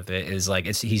experienced a lot of it is like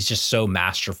he's just so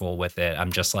masterful with it.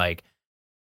 I'm just like,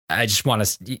 I just want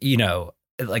to,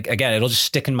 like again, it'll just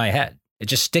stick in my head. It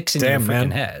just sticks in your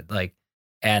freaking head. Like,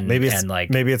 and maybe it's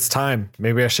time.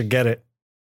 Maybe I should get it.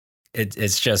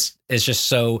 It's just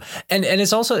so, and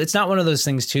it's not one of those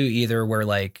things too either where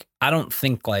like, I don't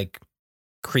think like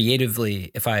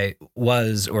creatively, if I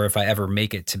was, or if I ever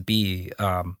make it to be,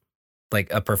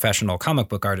 like a professional comic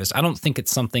book artist, I don't think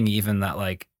it's something even that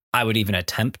like I would even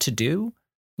attempt to do,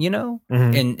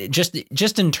 and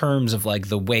just in terms of like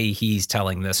the way he's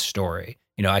telling this story,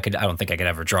 I don't think I could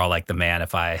ever draw like the man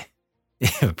if I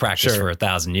practiced for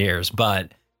 1,000 years,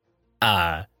 but,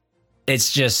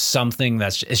 it's just something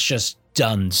it's just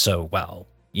done so well,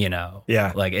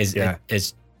 Yeah. like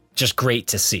it's just great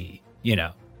to see,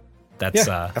 that's,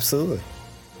 absolutely.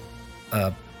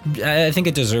 I think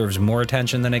it deserves more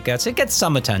attention than it gets. It gets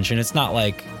some attention. It's not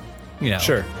like,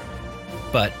 Sure.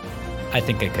 But I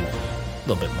think it could a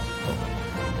little bit more.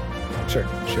 Sure.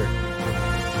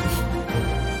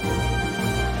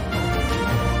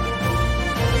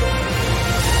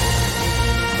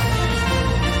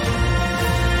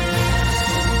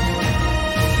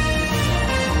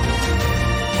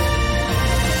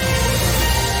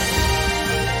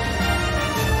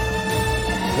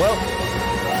 Well,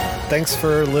 thanks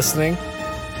for listening.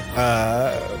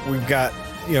 We've got,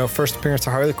 first appearance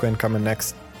of Harley Quinn coming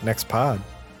next pod.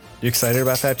 You excited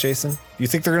about that, Jason? You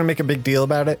think they're going to make a big deal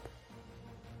about it?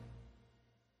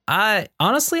 I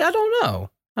honestly, I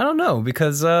don't know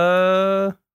because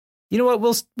you know what,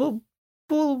 we'll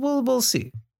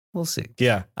see. We'll see.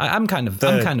 Yeah. I'm kind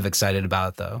of excited about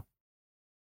it though.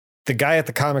 The guy at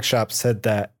the comic shop said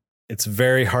that it's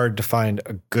very hard to find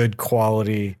a good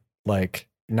quality like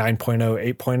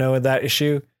 9.0, 8.0 of that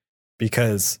issue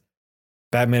because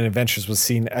Batman Adventures was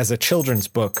seen as a children's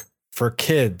book for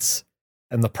kids.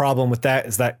 And the problem with that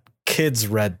is that kids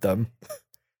read them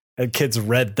and kids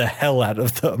read the hell out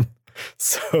of them.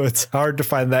 So it's hard to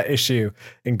find that issue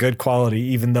in good quality,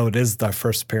 even though it is the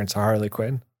first appearance of Harley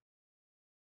Quinn.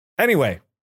 Anyway,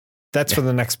 that's for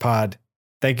the next pod.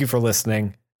 Thank you for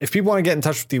listening. If people want to get in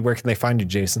touch with you, where can they find you,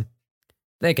 Jason?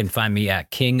 They can find me at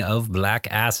King of Black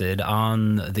Acid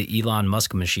on the Elon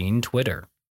Musk machine Twitter.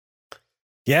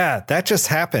 Yeah, that just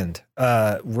happened.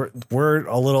 We're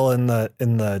a little in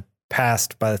the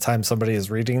past by the time somebody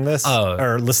is reading this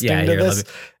or listening to this.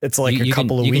 It's like a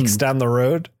couple of weeks down the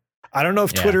road. I don't know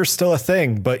if Twitter's still a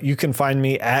thing, but you can find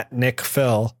me at Nick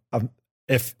Phil.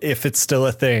 If it's still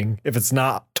a thing, if it's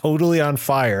not totally on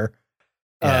fire,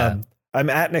 I'm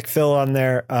at Nick Phil on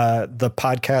there. The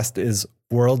podcast is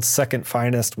World's Second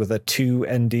Finest with a 2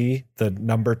 ND, the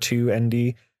number 2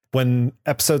 ND. When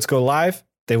episodes go live,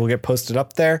 they will get posted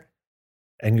up there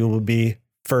and you will be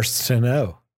first to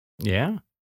know. Yeah.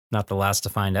 Not the last to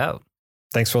find out.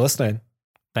 Thanks for listening.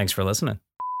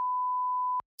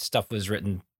 Stuff was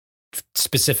written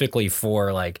specifically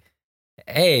for like,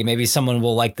 hey, maybe someone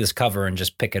will like this cover and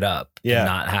just pick it up. Yeah. And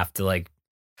not have to like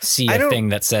see a thing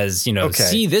that says,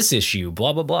 see this issue,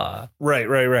 blah, blah, blah.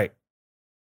 Right.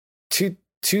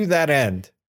 To that end,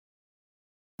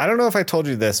 I don't know if I told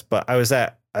you this, but I was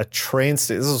at a train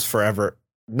station. This was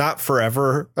not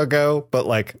forever ago, but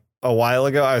like a while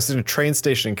ago. I was in a train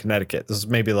station in Connecticut. This was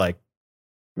maybe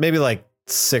like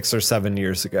 6 or 7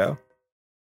 years ago.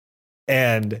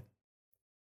 And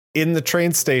in the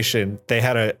train station, they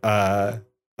had a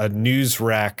news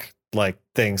rack like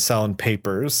thing selling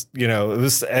papers,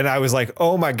 and I was like,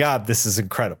 oh my God, this is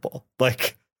incredible.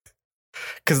 Like,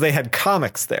 because they had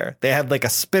comics there. They had like a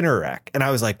spinner rack. And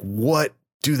I was like, what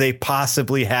do they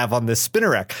possibly have on this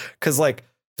spinner rack? Because like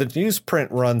the newsprint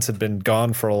runs had been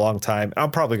gone for a long time. I'm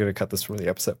probably going to cut this from the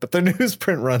episode, but the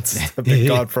newsprint runs have been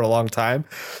gone for a long time.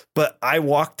 But I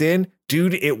walked in,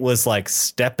 dude, it was like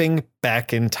stepping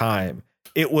back in time.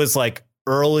 It was like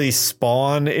early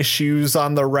Spawn issues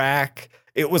on the rack.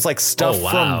 It was like stuff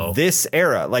from this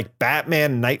era, like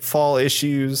Batman Knightfall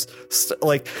issues.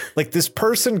 Like this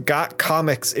person got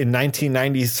comics in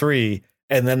 1993,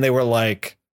 and then they were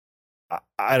like,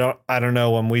 I don't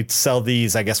know, when we sell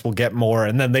these, I guess we'll get more.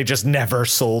 And then they just never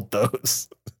sold those.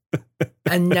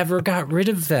 And never got rid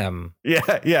of them.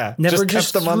 Yeah. Never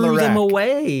just kept them threw on the rack. them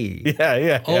away.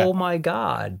 Yeah. Oh my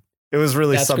God. It was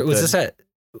really something. Was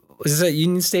this at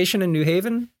Union Station in New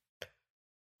Haven?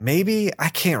 Maybe. I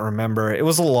can't remember. It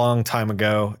was a long time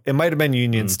ago. It might have been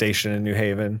Union Station in New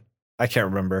Haven. I can't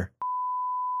remember.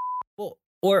 Well,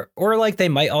 or like they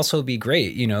might also be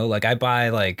great, like I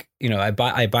buy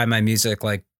my music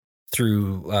like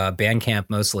through Bandcamp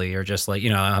mostly, or just like, I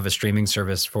don't have a streaming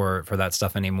service for that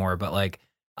stuff anymore. But like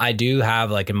I do have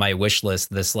like in my wish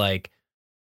list this like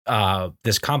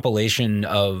this compilation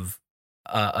of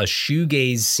a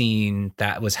shoegaze scene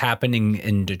that was happening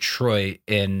in Detroit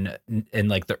in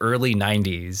like the early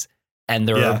 90s. And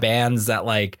there are bands that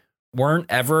like weren't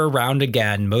ever around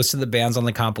again. Most of the bands on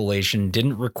the compilation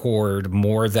didn't record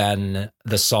more than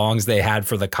the songs they had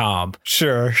for the comp.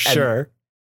 Sure.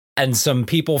 And some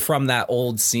people from that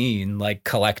old scene like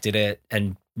collected it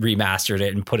and remastered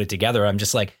it and put it together. I'm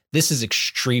just like, this is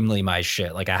extremely my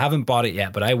shit. Like, I haven't bought it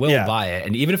yet, but I will buy it.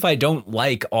 And even if I don't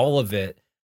like all of it,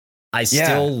 I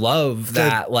still love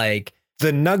that. Like,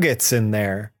 the nuggets in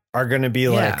there are going to be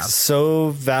like so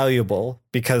valuable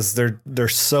because they're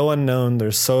so unknown,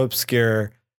 they're so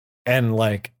obscure, and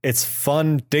like it's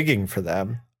fun digging for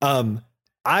them.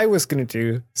 I was going to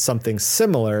do something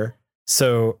similar,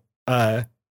 so I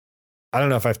don't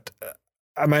know if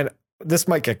this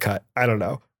might get cut, I don't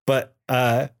know, but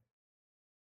in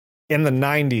the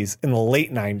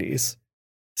late 90s,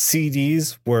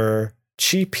 CDs were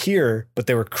cheap here, but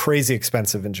they were crazy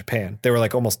expensive in Japan. They were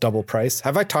like almost double price.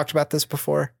 Have I talked about this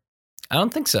before? I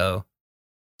don't think so.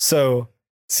 So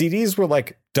CDs were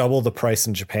like double the price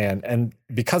in Japan. And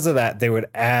because of that, they would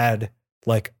add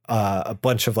like a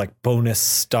bunch of like bonus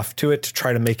stuff to it to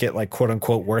try to make it like quote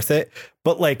unquote worth it.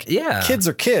 But like kids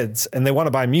are kids and they want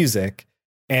to buy music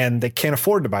and they can't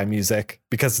afford to buy music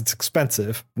because it's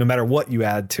expensive no matter what you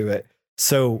add to it.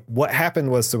 So what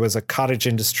happened was there was a cottage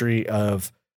industry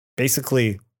of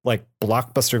basically like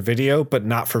Blockbuster Video, but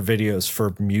not for videos,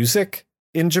 for music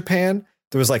in Japan.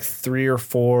 There was like 3 or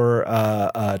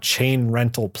 4 chain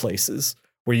rental places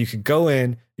where you could go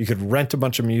in, you could rent a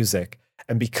bunch of music.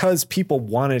 And because people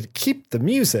wanted to keep the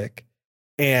music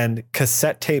and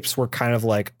cassette tapes were kind of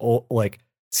like old, like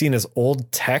seen as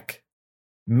old tech,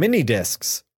 mini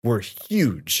discs were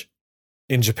huge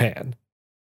in Japan.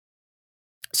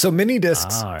 So mini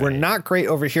discs were not great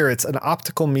over here. It's an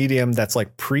optical medium that's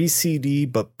like pre-CD,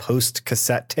 but post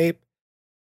cassette tape.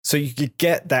 So you could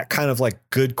get that kind of like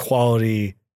good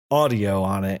quality audio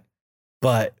on it,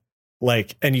 but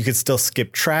like, and you could still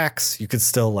skip tracks. You could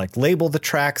still like label the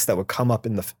tracks that would come up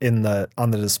on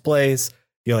the displays.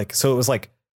 You know, like, so it was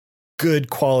like good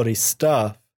quality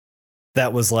stuff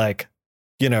that was like,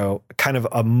 you know, kind of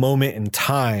a moment in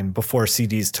time before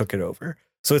CDs took it over.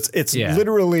 So it's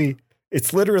literally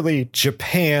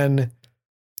Japan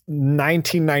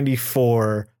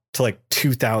 1994 to like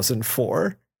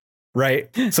 2004. Right.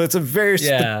 So it's a very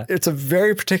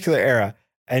particular era,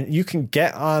 and you can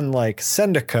get on like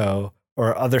Sendico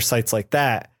or other sites like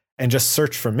that and just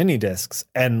search for mini discs,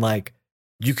 and like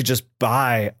you could just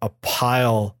buy a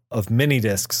pile of mini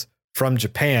discs from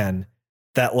Japan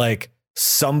that like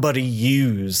somebody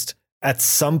used at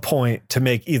some point to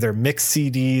make either mixed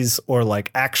CDs or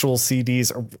like actual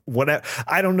CDs or whatever.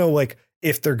 I don't know, like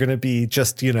if they're going to be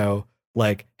just, you know,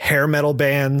 like hair metal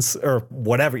bands or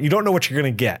whatever. You don't know what you're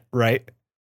going to get. Right.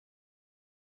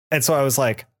 And so I was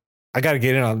like, I got to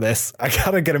get in on this. I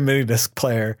got to get a mini disc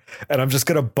player, and I'm just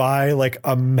going to buy like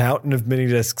a mountain of mini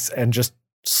discs and just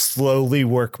slowly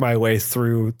work my way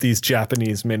through these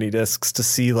Japanese mini discs to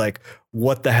see like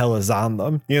what the hell is on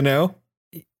them, you know?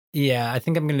 Yeah, I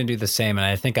think I'm going to do the same. And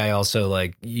I think I also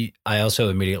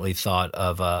immediately thought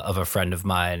of a friend of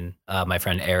mine, my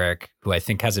friend Eric, who I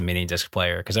think has a mini disc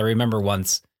player. Because I remember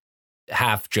once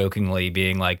half jokingly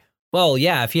being like, well,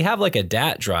 yeah, if you have like a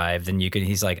DAT drive, then you can.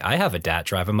 He's like, I have a DAT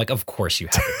drive. I'm like, of course you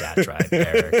have a DAT drive,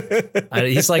 Eric.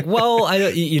 He's like, well, I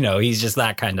don't, you know, he's just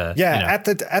that kind of. Yeah, you know, at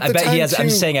the I bet time he has. too, I'm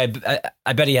saying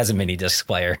I bet he has a mini disc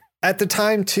player. At the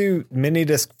time, too, mini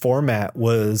disc format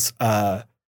was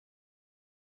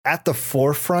at the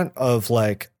forefront of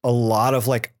like a lot of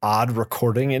like odd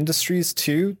recording industries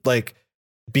too, like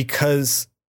because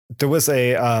there was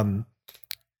a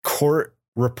court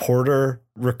reporter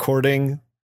recording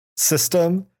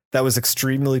system that was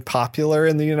extremely popular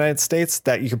in the United States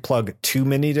that you could plug 2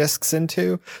 mini discs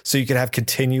into, so you could have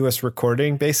continuous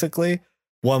recording. Basically,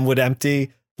 one would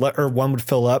empty or one would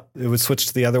fill up, it would switch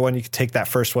to the other one. You could take that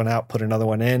first one out, put another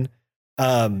one in.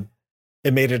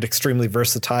 It made it extremely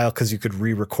versatile because you could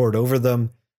re-record over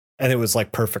them, and it was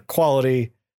like perfect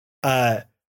quality. That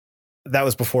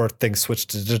was before things switched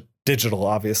to digital,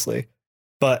 obviously.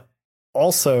 But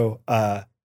also,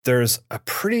 there's a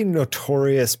pretty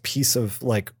notorious piece of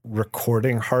like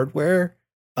recording hardware,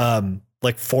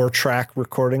 like 4-track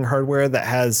recording hardware that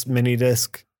has mini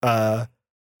disc,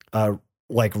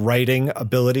 like writing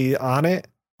ability on it.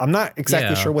 I'm not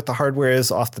exactly sure what the hardware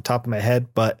is off the top of my head,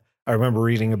 but I remember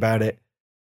reading about it.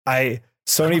 Sony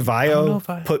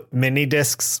Vaio put mini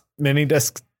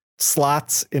disc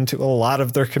slots into a lot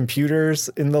of their computers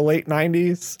in the late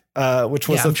 90s, which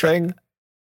was a thing.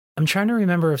 I'm trying to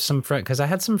remember if some friend, because I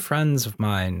had some friends of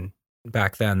mine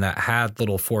back then that had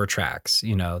little 4-tracks.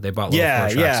 You know, they bought little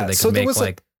 4-tracks so they could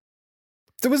make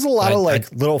there was a lot of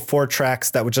like little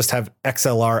 4-tracks that would just have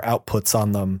XLR outputs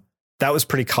on them. That was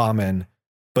pretty common.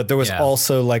 But there was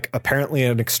also like apparently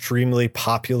an extremely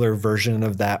popular version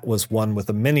of that was one with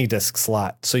a mini disc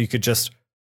slot. So you could just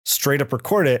straight up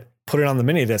record it, put it on the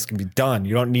mini disc and be done.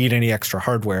 You don't need any extra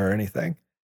hardware or anything.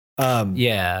 So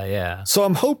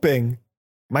I'm hoping,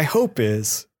 my hope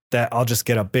is that I'll just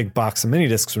get a big box of mini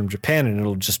discs from Japan and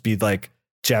it'll just be like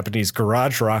Japanese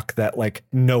garage rock that like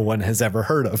no one has ever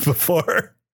heard of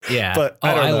before. Yeah. But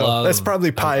I don't know. That's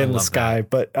probably pie in the sky,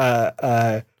 but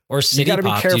or city pop.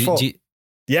 Be careful. Do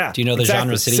you know the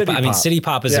genre city pop? I mean, city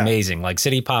pop is amazing. Like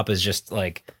city pop is just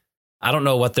like, I don't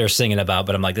know what they're singing about,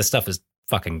 but I'm like, this stuff is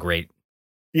fucking great.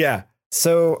 Yeah.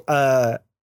 So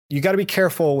you got to be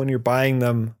careful when you're buying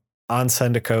them on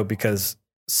Sendico because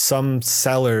some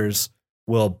sellers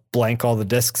will blank all the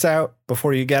discs out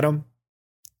before you get them.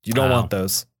 You don't want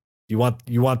those. You want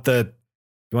that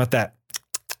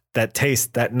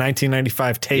taste, that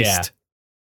 1995 taste. Yeah.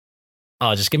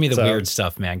 Oh, just give me the weird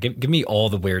stuff, man. Give me all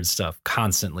the weird stuff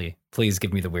constantly. Please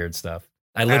give me the weird stuff.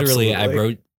 I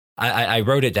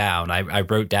wrote it down. I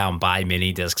wrote down buy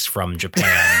mini discs from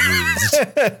Japan used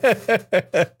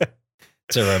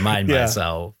to remind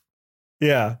myself.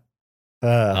 Yeah.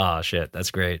 Oh shit,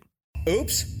 that's great.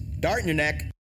 Oops, dart in your neck.